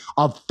spirit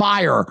of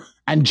fire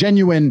and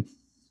genuine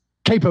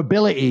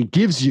capability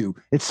gives you.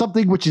 It's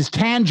something which is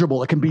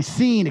tangible. It can be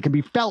seen, it can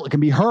be felt, it can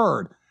be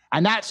heard.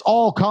 And that's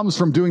all comes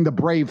from doing the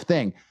brave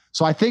thing.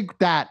 So I think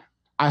that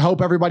I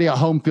hope everybody at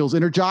home feels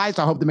energized.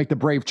 I hope they make the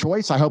brave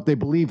choice. I hope they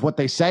believe what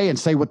they say and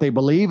say what they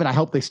believe. And I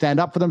hope they stand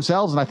up for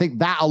themselves. And I think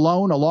that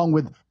alone, along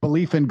with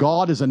belief in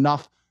God, is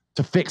enough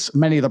to fix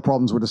many of the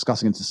problems we're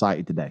discussing in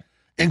society today.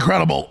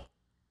 Incredible.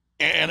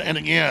 And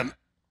again,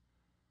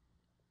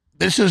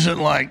 this isn't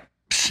like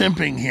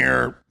simping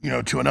here,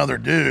 to another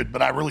dude,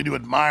 but I really do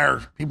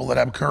admire people that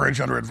have courage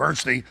under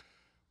adversity.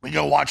 We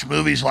go watch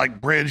movies like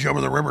Bridge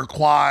Over the River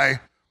Kwai,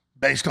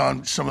 based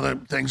on some of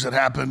the things that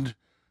happened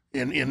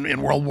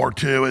in World War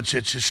II. It's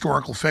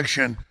historical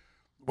fiction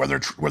where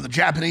the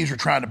Japanese are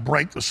trying to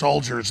break the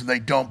soldiers and they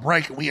don't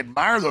break, and we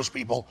admire those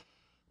people.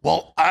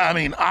 Well, I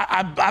mean,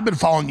 I've been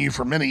following you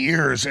for many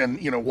years and,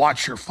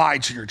 watch your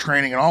fights and your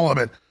training and all of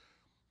it.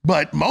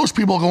 But most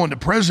people go into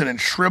prison and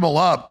shrivel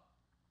up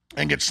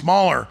and get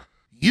smaller.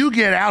 You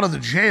get out of the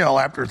jail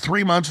after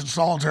 3 months in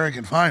solitary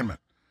confinement,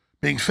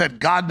 being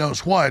fed God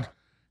knows what,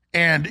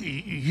 and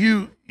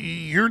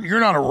you're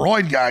not a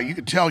roid guy. You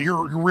can tell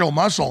you're real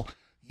muscle.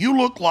 You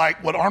look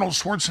like what Arnold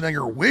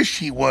Schwarzenegger wished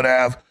he would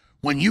have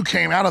when you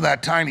came out of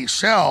that tiny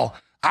cell.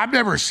 I've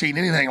never seen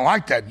anything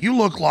like that. You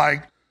look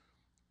like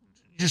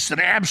just an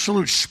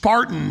absolute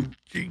Spartan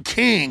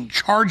king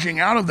charging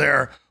out of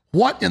there.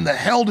 What in the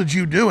hell did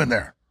you do in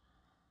there?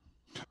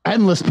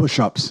 Endless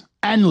push-ups,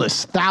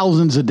 endless,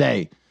 thousands a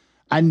day.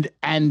 And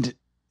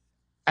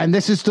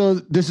this is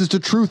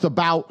the truth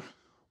about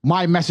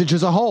my message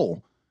as a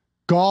whole.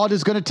 God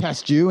is going to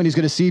test you, and he's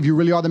going to see if you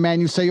really are the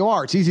man you say you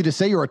are. It's easy to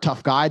say you're a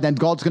tough guy. Then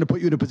God's going to put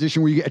you in a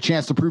position where you get a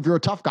chance to prove you're a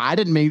tough guy. I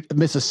didn't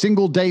miss a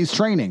single day's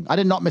training. I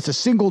did not miss a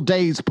single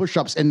day's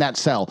push-ups in that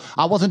cell.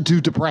 I wasn't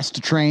too depressed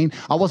to train.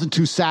 I wasn't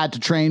too sad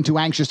to train, too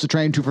anxious to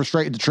train, too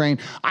frustrated to train.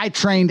 I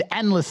trained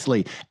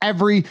endlessly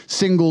every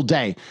single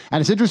day. And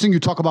it's interesting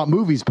you talk about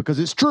movies, because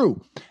it's true.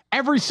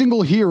 Every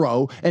single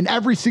hero in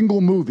every single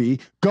movie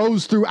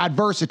goes through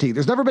adversity.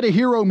 There's never been a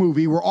hero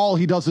movie where all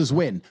he does is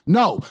win.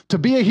 No, to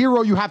be a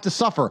hero, you have to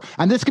suffer.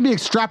 And this can be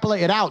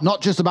extrapolated out, not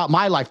just about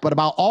my life, but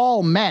about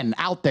all men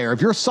out there.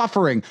 If you're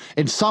suffering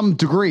in some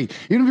degree,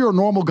 even if you're a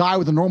normal guy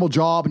with a normal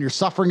job and you're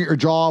suffering at your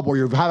job, or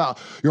you've had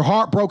your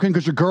heart broken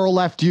because your girl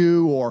left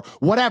you, or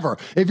whatever,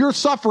 if you're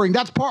suffering,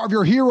 that's part of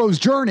your hero's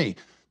journey.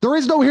 There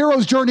is no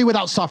hero's journey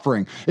without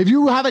suffering. If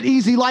you have an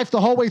easy life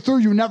the whole way through,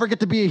 you never get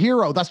to be a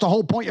hero. That's the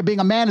whole point of being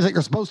a man, is that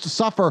you're supposed to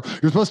suffer.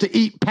 You're supposed to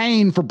eat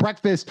pain for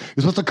breakfast.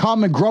 You're supposed to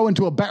come and grow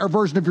into a better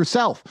version of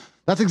yourself.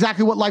 That's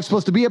exactly what life's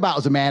supposed to be about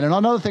as a man. And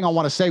another thing I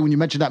want to say, when you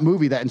mentioned that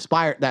movie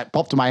that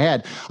popped to my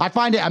head, I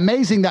find it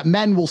amazing that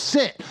men will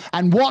sit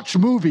and watch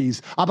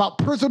movies about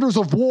prisoners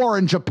of war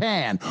in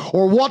Japan,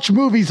 or watch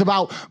movies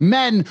about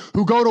men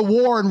who go to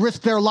war and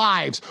risk their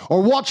lives,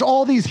 or watch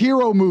all these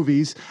hero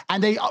movies,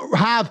 and they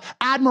have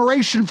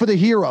admiration for the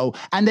hero,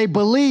 and they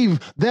believe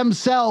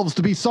themselves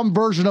to be some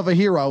version of a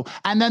hero,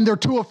 and then they're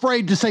too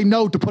afraid to say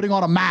no to putting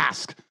on a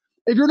mask.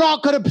 If you're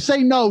not going to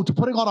say no to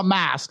putting on a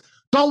mask,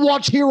 don't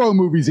watch hero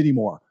movies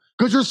anymore,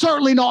 because you're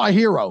certainly not a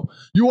hero.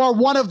 You are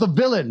one of the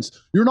villains.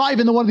 You're not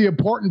even one of the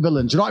important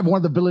villains. You're not even one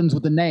of the villains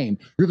with a name.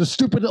 You're the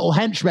stupid little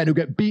henchmen who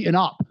get beaten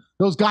up.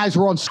 Those guys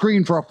who are on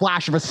screen for a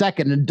flash of a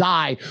second and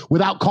die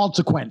without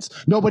consequence.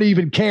 Nobody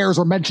even cares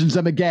or mentions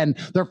them again.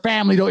 Their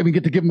family don't even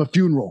get to give them a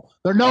funeral.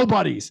 They're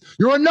nobodies.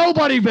 You're a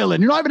nobody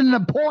villain. You're not even an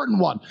important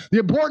one. The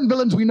important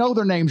villains, we know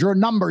their names. You're a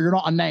number. You're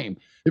not a name.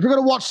 If you're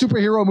going to watch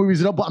superhero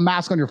movies, don't put a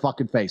mask on your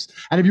fucking face.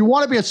 And if you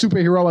want to be a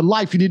superhero in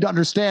life, you need to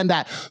understand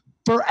that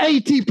for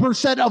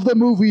 80% of the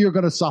movie, you're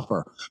going to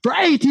suffer. For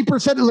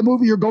 80% of the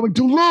movie, you're going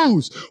to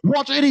lose.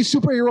 Watch any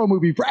superhero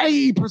movie. For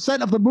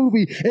 80% of the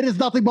movie, it is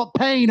nothing but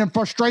pain and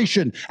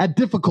frustration and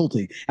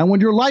difficulty. And when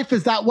your life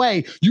is that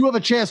way, you have a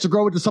chance to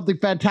grow into something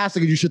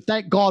fantastic, and you should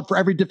thank God for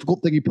every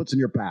difficult thing he puts in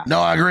your path. No,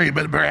 I agree.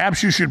 But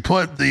perhaps you should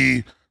put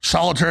the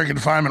solitary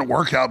confinement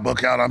workout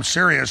book out. I'm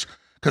serious,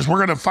 because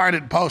we're going to find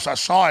it in post. I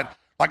saw it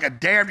like a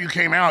day after you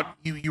came out.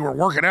 You were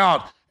working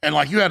out, and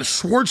like you had a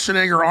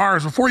Schwarzenegger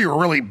arms before you were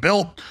really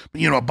built,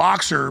 a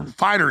boxer,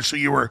 fighter. So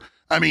you were,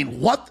 you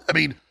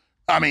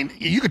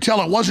could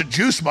tell it wasn't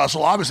juice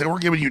muscle. Obviously, we're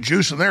giving you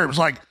juice in there. It was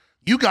like,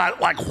 you got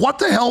like, what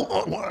the hell?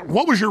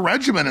 What was your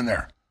regimen in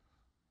there?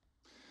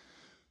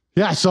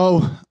 Yeah,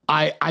 so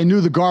I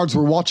knew the guards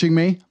were watching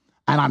me,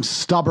 and I'm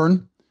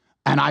stubborn,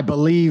 and I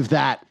believe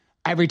that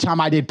every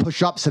time I did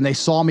push-ups and they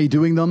saw me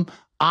doing them,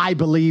 I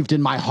believed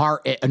in my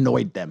heart it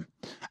annoyed them.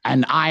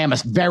 And I am a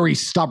very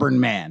stubborn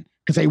man,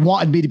 because they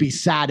wanted me to be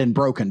sad and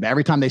broken. But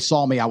every time they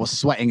saw me, I was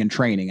sweating and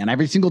training. And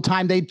every single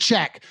time they'd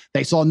check,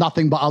 they saw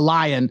nothing but a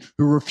lion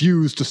who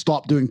refused to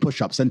stop doing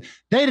push-ups. And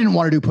they didn't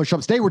want to do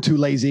push-ups. They were too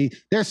lazy.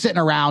 They're sitting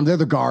around. They're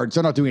the guards.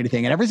 They're not doing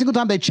anything. And every single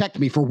time they checked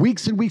me for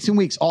weeks and weeks and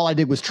weeks, all I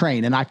did was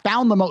train. And I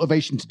found the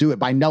motivation to do it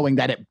by knowing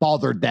that it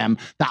bothered them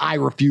that I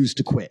refused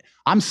to quit.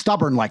 I'm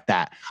stubborn like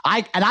that.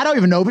 I don't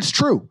even know if it's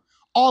true.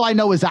 All I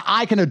know is that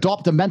I can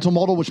adopt a mental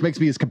model which makes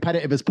me as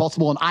competitive as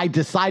possible. And I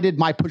decided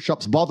my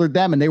push-ups bothered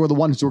them, and they were the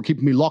ones who were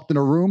keeping me locked in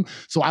a room.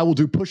 So I will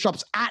do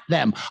push-ups at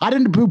them. I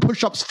didn't do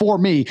push-ups for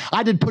me.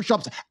 I did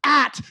push-ups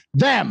at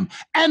them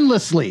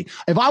endlessly.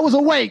 If I was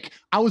awake,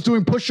 I was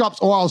doing push-ups,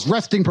 or I was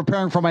resting,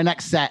 preparing for my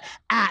next set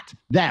at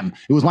them.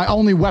 It was my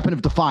only weapon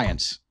of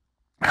defiance.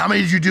 How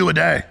many did you do a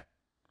day?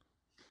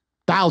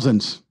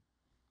 Thousands.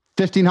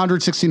 1,500,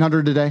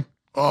 1,600 a day.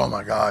 Oh,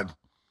 my God.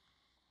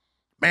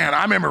 Man,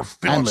 I remember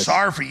feeling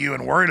sorry for you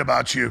and worried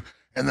about you.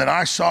 And then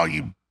I saw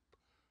you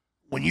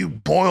when you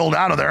boiled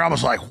out of there. I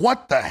was like,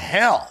 what the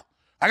hell?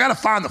 I got to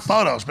find the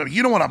photos, but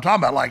you know what I'm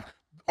talking about. Like,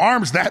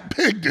 arms that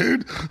big,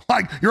 dude.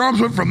 Like, your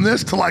arms went from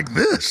this to like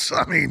this.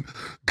 I mean,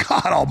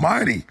 God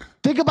almighty.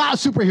 Think about a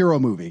superhero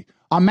movie.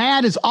 A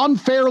man is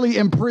unfairly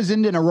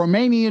imprisoned in a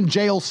Romanian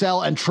jail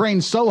cell and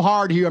trained so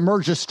hard he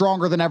emerges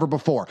stronger than ever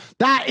before.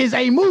 That is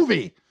a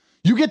movie.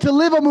 You get to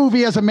live a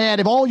movie as a man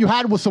if all you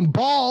had was some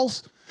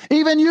balls.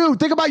 Even you,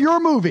 think about your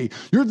movie.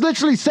 You're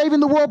literally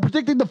saving the world,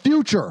 predicting the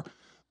future.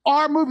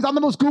 Our movies, I'm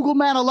the most Googled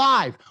man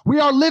alive.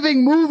 We are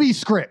living movie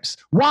scripts.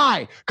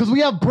 Why? Because we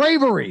have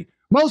bravery.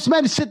 Most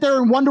men sit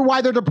there and wonder why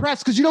they're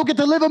depressed, because you don't get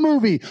to live a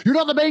movie. You're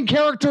not the main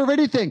character of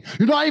anything.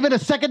 You're not even a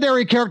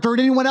secondary character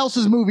in anyone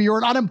else's movie. You're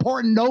an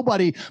unimportant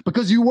nobody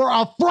because you were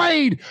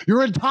afraid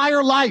your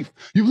entire life.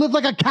 You've lived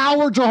like a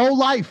coward your whole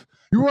life.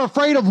 You were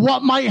afraid of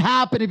what might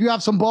happen if you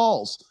have some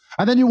balls.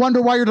 And then you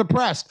wonder why you're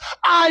depressed.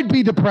 I'd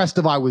be depressed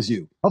if I was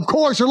you. Of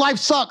course, your life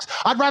sucks.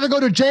 I'd rather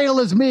go to jail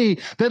as me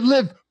than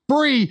live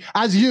free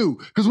as you.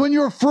 Because when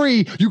you're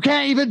free, you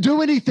can't even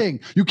do anything.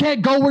 You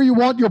can't go where you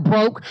want. You're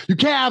broke. You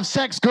can't have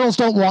sex. Girls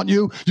don't want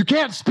you. You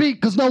can't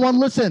speak because no one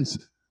listens.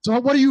 So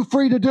what are you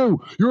free to do?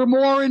 You're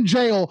more in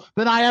jail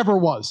than I ever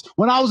was.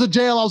 When I was in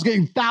jail, I was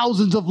getting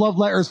thousands of love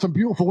letters from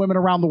beautiful women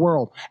around the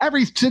world.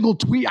 Every single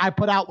tweet I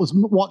put out was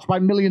watched by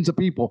millions of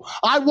people.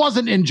 I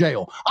wasn't in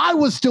jail. I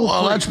was still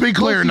free. Let's be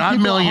clear, not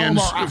millions,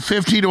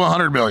 50 to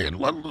 100 million.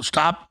 Let's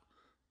stop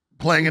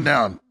playing it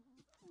down.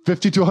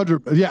 50 to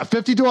 100. Yeah,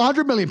 50 to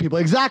 100 million people.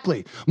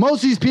 Exactly.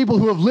 Most of these people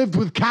who have lived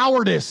with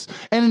cowardice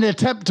in an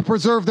attempt to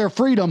preserve their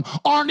freedom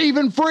aren't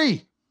even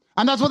free.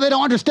 And that's what they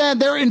don't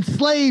understand. They're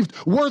enslaved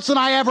worse than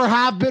I ever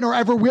have been or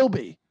ever will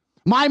be.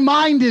 My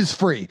mind is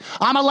free.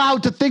 I'm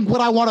allowed to think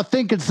what I want to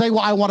think and say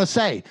what I want to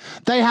say.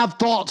 They have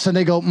thoughts and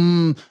they go,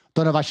 don't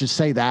know if I should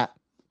say that.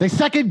 They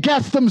second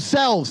guess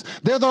themselves.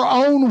 They're their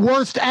own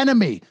worst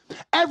enemy.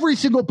 Every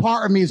single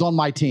part of me is on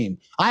my team.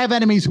 I have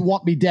enemies who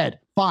want me dead.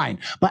 Fine.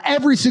 But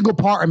every single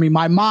part of me,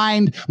 my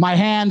mind, my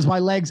hands, my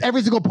legs,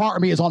 every single part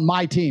of me is on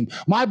my team.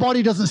 My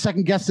body doesn't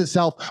second guess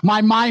itself.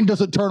 My mind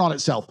doesn't turn on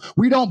itself.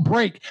 We don't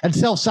break and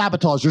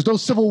self-sabotage. There's no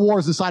civil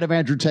wars inside of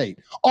Andrew Tate.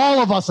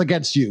 All of us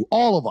against you.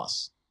 All of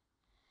us.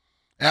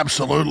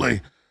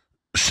 Absolutely.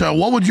 So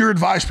what would your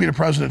advice be to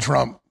President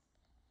Trump?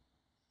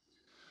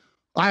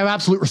 I have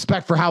absolute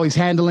respect for how he's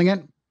handling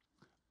it.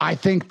 I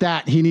think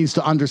that he needs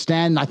to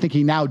understand. I think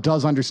he now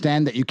does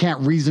understand that you can't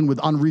reason with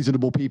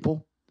unreasonable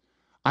people.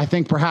 I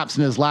think perhaps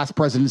in his last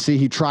presidency,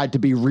 he tried to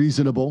be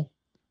reasonable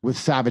with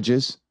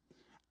savages,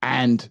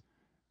 and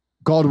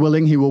God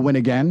willing, he will win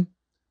again,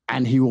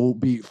 and he will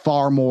be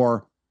far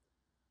more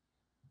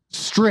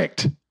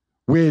strict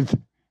with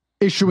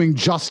issuing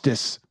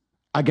justice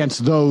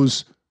against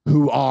those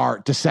who are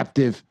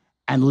deceptive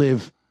and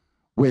live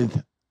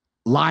with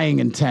lying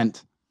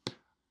intent.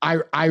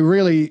 I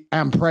really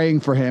am praying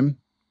for him.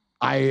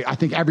 I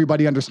think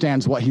everybody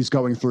understands what he's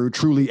going through,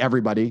 truly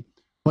everybody.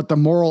 But the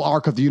moral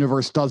arc of the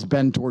universe does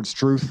bend towards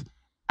truth.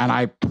 And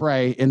I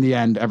pray in the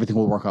end, everything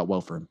will work out well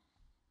for him.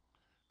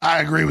 I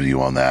agree with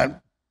you on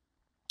that.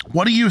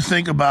 What do you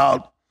think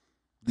about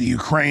the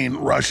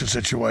Ukraine-Russia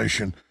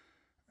situation?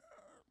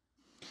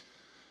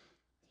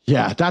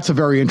 Yeah, that's a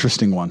very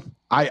interesting one.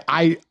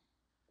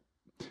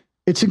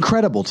 It's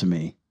incredible to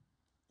me.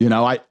 You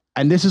know,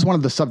 and this is one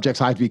of the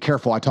subjects I have to be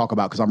careful I talk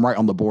about because I'm right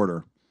on the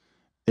border.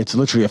 It's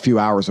literally a few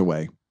hours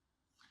away.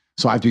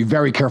 So I have to be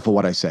very careful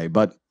what I say.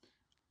 But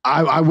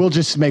I will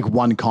just make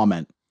one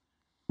comment.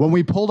 When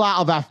we pulled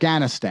out of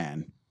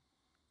Afghanistan,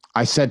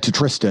 I said to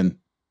Tristan,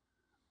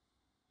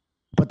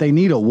 but they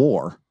need a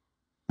war.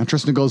 And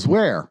Tristan goes,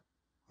 where?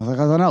 I was like,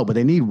 I don't know, but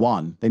they need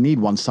one. They need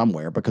one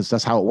somewhere because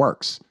that's how it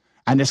works.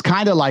 And it's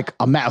kind of like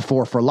a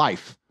metaphor for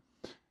life.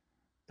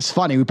 It's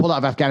funny. We pulled out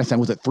of Afghanistan.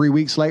 Was it 3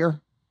 weeks later?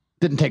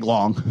 Didn't take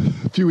long.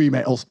 A few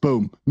emails.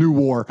 Boom. New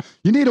war.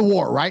 You need a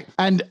war, right?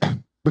 And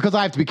because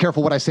I have to be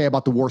careful what I say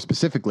about the war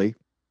specifically,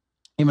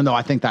 even though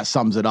I think that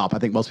sums it up. I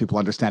think most people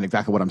understand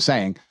exactly what I'm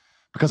saying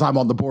because I'm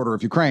on the border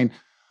of Ukraine.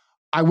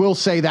 I will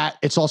say that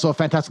it's also a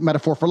fantastic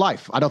metaphor for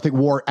life. I don't think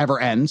war ever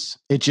ends.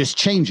 It just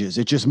changes.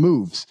 It just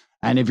moves.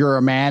 And if you're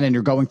a man and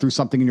you're going through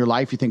something in your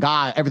life, you think,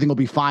 everything will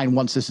be fine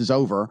once this is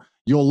over.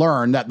 You'll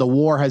learn that the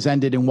war has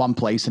ended in one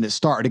place and it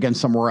started again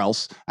somewhere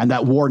else, and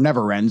that war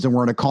never ends, and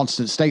we're in a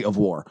constant state of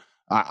war.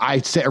 I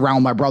sit around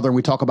with my brother and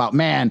we talk about,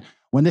 man,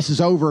 when this is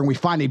over and we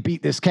finally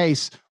beat this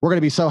case, we're going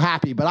to be so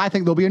happy. But I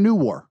think there'll be a new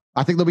war.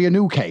 I think there'll be a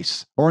new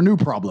case or a new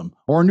problem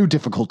or a new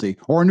difficulty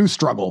or a new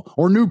struggle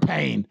or new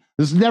pain.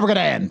 This is never going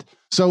to end.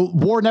 So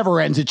war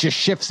never ends. It just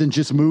shifts and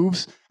just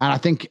moves. And I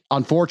think,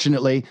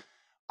 unfortunately,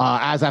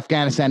 as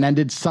Afghanistan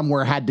ended,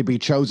 somewhere had to be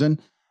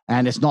chosen.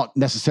 And it's not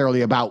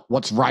necessarily about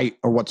what's right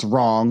or what's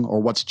wrong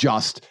or what's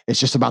just. It's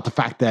just about the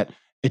fact that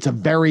it's a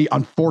very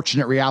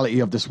unfortunate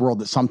reality of this world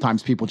that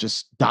sometimes people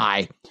just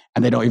die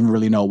and they don't even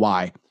really know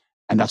why.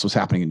 And that's what's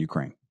happening in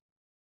Ukraine.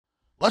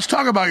 Let's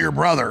talk about your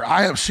brother.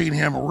 I have seen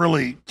him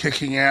really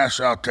kicking ass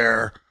out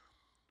there,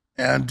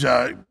 and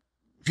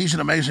he's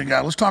an amazing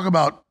guy. Let's talk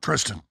about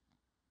Tristan.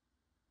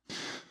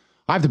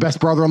 I have the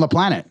best brother on the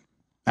planet,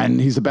 and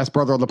he's the best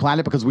brother on the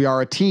planet because we are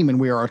a team, and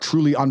we are a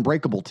truly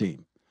unbreakable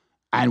team.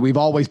 And we've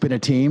always been a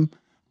team.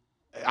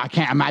 I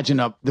can't imagine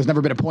there's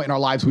never been a point in our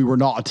lives we were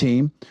not a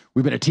team.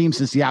 We've been a team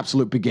since the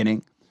absolute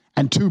beginning.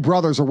 And 2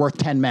 brothers are worth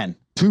 10 men.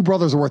 2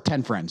 brothers are worth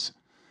 10 friends.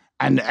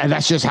 And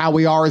that's just how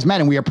we are as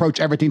men, and we approach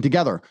everything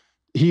together.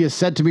 He has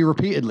said to me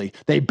repeatedly,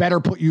 they better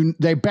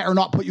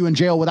not put you in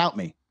jail without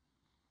me.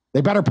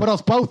 They better put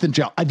us both in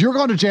jail. If you're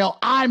going to jail,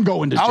 I'm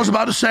going to jail. I was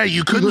about to say,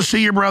 you couldn't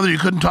see your brother, you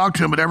couldn't talk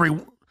to him, but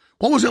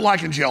what was it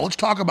like in jail? Let's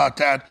talk about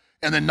that.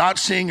 And then not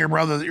seeing your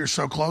brother that you're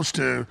so close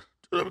to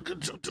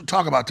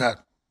talk about that.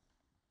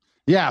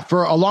 Yeah,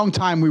 for a long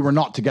time, we were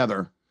not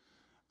together.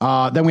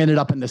 Then we ended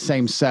up in the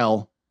same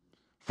cell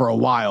for a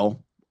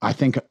while. I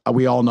think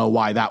we all know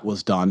why that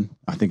was done.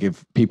 I think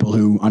if people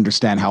who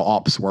understand how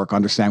ops work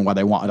understand why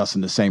they wanted us in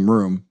the same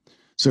room.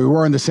 So we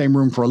were in the same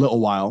room for a little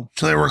while.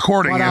 So they were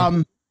recording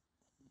you.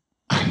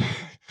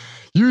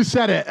 You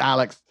said it,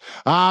 Alex.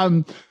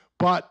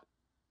 But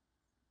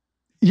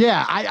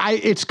yeah,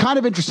 it's kind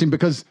of interesting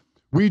because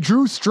we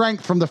drew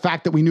strength from the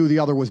fact that we knew the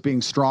other was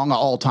being strong at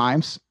all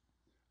times.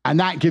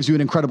 And that gives you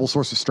an incredible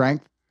source of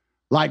strength.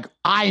 Like,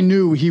 I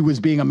knew he was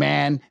being a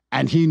man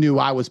and he knew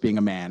I was being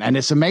a man. And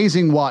it's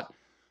amazing what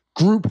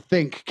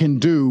groupthink can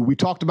do. We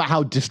talked about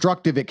how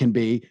destructive it can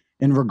be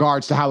in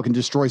regards to how it can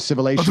destroy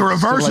civilizations. But the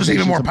reverse is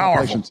even more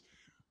powerful.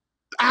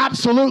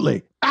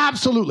 Absolutely.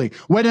 Absolutely.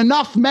 When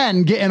enough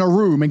men get in a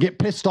room and get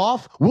pissed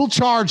off, we'll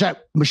charge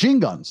at machine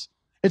guns.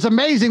 It's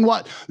amazing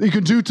what you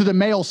can do to the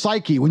male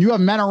psyche. When you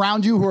have men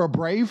around you who are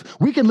brave,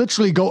 we can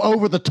literally go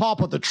over the top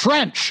of the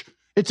trench.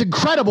 It's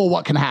incredible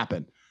what can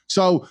happen.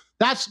 So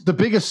that's the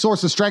biggest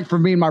source of strength for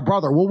me and my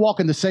brother. We'll walk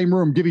in the same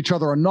room, give each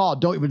other a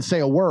nod, don't even say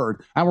a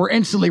word, and we're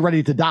instantly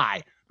ready to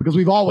die because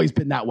we've always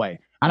been that way.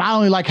 And I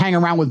only like hanging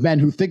around with men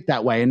who think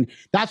that way. And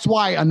that's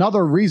why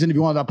another reason, if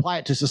you want to apply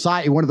it to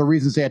society, one of the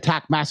reasons they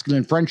attack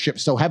masculine friendship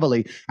so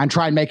heavily and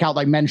try and make out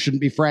like men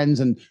shouldn't be friends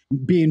and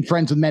being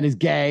friends with men is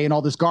gay and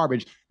all this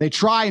garbage. They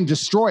try and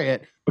destroy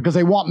it because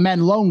they want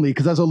men lonely.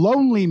 Because as a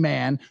lonely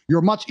man,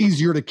 you're much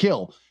easier to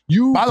kill.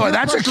 By the way,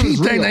 that's a key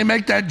thing. They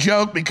make that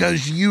joke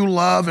because you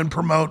love and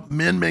promote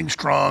men being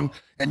strong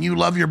and you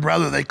love your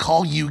brother. They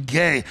call you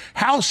gay.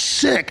 How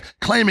sick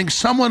claiming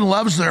someone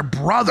loves their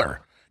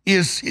brother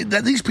is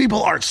that. These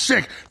people are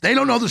sick. They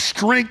don't know the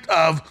strength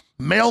of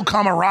male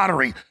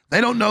camaraderie. They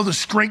don't know the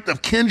strength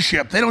of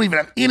kinship. They don't even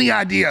have any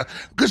idea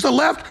because the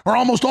left are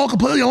almost all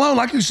completely alone.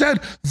 Like you said,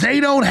 they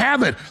don't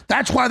have it.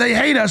 That's why they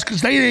hate us,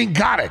 because they ain't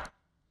got it.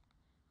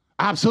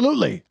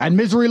 Absolutely. And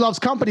misery loves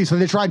company, so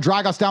they try to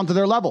drag us down to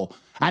their level.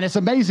 And it's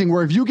amazing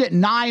where if you get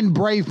 9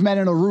 brave men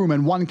in a room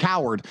and 1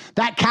 coward,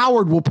 that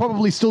coward will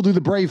probably still do the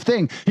brave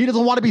thing. He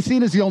doesn't want to be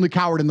seen as the only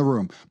coward in the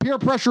room. Peer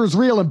pressure is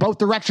real in both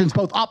directions,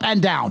 both up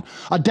and down.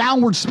 A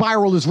downward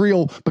spiral is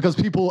real because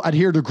people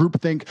adhere to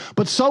groupthink,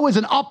 but so is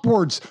an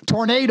upwards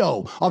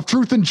tornado of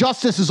truth and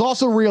justice is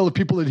also real if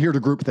people adhere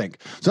to groupthink.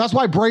 So that's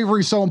why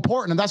bravery is so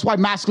important, and that's why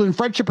masculine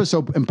friendship is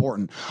so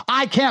important.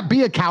 I can't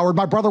be a coward.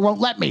 My brother won't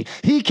let me.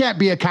 He can't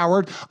be a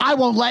coward. I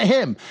won't let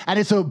him. And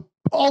it's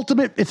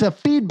a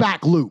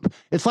feedback loop.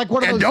 It's like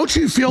one of those. And don't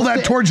you feel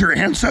that towards your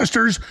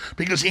ancestors?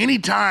 Because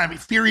anytime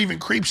fear even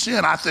creeps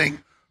in, I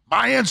think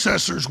my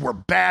ancestors were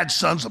bad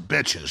sons of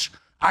bitches.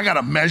 I got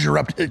to measure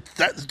up.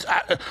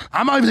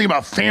 I'm not even thinking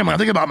about family. I'm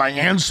thinking about my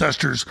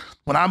ancestors.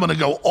 When I'm going to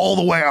go all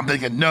the way, I'm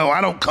thinking, no,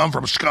 I don't come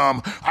from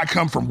scum. I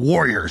come from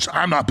warriors.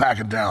 I'm not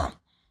backing down.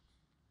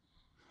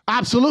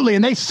 Absolutely.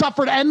 And they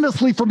suffered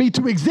endlessly for me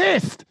to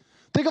exist.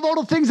 Think of all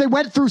the things they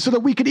went through so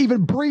that we could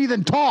even breathe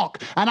and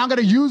talk. And I'm going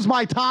to use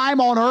my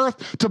time on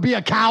earth to be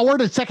a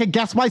coward and second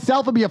guess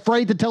myself and be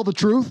afraid to tell the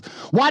truth.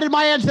 Why did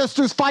my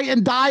ancestors fight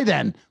and die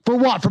then? For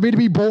what? For me to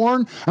be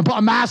born and put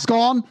a mask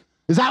on?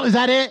 Is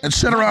that it? And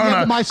sit around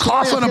in a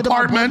coffin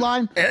apartment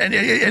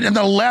and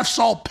the left's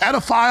all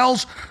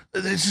pedophiles?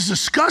 This is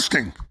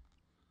disgusting.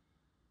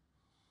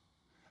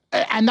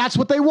 And that's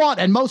what they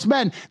want. And most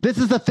men, this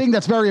is the thing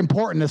that's very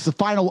important. It's the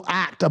final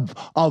act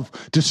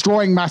of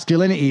destroying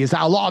masculinity, is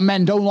that a lot of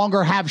men no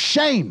longer have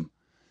shame.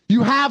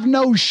 You have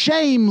no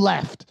shame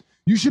left.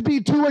 You should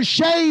be too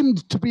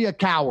ashamed to be a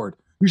coward.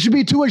 You should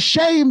be too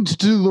ashamed to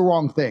do the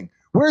wrong thing.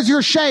 Where's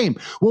your shame?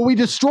 Well, we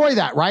destroy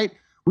that, right?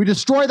 We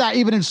destroy that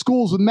even in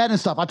schools with men and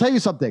stuff. I'll tell you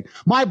something.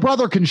 My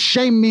brother can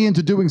shame me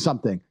into doing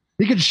something.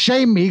 He can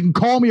shame me. He can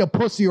call me a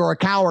pussy or a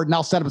coward, and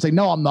I'll stand up and say,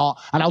 no, I'm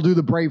not, and I'll do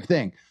the brave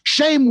thing.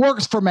 Shame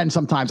works for men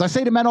sometimes. I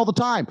say to men all the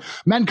time,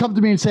 men come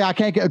to me and say, I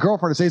can't get a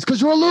girlfriend. I say, it's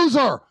because you're a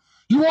loser.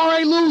 You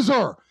are a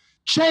loser.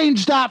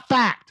 Change that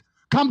fact.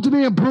 Come to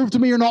me and prove to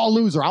me you're not a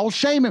loser. I will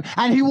shame him,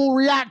 and he will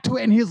react to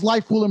it, and his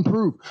life will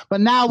improve. But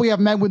now we have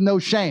men with no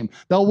shame.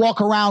 They'll walk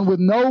around with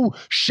no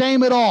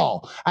shame at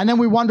all, and then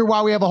we wonder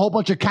why we have a whole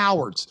bunch of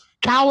cowards.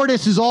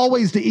 Cowardice is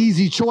always the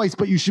easy choice,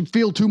 but you should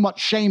feel too much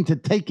shame to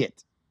take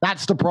it.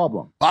 That's the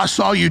problem. I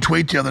saw you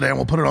tweet the other day, and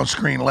we'll put it on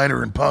screen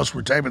later in post.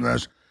 We're taping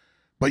this.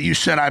 But you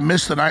said, I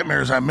miss the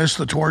nightmares. I miss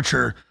the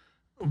torture.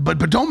 But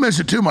don't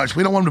miss it too much.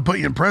 We don't want them to put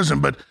you in prison.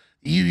 But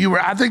you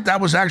were, I think that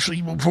was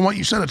actually, from what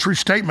you said, a true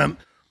statement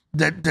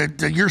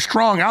that you're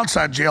strong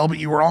outside jail, but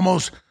you were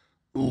almost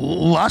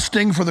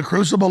lusting for the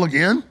crucible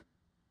again.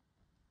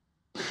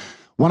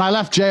 When I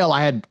left jail,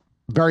 I had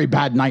very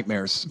bad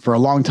nightmares. For a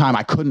long time,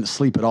 I couldn't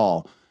sleep at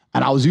all.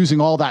 And I was using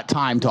all that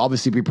time to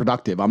obviously be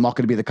productive. I'm not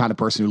going to be the kind of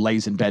person who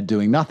lays in bed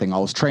doing nothing. I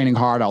was training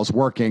hard. I was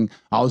working.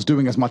 I was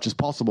doing as much as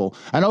possible.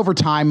 And over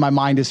time, my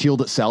mind has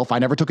healed itself. I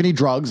never took any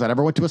drugs. I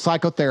never went to a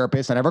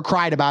psychotherapist. I never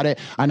cried about it.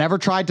 I never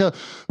tried to,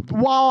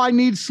 I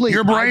need sleep.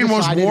 Your brain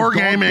was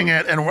wargaming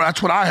it, and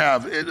that's what I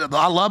have.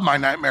 I love my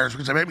nightmares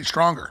because they make me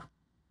stronger.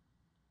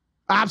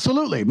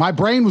 Absolutely. My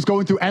brain was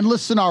going through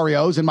endless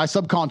scenarios in my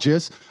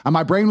subconscious, and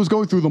my brain was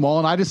going through them all.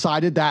 And I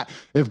decided that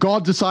if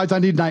God decides I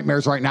need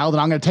nightmares right now,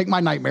 then I'm going to take my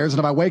nightmares. And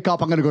if I wake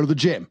up, I'm going to go to the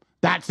gym.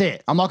 That's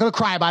it. I'm not going to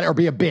cry about it or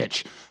be a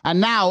bitch. And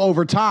now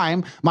over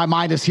time, my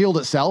mind has healed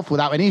itself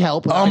without any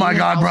help. Oh my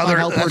God, brother.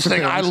 That's the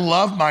thing. I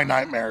love my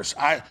nightmares.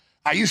 I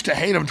used to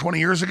hate them 20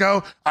 years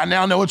ago. I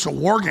now know it's a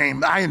war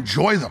game. I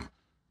enjoy them.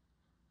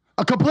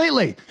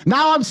 Completely.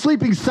 Now I'm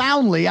sleeping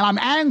soundly and I'm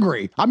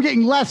angry. I'm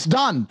getting less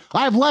done.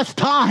 I have less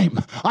time.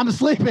 I'm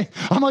sleeping.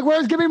 I'm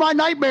like, give me my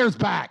nightmares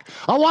back.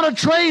 I want to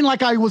train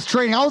like I was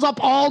training. I was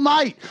up all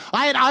night.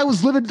 I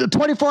was living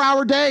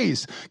 24-hour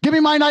days. Give me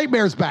my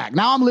nightmares back.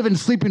 Now I'm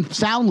sleeping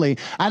soundly.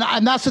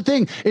 And that's the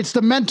thing. It's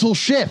the mental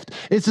shift.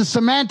 It's a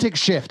semantic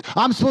shift.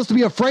 I'm supposed to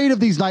be afraid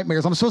of these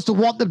nightmares. I'm supposed to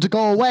want them to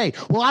go away.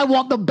 Well, I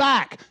want them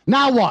back.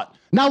 Now what?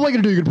 Now what are you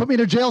going to do? You're going to put me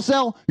in a jail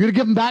cell? You're going to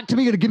give them back to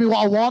me? You're going to give me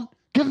what I want?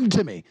 Give them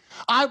to me.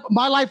 I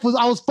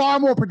was far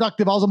more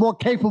productive. I was a more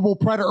capable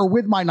predator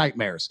with my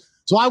nightmares.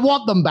 So I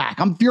want them back.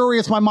 I'm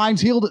furious. My mind's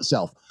healed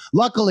itself.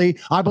 Luckily,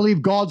 I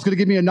believe God's going to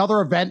give me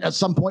another event at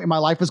some point in my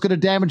life that's going to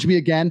damage me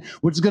again,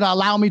 which is going to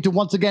allow me to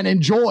once again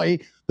enjoy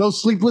those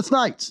sleepless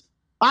nights.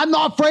 I'm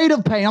not afraid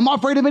of pain. I'm not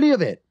afraid of any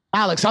of it.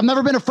 Alex, I've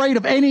never been afraid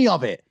of any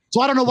of it.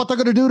 So I don't know what they're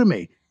going to do to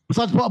me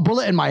besides put a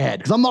bullet in my head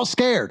because I'm not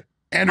scared.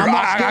 Andrew,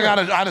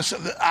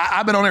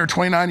 I've been on air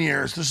 29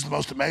 years. This is the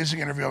most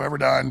amazing interview I've ever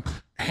done,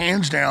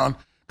 hands down,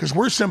 because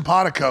we're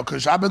simpatico,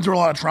 because I've been through a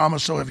lot of trauma,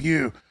 so have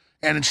you.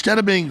 And instead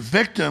of being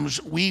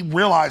victims, we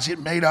realize it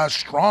made us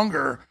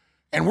stronger,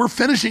 and we're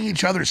finishing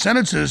each other's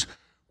sentences,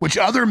 which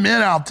other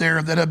men out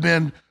there that have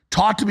been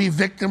taught to be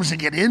victims and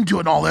get into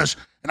it and all this,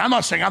 and I'm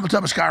not saying I'm the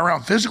toughest guy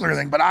around physically or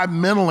anything, but I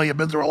mentally have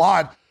been through a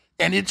lot,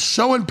 and it's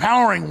so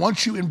empowering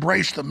once you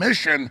embrace the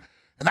mission.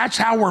 And that's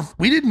how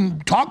we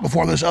didn't talk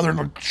before this other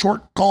than a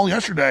short call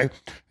yesterday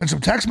and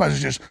some text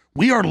messages.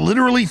 We are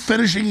literally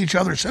finishing each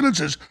other's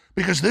sentences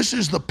because this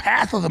is the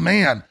path of the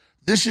man.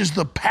 This is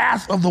the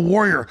path of the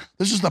warrior.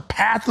 This is the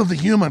path of the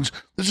humans.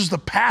 This is the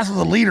path of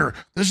the leader.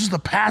 This is the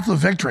path of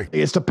victory.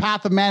 It's the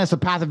path of man. It's the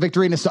path of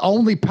victory. And it's the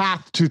only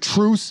path to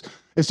truth.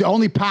 It's the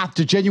only path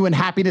to genuine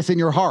happiness in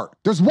your heart.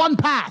 There's one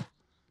path.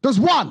 There's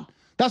one.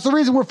 That's the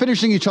reason we're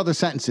finishing each other's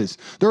sentences.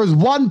 There is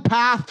one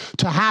path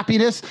to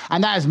happiness,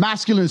 and that is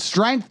masculine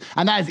strength,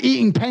 and that is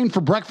eating pain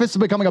for breakfast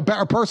and becoming a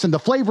better person. The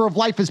flavor of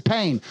life is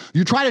pain.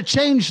 You try to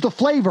change the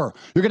flavor,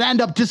 you're going to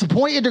end up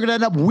disappointed, you're going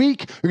to end up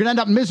weak, you're going to end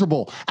up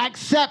miserable.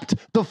 Accept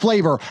the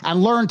flavor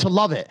and learn to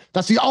love it.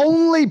 That's the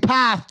only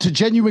path to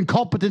genuine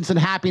competence and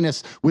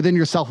happiness within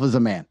yourself as a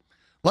man.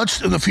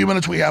 Let's, in the few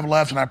minutes we have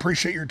left, and I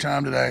appreciate your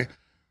time today,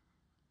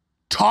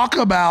 talk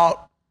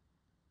about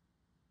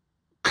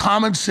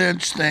common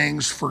sense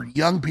things for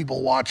young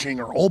people watching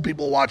or old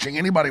people watching,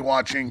 anybody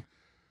watching,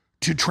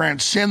 to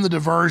transcend the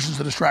diversions,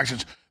 the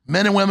distractions.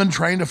 Men and women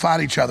trained to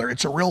fight each other.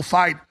 It's a real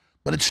fight,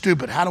 but it's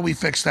stupid. How do we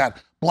fix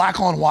that?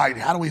 Black on white,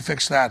 how do we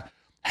fix that?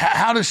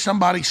 How does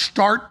somebody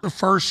start the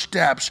first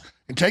steps?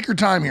 And take your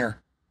time here,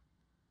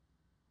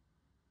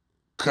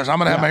 because I'm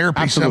going to have my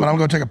earpiece in, but I'm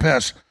going to take a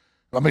piss.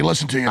 Let me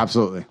listen to you.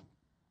 Absolutely.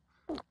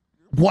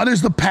 What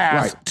is the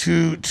path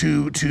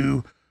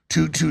to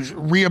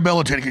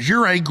rehabilitate? Because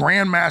you're a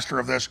grandmaster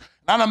of this.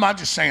 And I'm not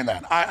just saying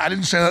that. I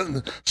didn't say that in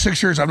the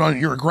 6 years I've known you.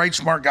 You're a great,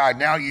 smart guy.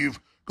 Now you've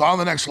gone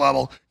to the next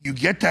level. You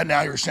get that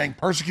now. You're saying,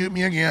 persecute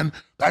me again.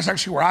 That's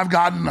actually where I've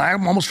gotten. I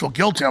almost feel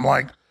guilty. I'm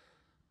like,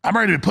 I'm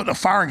ready to put in a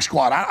firing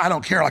squad. I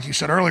don't care, like you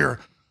said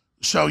earlier.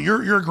 So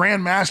you're a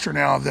grandmaster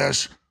now of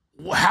this.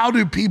 How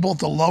do people at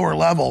the lower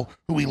level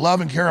who we love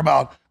and care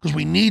about, because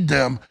we need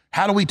them,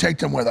 how do we take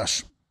them with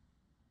us?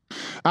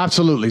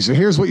 Absolutely. So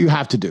here's what you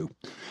have to do.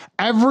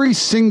 Every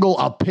single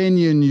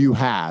opinion you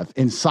have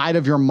inside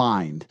of your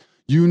mind,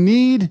 you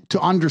need to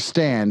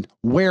understand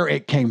where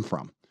it came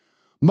from.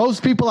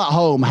 Most people at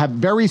home have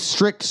very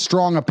strict,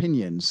 strong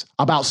opinions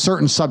about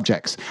certain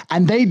subjects,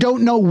 and they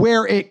don't know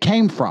where it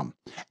came from.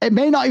 It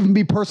may not even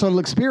be personal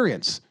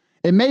experience.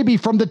 It may be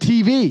from the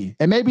TV.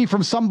 It may be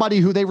from somebody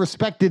who they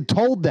respected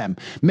told them.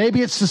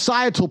 Maybe it's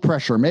societal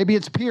pressure. Maybe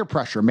it's peer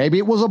pressure. Maybe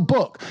it was a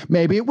book.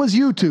 Maybe it was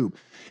YouTube.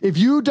 If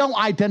you don't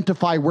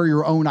identify where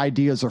your own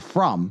ideas are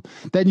from,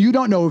 then you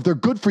don't know if they're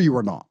good for you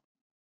or not.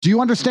 Do you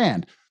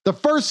understand? The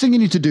first thing you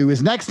need to do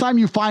is next time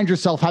you find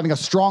yourself having a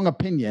strong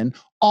opinion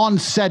on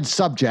said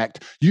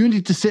subject, you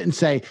need to sit and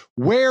say,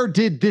 where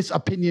did this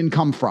opinion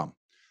come from?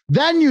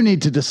 Then you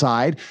need to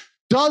decide,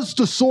 does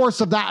the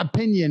source of that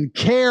opinion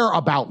care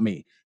about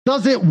me?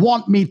 Does it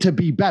want me to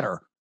be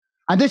better?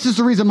 And this is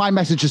the reason my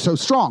message is so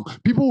strong.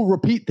 People will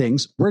repeat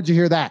things. Where'd you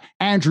hear that?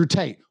 Andrew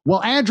Tate.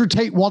 Well, Andrew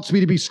Tate wants me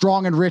to be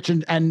strong and rich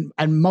and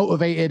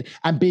motivated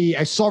and be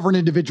a sovereign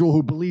individual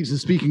who believes in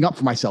speaking up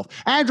for myself.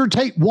 Andrew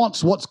Tate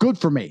wants what's good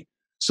for me.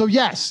 So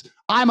yes,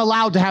 I'm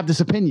allowed to have this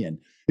opinion.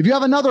 If you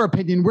have another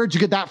opinion, where'd you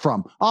get that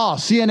from? Oh,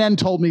 CNN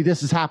told me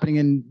this is happening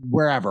in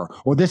wherever,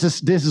 or this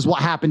is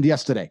what happened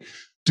yesterday.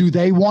 Do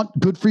they want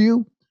good for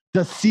you?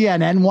 Does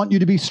CNN want you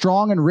to be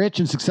strong and rich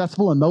and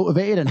successful and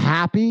motivated and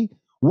happy?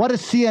 What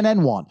does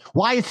CNN want?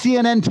 Why is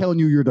CNN telling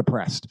you you're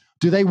depressed?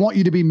 Do they want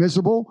you to be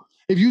miserable?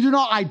 If you do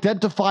not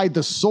identify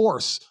the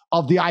source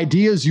of the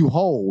ideas you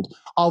hold,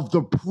 of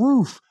the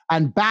proof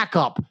and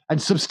backup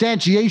and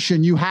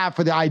substantiation you have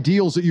for the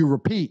ideals that you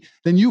repeat,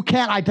 then you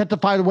can't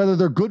identify whether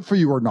they're good for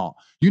you or not.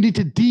 You need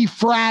to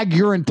defrag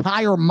your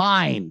entire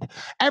mind.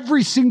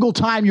 Every single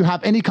time you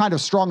have any kind of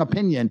strong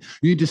opinion,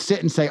 you need to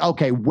sit and say,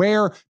 okay,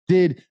 where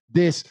did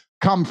this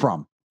come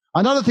from?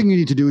 Another thing you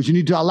need to do is you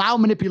need to allow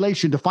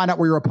manipulation to find out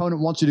where your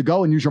opponent wants you to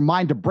go and use your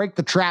mind to break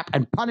the trap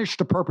and punish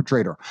the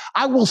perpetrator.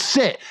 I will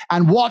sit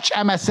and watch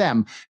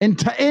MSM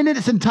in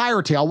its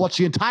entirety. I'll watch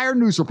the entire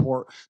news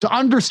report to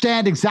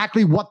understand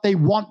exactly what they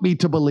want me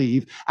to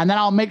believe, and then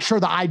I'll make sure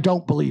that I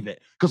don't believe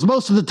it. Because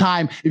most of the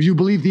time, if you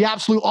believe the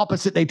absolute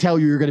opposite they tell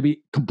you, you're going to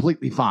be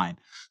completely fine.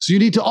 So you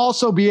need to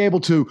also be able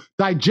to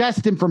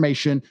digest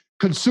information,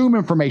 consume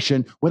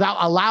information without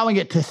allowing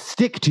it to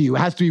stick to you. It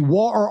has to be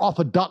water off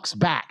a duck's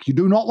back. You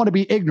do not want to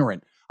be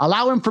ignorant.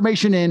 Allow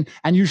information in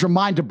and use your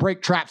mind to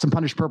break traps and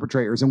punish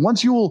perpetrators. And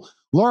once you will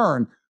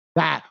learn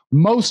that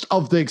most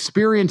of the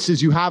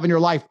experiences you have in your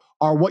life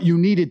are what you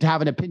needed to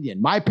have an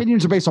opinion. My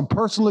opinions are based on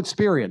personal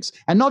experience,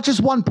 and not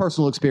just one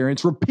personal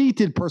experience,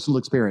 repeated personal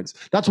experience.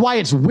 That's why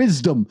it's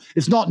wisdom.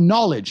 It's not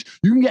knowledge.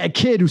 You can get a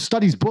kid who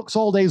studies books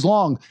all days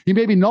long. He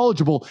may be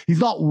knowledgeable. He's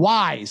not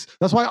wise.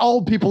 That's why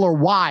old people are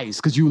wise,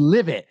 because you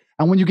live it.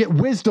 And when you get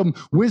wisdom,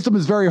 wisdom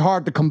is very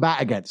hard to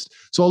combat against.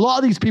 So a lot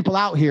of these people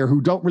out here who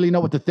don't really know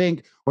what to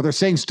think, or they're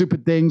saying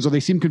stupid things, or they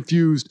seem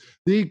confused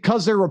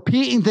because they're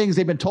repeating things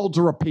they've been told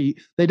to repeat.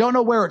 They don't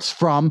know where it's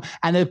from.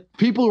 And the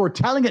people who are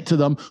telling it to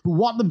them, who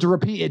want them to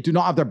repeat it, do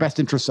not have their best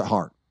interests at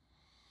heart.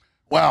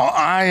 Well,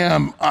 I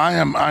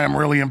am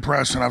really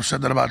impressed. And I've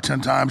said that about 10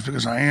 times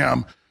because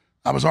I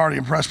was already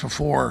impressed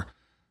before.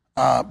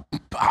 I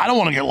don't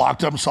want to get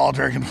locked up in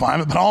solitary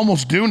confinement, but I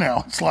almost do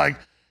now. It's like,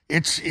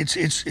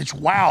 it's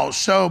wow.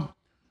 So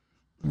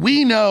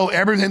we know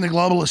everything the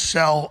globalists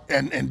sell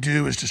and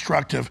do is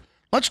destructive.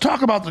 Let's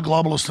talk about the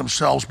globalists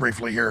themselves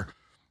briefly here.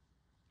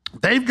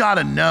 They've got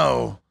to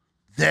know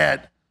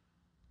that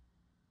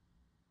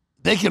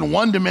they can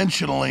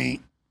one-dimensionally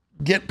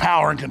get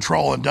power and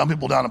control and dumb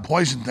people down and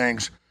poison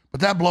things,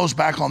 but that blows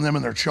back on them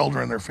and their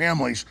children and their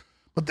families,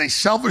 but they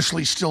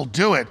selfishly still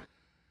do it.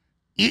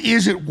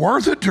 Is it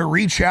worth it to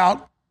reach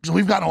out? So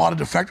we've gotten a lot of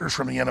defectors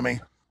from the enemy.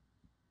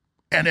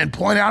 And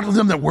point out to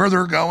them that where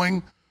they're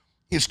going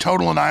is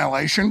total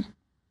annihilation,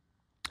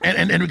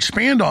 and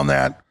expand on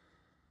that.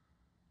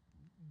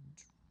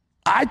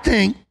 I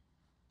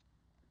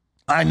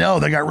know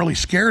they got really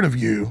scared of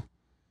you,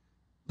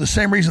 the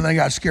same reason they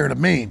got scared of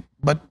me.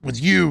 But with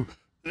you,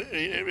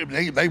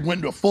 they went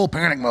into a full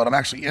panic mode. I'm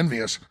actually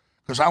envious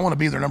because I want to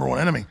be their number one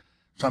enemy.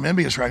 So I'm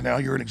envious right now.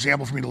 You're an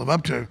example for me to live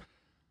up to.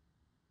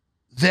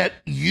 That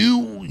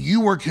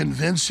you were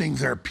convincing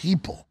their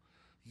people.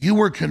 You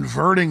were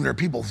converting their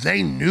people.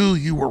 They knew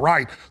you were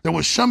right. There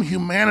was some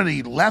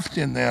humanity left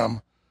in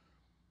them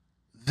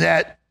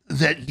that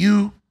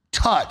you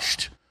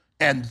touched.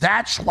 And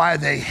that's why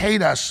they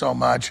hate us so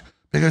much,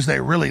 because they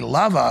really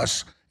love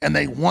us and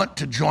they want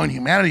to join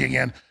humanity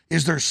again.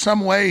 Is there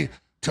some way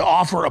to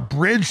offer a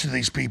bridge to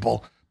these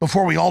people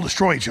before we all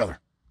destroy each other?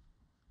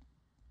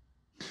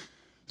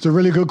 It's a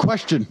really good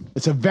question.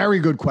 It's a very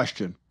good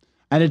question.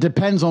 And it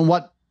depends on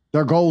what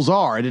their goals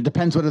are. And it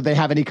depends whether they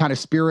have any kind of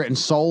spirit and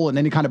soul and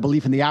any kind of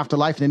belief in the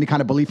afterlife and any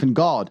kind of belief in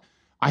God.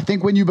 I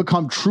think when you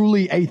become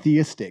truly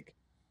atheistic,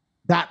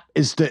 that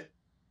is the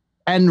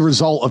end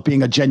result of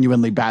being a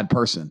genuinely bad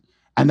person.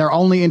 And they're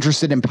only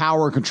interested in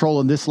power and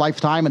control in this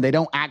lifetime, and they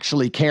don't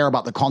actually care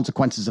about the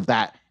consequences of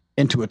that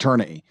into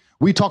eternity.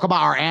 We talk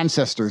about our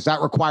ancestors.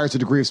 That requires a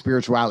degree of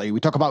spirituality. We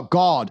talk about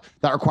God.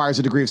 That requires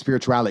a degree of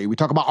spirituality. We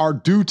talk about our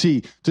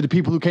duty to the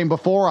people who came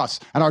before us,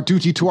 and our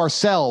duty to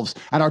ourselves,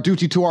 and our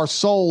duty to our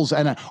souls,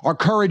 and our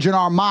courage in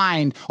our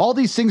mind. All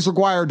these things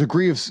require a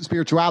degree of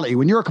spirituality.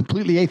 When you're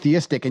completely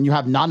atheistic and you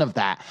have none of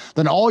that,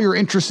 then all you're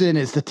interested in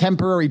is the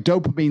temporary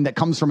dopamine that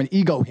comes from an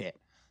ego hit.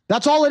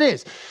 That's all it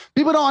is.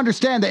 People don't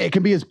understand that it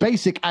can be as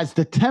basic as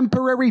the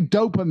temporary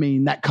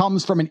dopamine that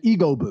comes from an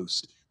ego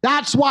boost.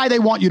 That's why they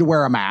want you to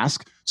wear a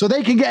mask, so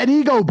they can get an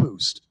ego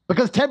boost,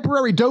 because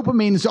temporary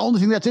dopamine is the only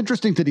thing that's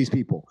interesting to these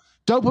people.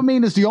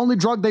 Dopamine is the only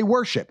drug they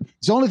worship.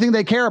 It's the only thing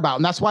they care about,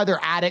 and that's why they're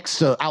addicts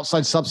to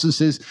outside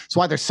substances. It's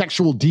why they're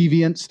sexual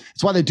deviants.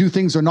 It's why they do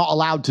things they're not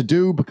allowed to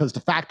do, because the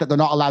fact that they're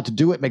not allowed to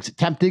do it makes it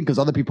tempting because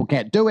other people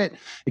can't do it.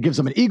 It gives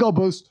them an ego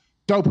boost.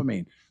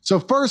 Dopamine. So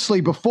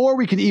firstly, before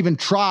we can even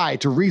try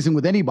to reason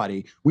with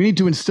anybody, we need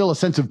to instill a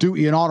sense of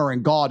duty and honor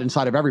in God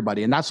inside of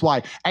everybody. And that's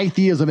why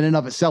atheism in and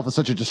of itself is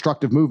such a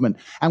destructive movement.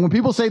 And when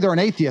people say they're an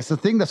atheist, the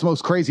thing that's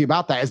most crazy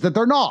about that is that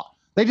they're not.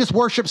 They just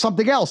worship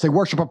something else. They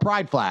worship a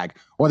pride flag,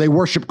 or they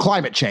worship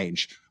climate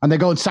change, and they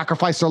go and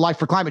sacrifice their life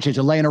for climate change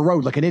and lay in a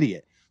road like an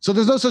idiot. So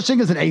there's no such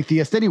thing as an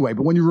atheist anyway.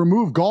 But when you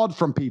remove God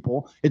from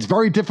people, it's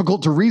very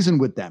difficult to reason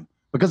with them,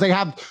 because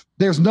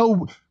there's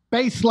no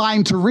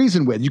baseline to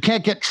reason with. You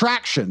can't get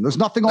traction. There's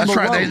nothing on the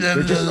road.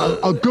 They're just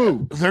a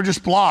goo. They're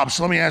just blobs.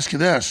 So let me ask you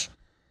this.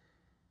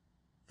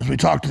 As we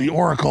talk to the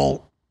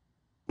Oracle,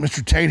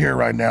 Mr. Tate here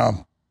right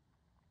now,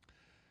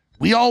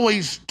 we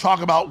always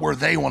talk about where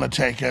they want to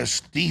take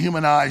us,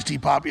 dehumanize,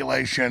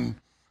 depopulation,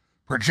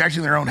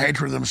 projecting their own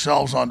hatred of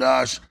themselves onto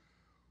us.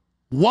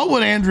 What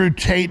would Andrew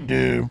Tate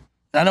do?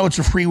 I know it's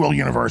a free will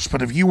universe,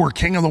 but if you were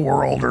king of the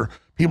world or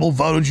people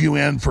voted you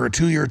in for a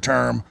 2-year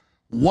term,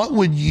 what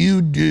would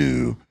you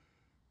do?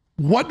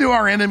 What do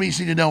our enemies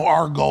need to know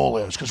our goal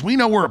is? Because we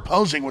know we're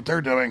opposing what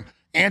they're doing,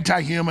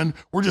 anti-human.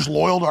 We're just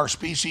loyal to our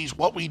species,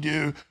 what we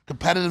do,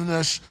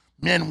 competitiveness,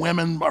 men,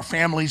 women, our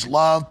families,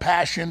 love,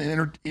 passion,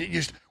 and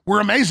we're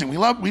amazing. We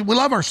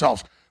love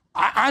ourselves.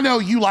 I know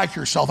you like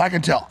yourself. I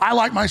can tell. I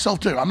like myself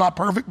too. I'm not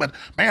perfect, but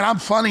man, I'm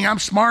funny. I'm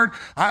smart.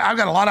 I've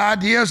got a lot of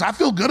ideas. I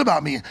feel good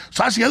about me.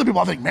 So I see other people.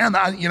 I think, man,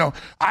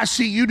 I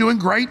see you doing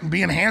great and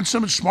being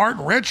handsome and smart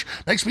and rich.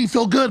 Makes me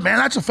feel good, man.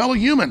 That's a fellow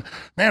human,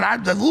 man.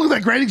 Look at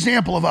that great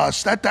example of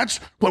us. That's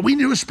what we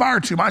need to aspire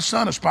to. My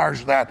son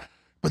aspires to that.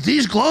 But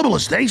these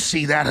globalists, they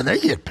see that and they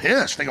get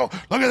pissed. They go,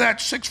 look at that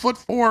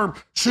 6'4",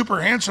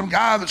 super handsome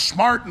guy that's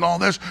smart and all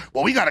this.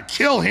 Well, we got to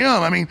kill him.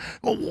 I mean,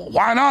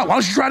 why not? Why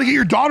don't you try to get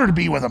your daughter to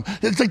be with him?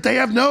 It's like they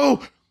have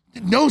no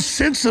no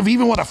sense of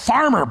even what a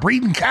farmer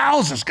breeding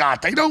cows has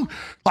got. They don't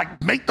like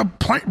breed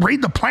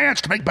the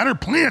plants to make better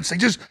plants.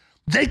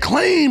 They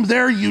claim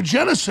they're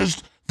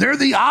eugenicists. They're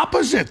the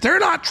opposite. They're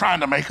not trying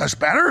to make us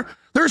better.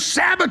 They're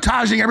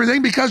sabotaging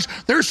everything because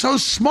they're so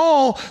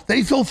small,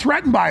 they feel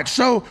threatened by it.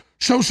 So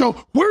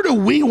where do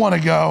we want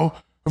to go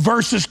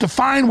versus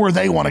define where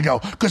they want to go?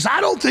 Because I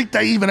don't think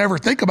they even ever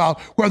think about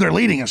where they're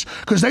leading us,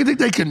 because they think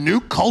they can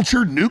nuke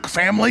culture, nuke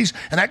families,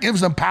 and that gives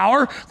them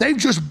power. They've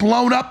just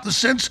blown up the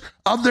sense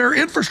of their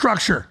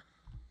infrastructure.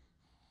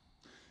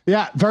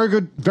 Yeah, very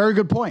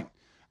good point.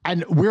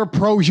 And we're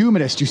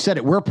pro-humanist. You said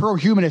it. We're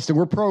pro-humanist, and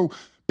we're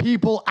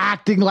pro-people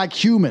acting like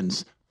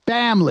humans,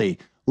 family,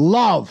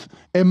 love,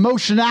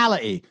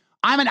 emotionality.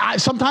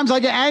 Sometimes I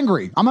get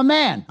angry. I'm a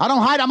man. I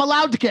don't hide. I'm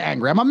allowed to get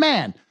angry. I'm a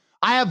man.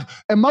 I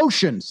have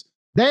emotions.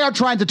 They are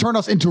trying to turn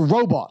us into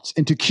robots,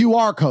 into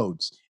QR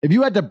codes. If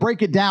you had to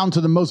break it down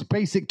to the most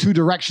basic two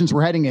directions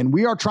we're heading in,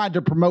 we are trying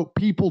to promote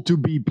people to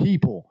be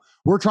people.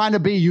 We're trying to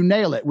be, you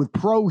nail it, with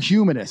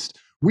pro-humanist.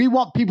 We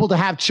want people to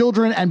have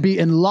children and be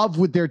in love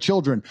with their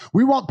children.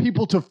 We want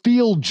people to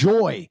feel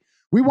joy.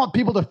 We want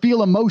people to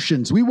feel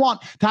emotions. We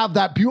want to have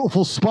that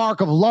beautiful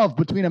spark of love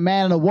between a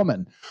man and a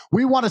woman.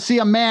 We want to see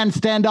a man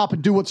stand up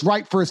and do what's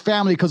right for his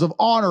family because of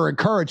honor and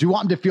courage. We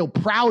want him to feel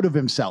proud of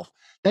himself.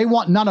 They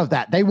want none of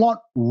that. They want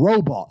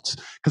robots,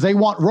 because they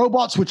want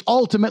robots which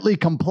ultimately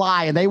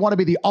comply, and they want to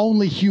be the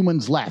only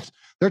humans left.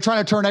 They're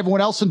trying to turn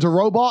everyone else into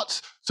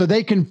robots so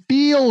they can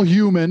feel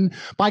human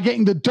by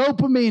getting the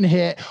dopamine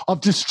hit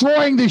of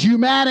destroying the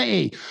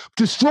humanity.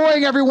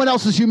 Destroying everyone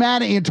else's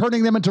humanity and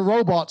turning them into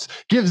robots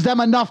gives them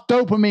enough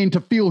dopamine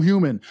to feel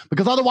human,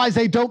 because otherwise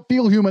they don't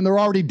feel human. They're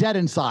already dead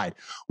inside.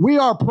 We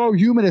are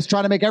pro-humanists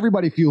trying to make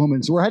everybody feel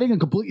human. So we're heading in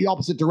completely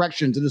opposite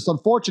directions. And it's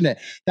unfortunate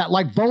that,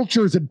 like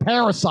vultures and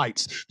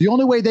parasites, the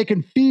only way they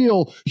can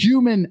feel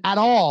human at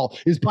all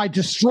is by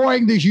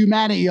destroying the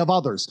humanity of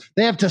others.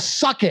 They have to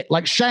suck it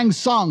like Shang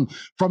Tsung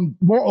from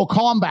Mortal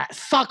Kombat.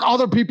 Suck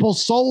other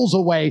people's souls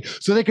away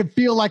so they can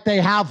feel like they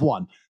have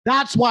one.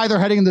 That's why they're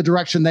heading in the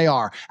direction they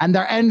are. And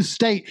their end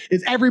state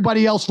is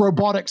everybody else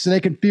robotic so they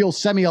can feel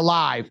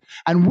semi-alive.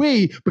 And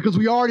we, because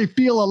we already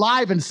feel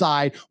alive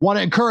inside, want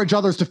to encourage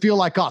others to feel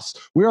like us.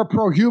 We are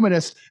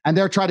pro-humanist, and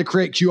they're trying to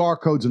create QR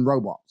codes and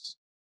robots.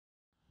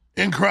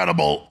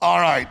 Incredible. All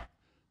right.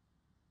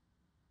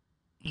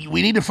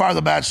 We need to fire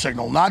the bad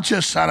signal, not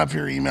just sign up for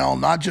your email,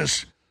 not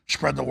just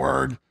spread the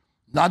word,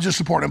 not just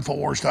support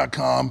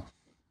Infowars.com.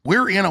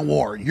 We're in a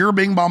war. You're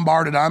being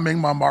bombarded. I'm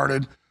being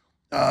bombarded.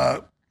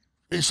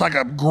 It's like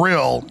a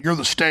grill. You're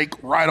the steak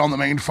right on the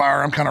main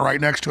fire. I'm kind of right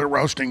next to it,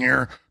 roasting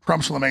here.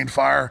 Trump's on the main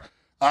fire.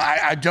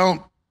 I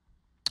don't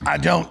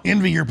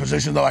envy your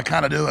position, though. I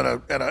kind of do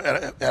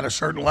at a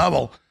certain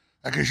level,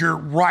 because you're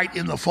right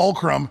in the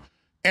fulcrum.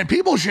 And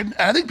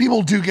I think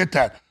people do get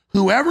that.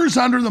 Whoever's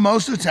under the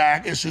most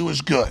attack is who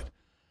is good.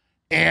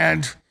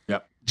 And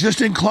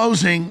just in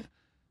closing,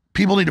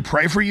 people need to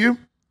pray for you.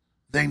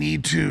 They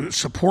need to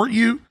support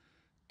you,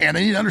 and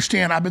they need to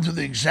understand I've been through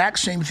the exact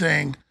same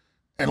thing,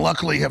 and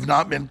luckily have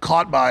not been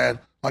caught by it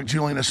like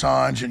Julian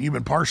Assange, and you've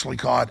been partially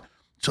caught.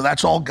 So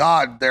that's all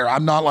God there.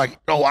 I'm not like,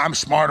 oh, I'm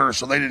smarter,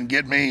 so they didn't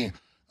get me.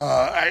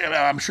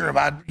 I'm sure if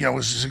I,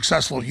 was as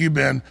successful as you've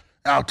been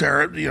out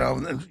there,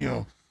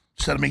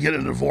 instead of me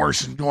getting a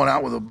divorce and going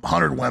out with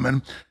 100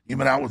 women, you've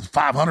been out with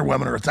 500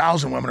 women or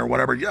 1,000 women or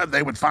whatever,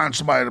 they would find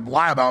somebody to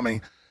lie about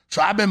me.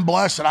 So I've been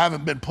blessed that I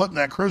haven't been put in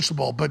that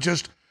crucible. But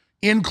just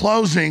in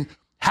closing,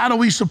 how do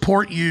we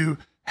support you?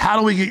 How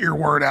do we get your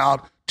word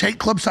out? Take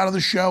clips out of the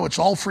show. It's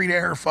all free to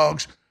air,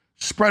 folks.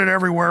 Spread it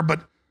everywhere.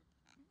 But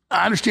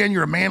I understand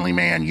you're a manly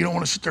man. You don't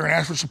want to sit there and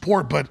ask for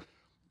support, but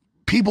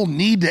people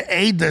need to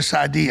aid this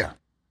idea.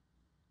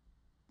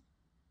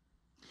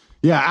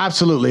 Yeah,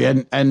 absolutely.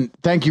 And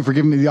thank you for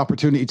giving me the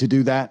opportunity to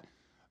do that.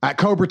 At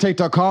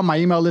CobraTate.com, my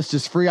email list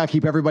is free. I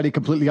keep everybody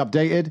completely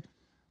updated.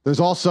 There's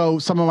also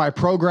some of my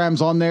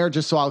programs on there,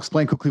 just so I'll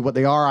explain quickly what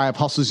they are. I have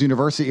Hustlers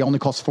University. It only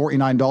costs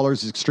 $49.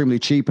 It's extremely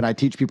cheap, and I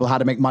teach people how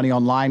to make money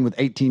online with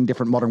 18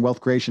 different modern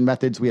wealth creation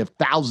methods. We have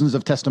thousands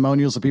of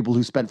testimonials of people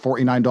who spent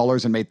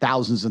 $49 and made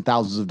thousands and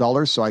thousands of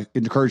dollars, so I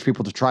encourage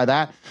people to try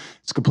that.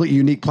 It's a completely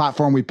unique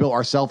platform we built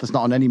ourselves. It's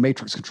not on any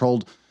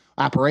matrix-controlled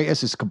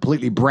apparatus. It's a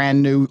completely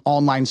brand new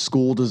online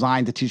school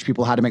designed to teach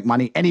people how to make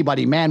money.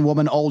 Anybody, man,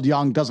 woman, old,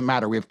 young, doesn't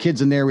matter. We have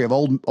kids in there. We have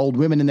old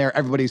women in there.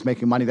 Everybody's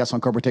making money. That's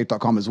on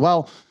CobraTate.com as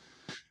well.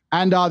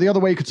 And the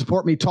other way you could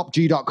support me,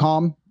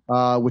 topg.com,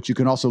 which you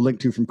can also link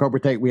to from Cobra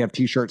Tate. We have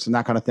t-shirts and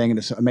that kind of thing, and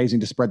it's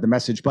amazing to spread the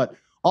message. But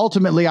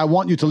ultimately, I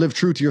want you to live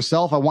true to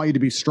yourself. I want you to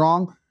be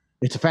strong.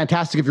 It's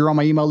fantastic if you're on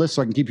my email list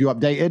so I can keep you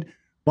updated.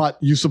 But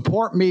you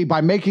support me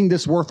by making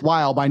this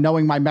worthwhile, by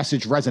knowing my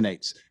message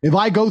resonates. If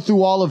I go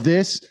through all of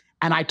this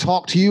and I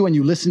talk to you and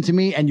you listen to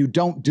me and you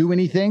don't do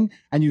anything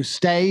and you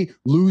stay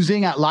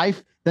losing at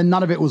life, then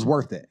none of it was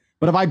worth it.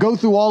 But if I go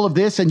through all of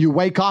this and you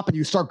wake up and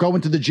you start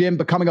going to the gym,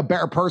 becoming a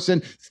better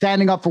person,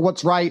 standing up for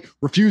what's right,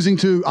 refusing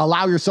to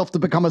allow yourself to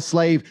become a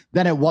slave,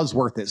 then it was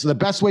worth it. So the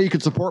best way you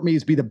can support me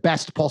is be the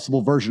best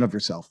possible version of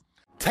yourself.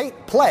 Tate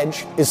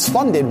Pledge is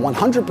funded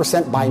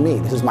 100% by me.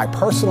 This is my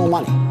personal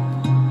money.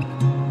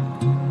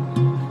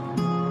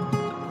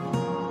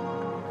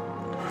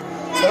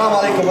 Assalamu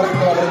alaikum wa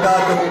rahmatullahi wa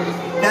barakatuh.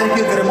 Thank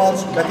you very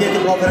much,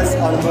 Tate brothers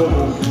and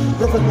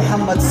Prophet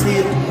Muhammad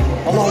said,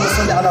 Allahumma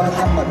salli ala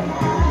Muhammad.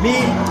 Me,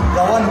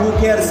 the one who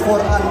cares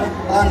for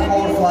an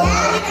orphan,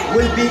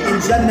 will be in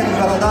Jannah in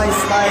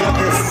paradise like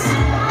this.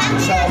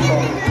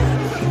 Inshallah.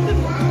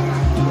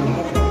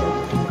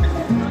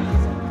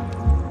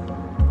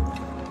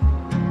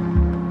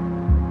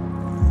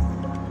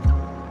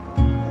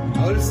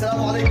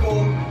 السلام عليكم.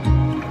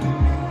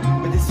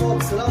 بدي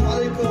صوت السلام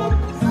عليكم.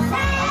 السلام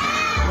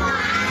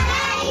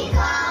عليكم.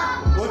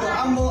 ولو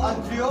عمو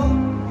أنتريو.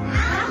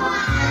 عمو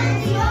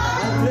أنتريو.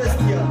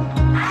 أنتريستيا.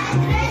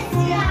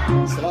 أنتريستيا.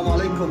 السلام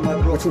عليكم, my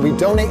bro. Which will be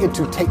donated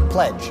to Tate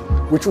Pledge,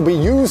 which will be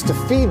used to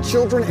feed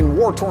children in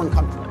war-torn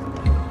countries.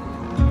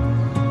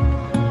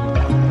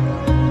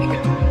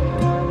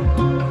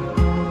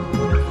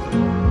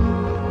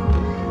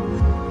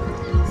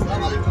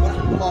 السلام عليكم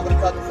ورحمة الله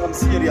وبركاته from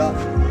Syria.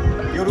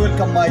 You're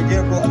welcome, my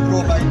dear bro and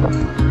bro, my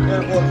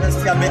dear bro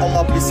Christian. May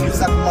Allah bless you.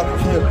 Jazakallah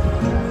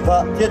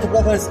khair. Tate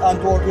brothers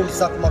and bro,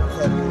 Jazakallah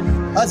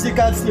khair. As you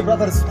can see,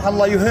 brothers,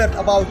 subhanAllah, you heard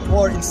about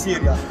war in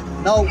Syria.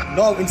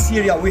 Now in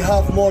Syria, we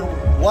have more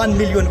 1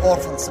 million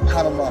orphans,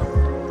 subhanAllah.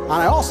 And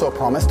I also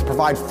promise to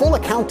provide full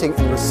accounting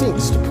and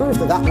receipts to prove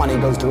that that money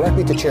goes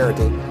directly to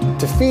charity,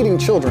 to feeding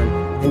children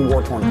in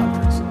war-torn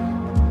countries.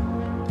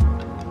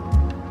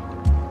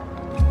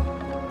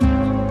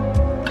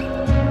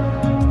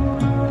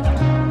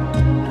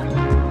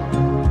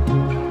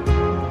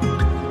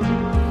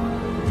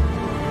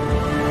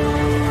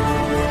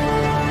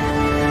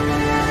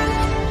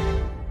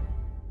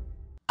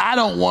 I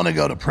don't want to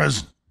go to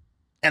prison,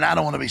 and I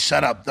don't want to be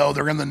set up, though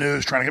they're in the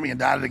news trying to get me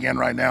indicted again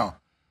right now.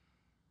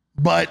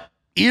 But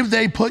if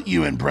they put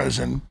you in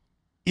prison,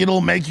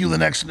 it'll make you the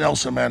next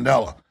Nelson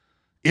Mandela.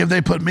 If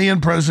they put me in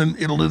prison,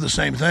 it'll do the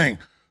same thing.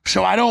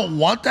 So I don't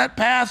want that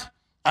path.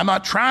 I'm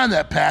not trying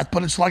that path,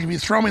 but it's like if you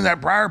throw me in that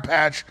briar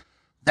patch,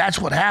 that's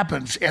what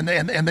happens. And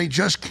they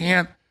just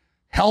can't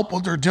help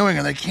what they're doing,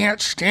 and they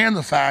can't stand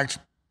the fact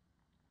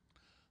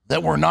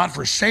that we're not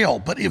for sale.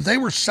 But if they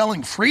were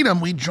selling freedom,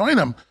 we'd join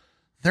them.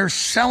 They're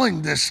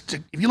selling this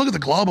to, if you look at the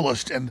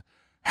globalists and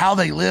how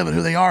they live and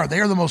who they are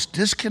the most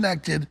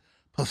disconnected,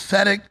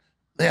 pathetic.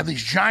 They have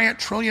these giant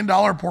 $1 trillion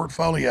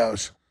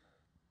portfolios,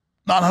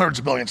 not hundreds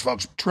of billions,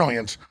 folks,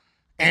 trillions.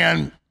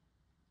 And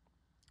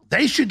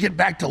they should get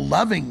back to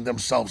loving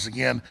themselves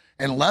again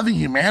and loving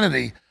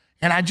humanity.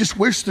 And I just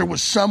wish there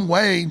was some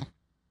way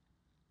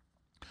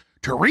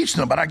to reach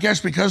them. But I guess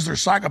because they're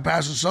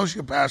psychopaths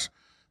and sociopaths,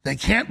 they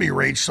can't be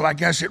reached. So I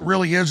guess it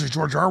really is, as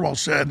George Orwell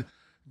said,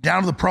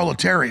 down to the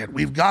proletariat.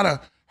 We've got to,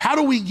 how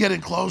do we get,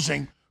 in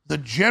closing, the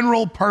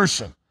general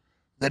person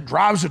that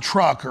drives a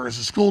truck or is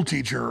a school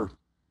teacher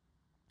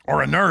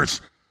or a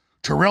nurse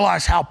to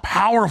realize how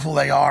powerful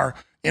they are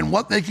and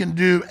what they can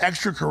do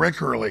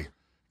extracurricularly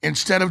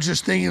instead of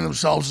just thinking of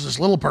themselves as this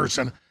little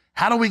person?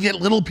 How do we get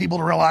little people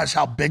to realize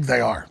how big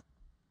they are?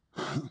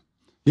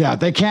 Yeah,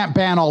 they can't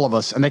ban all of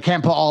us, and they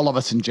can't put all of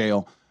us in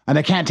jail, and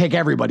they can't take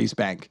everybody's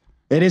bank.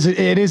 It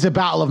is a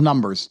battle of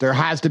numbers. There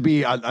has to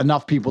be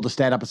enough people to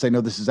stand up and say,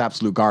 no, this is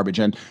absolute garbage.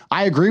 And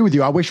I agree with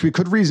you. I wish we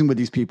could reason with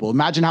these people.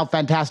 Imagine how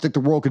fantastic the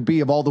world could be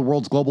if all the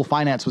world's global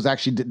finance was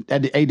actually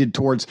aided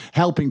towards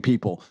helping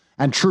people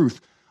and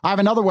truth. I have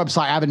another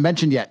website I haven't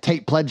mentioned yet,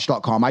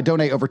 TatePledge.com. I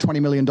donate over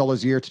 $20 million a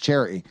year to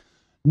charity.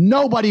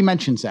 Nobody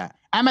mentions that.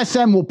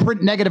 MSM will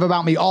print negative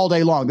about me all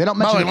day long. They don't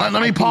mention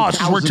let me pause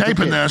because we're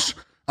taping this.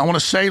 I want to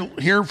say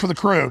here for the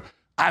crew,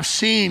 I've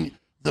seen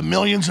the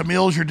millions of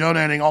meals you're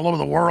donating all over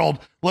the world.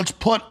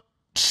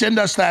 Send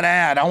us that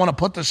ad. I want to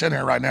put this in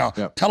here right now.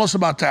 Yep. Tell us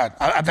about that.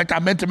 I think I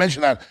meant to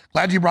mention that.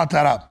 Glad you brought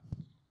that up.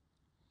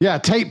 Yeah,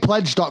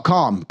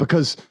 TatePledge.com,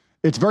 because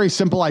it's very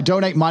simple. I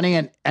donate money,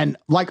 and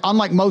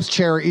unlike most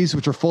charities,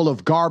 which are full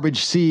of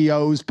garbage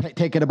CEOs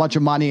taking a bunch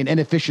of money and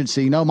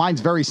inefficiency, no,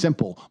 mine's very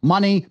simple.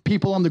 Money,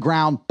 people on the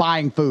ground,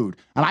 buying food.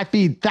 And I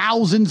feed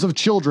thousands of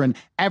children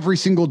every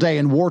single day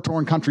in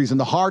war-torn countries, in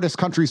the hardest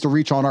countries to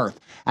reach on earth.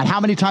 And how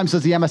many times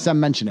does the MSM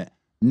mention it?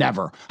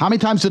 Never. How many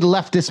times do the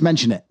leftists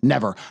mention it?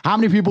 Never. How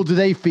many people do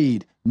they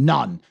feed?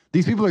 None.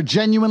 These people are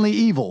genuinely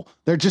evil.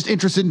 They're just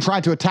interested in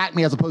trying to attack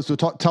me as opposed to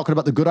talking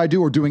about the good I do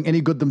or doing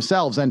any good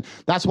themselves. And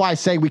that's why I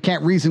say we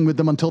can't reason with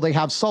them until they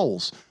have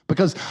souls.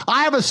 Because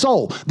I have a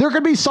soul. There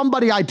could be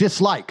somebody I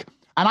dislike,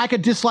 and I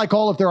could dislike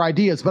all of their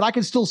ideas, but I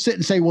can still sit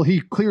and say, well,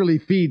 he clearly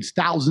feeds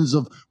thousands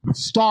of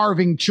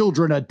starving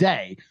children a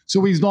day,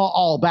 so he's not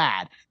all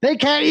bad. They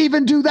can't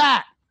even do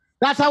that.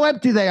 That's how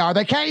empty they are.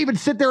 They can't even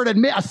sit there and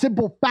admit a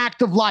simple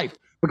fact of life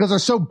because they're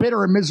so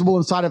bitter and miserable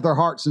inside of their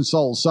hearts and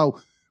souls. So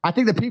I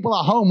think the people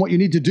at home, what you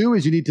need to do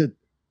is you need to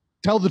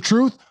tell the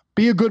truth,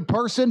 Be a good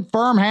person,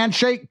 firm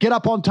handshake, get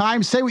up on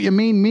time, say what you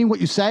mean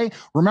what you say.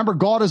 Remember,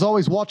 God is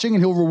always watching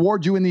and he'll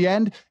reward you in the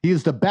end. He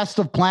is the best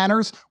of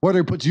planners. Whether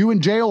he puts you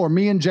in jail or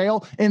me in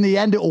jail, in the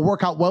end, it will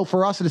work out well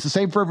for us. And it's the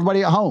same for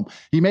everybody at home.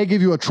 He may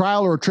give you a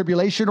trial or a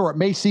tribulation, or it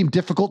may seem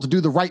difficult to do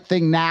the right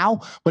thing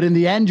now, but in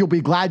the end, you'll be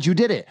glad you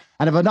did it.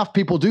 And if enough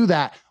people do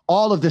that,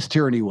 all of this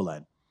tyranny will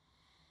end.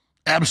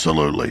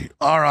 Absolutely.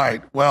 All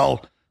right.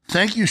 Well,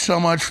 thank you so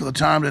much for the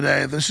time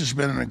today. This has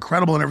been an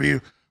incredible interview.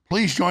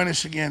 Please join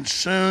us again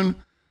soon,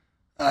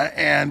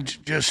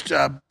 and just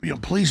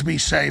please be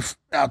safe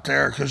out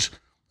there, because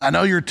I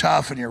know you're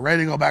tough and you're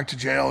ready to go back to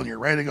jail and you're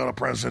ready to go to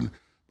prison.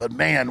 But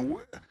man,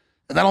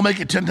 that'll make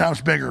it 10 times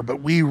bigger.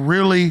 But we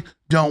really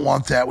don't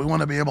want that. We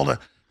want to be able to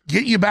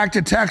get you back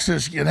to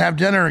Texas and have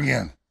dinner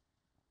again.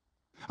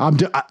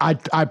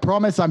 I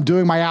promise I'm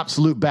doing my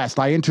absolute best.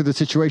 I enter the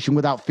situation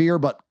without fear,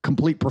 but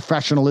complete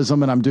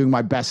professionalism, and I'm doing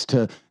my best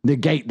to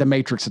negate the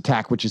Matrix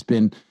attack, which has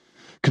been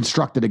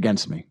constructed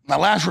against me. My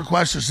last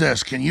request is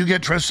this. Can you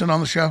get Tristan on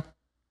the show?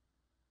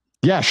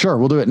 Yeah, sure.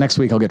 We'll do it next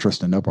week. I'll get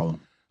Tristan. No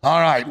problem. All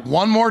right.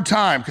 One more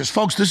time, because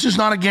folks, this is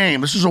not a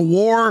game. This is a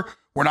war.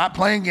 We're not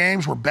playing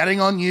games. We're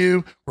betting on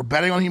you. We're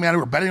betting on humanity.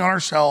 We're betting on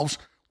ourselves.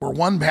 We're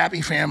one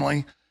happy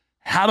family.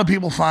 How do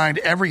people find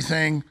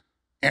everything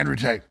Andrew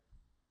Tate?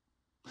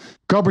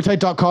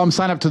 CobraTate.com.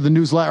 Sign up to the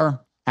newsletter.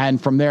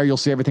 And from there, you'll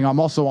see everything.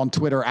 I'm also on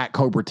Twitter at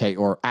Cobra Tate,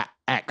 or at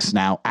X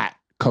now, at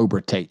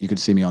Cobra Tate. You can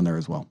see me on there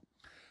as well.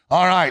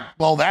 All right.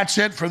 Well, that's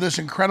it for this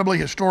incredibly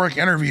historic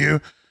interview.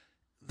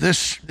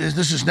 This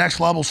is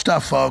next level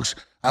stuff, folks.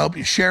 I hope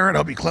you share it. I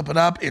hope you clip it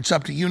up. It's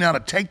up to you now to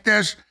take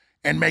this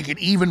and make it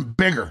even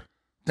bigger.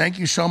 Thank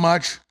you so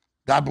much.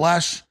 God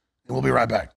bless. And we'll be right back.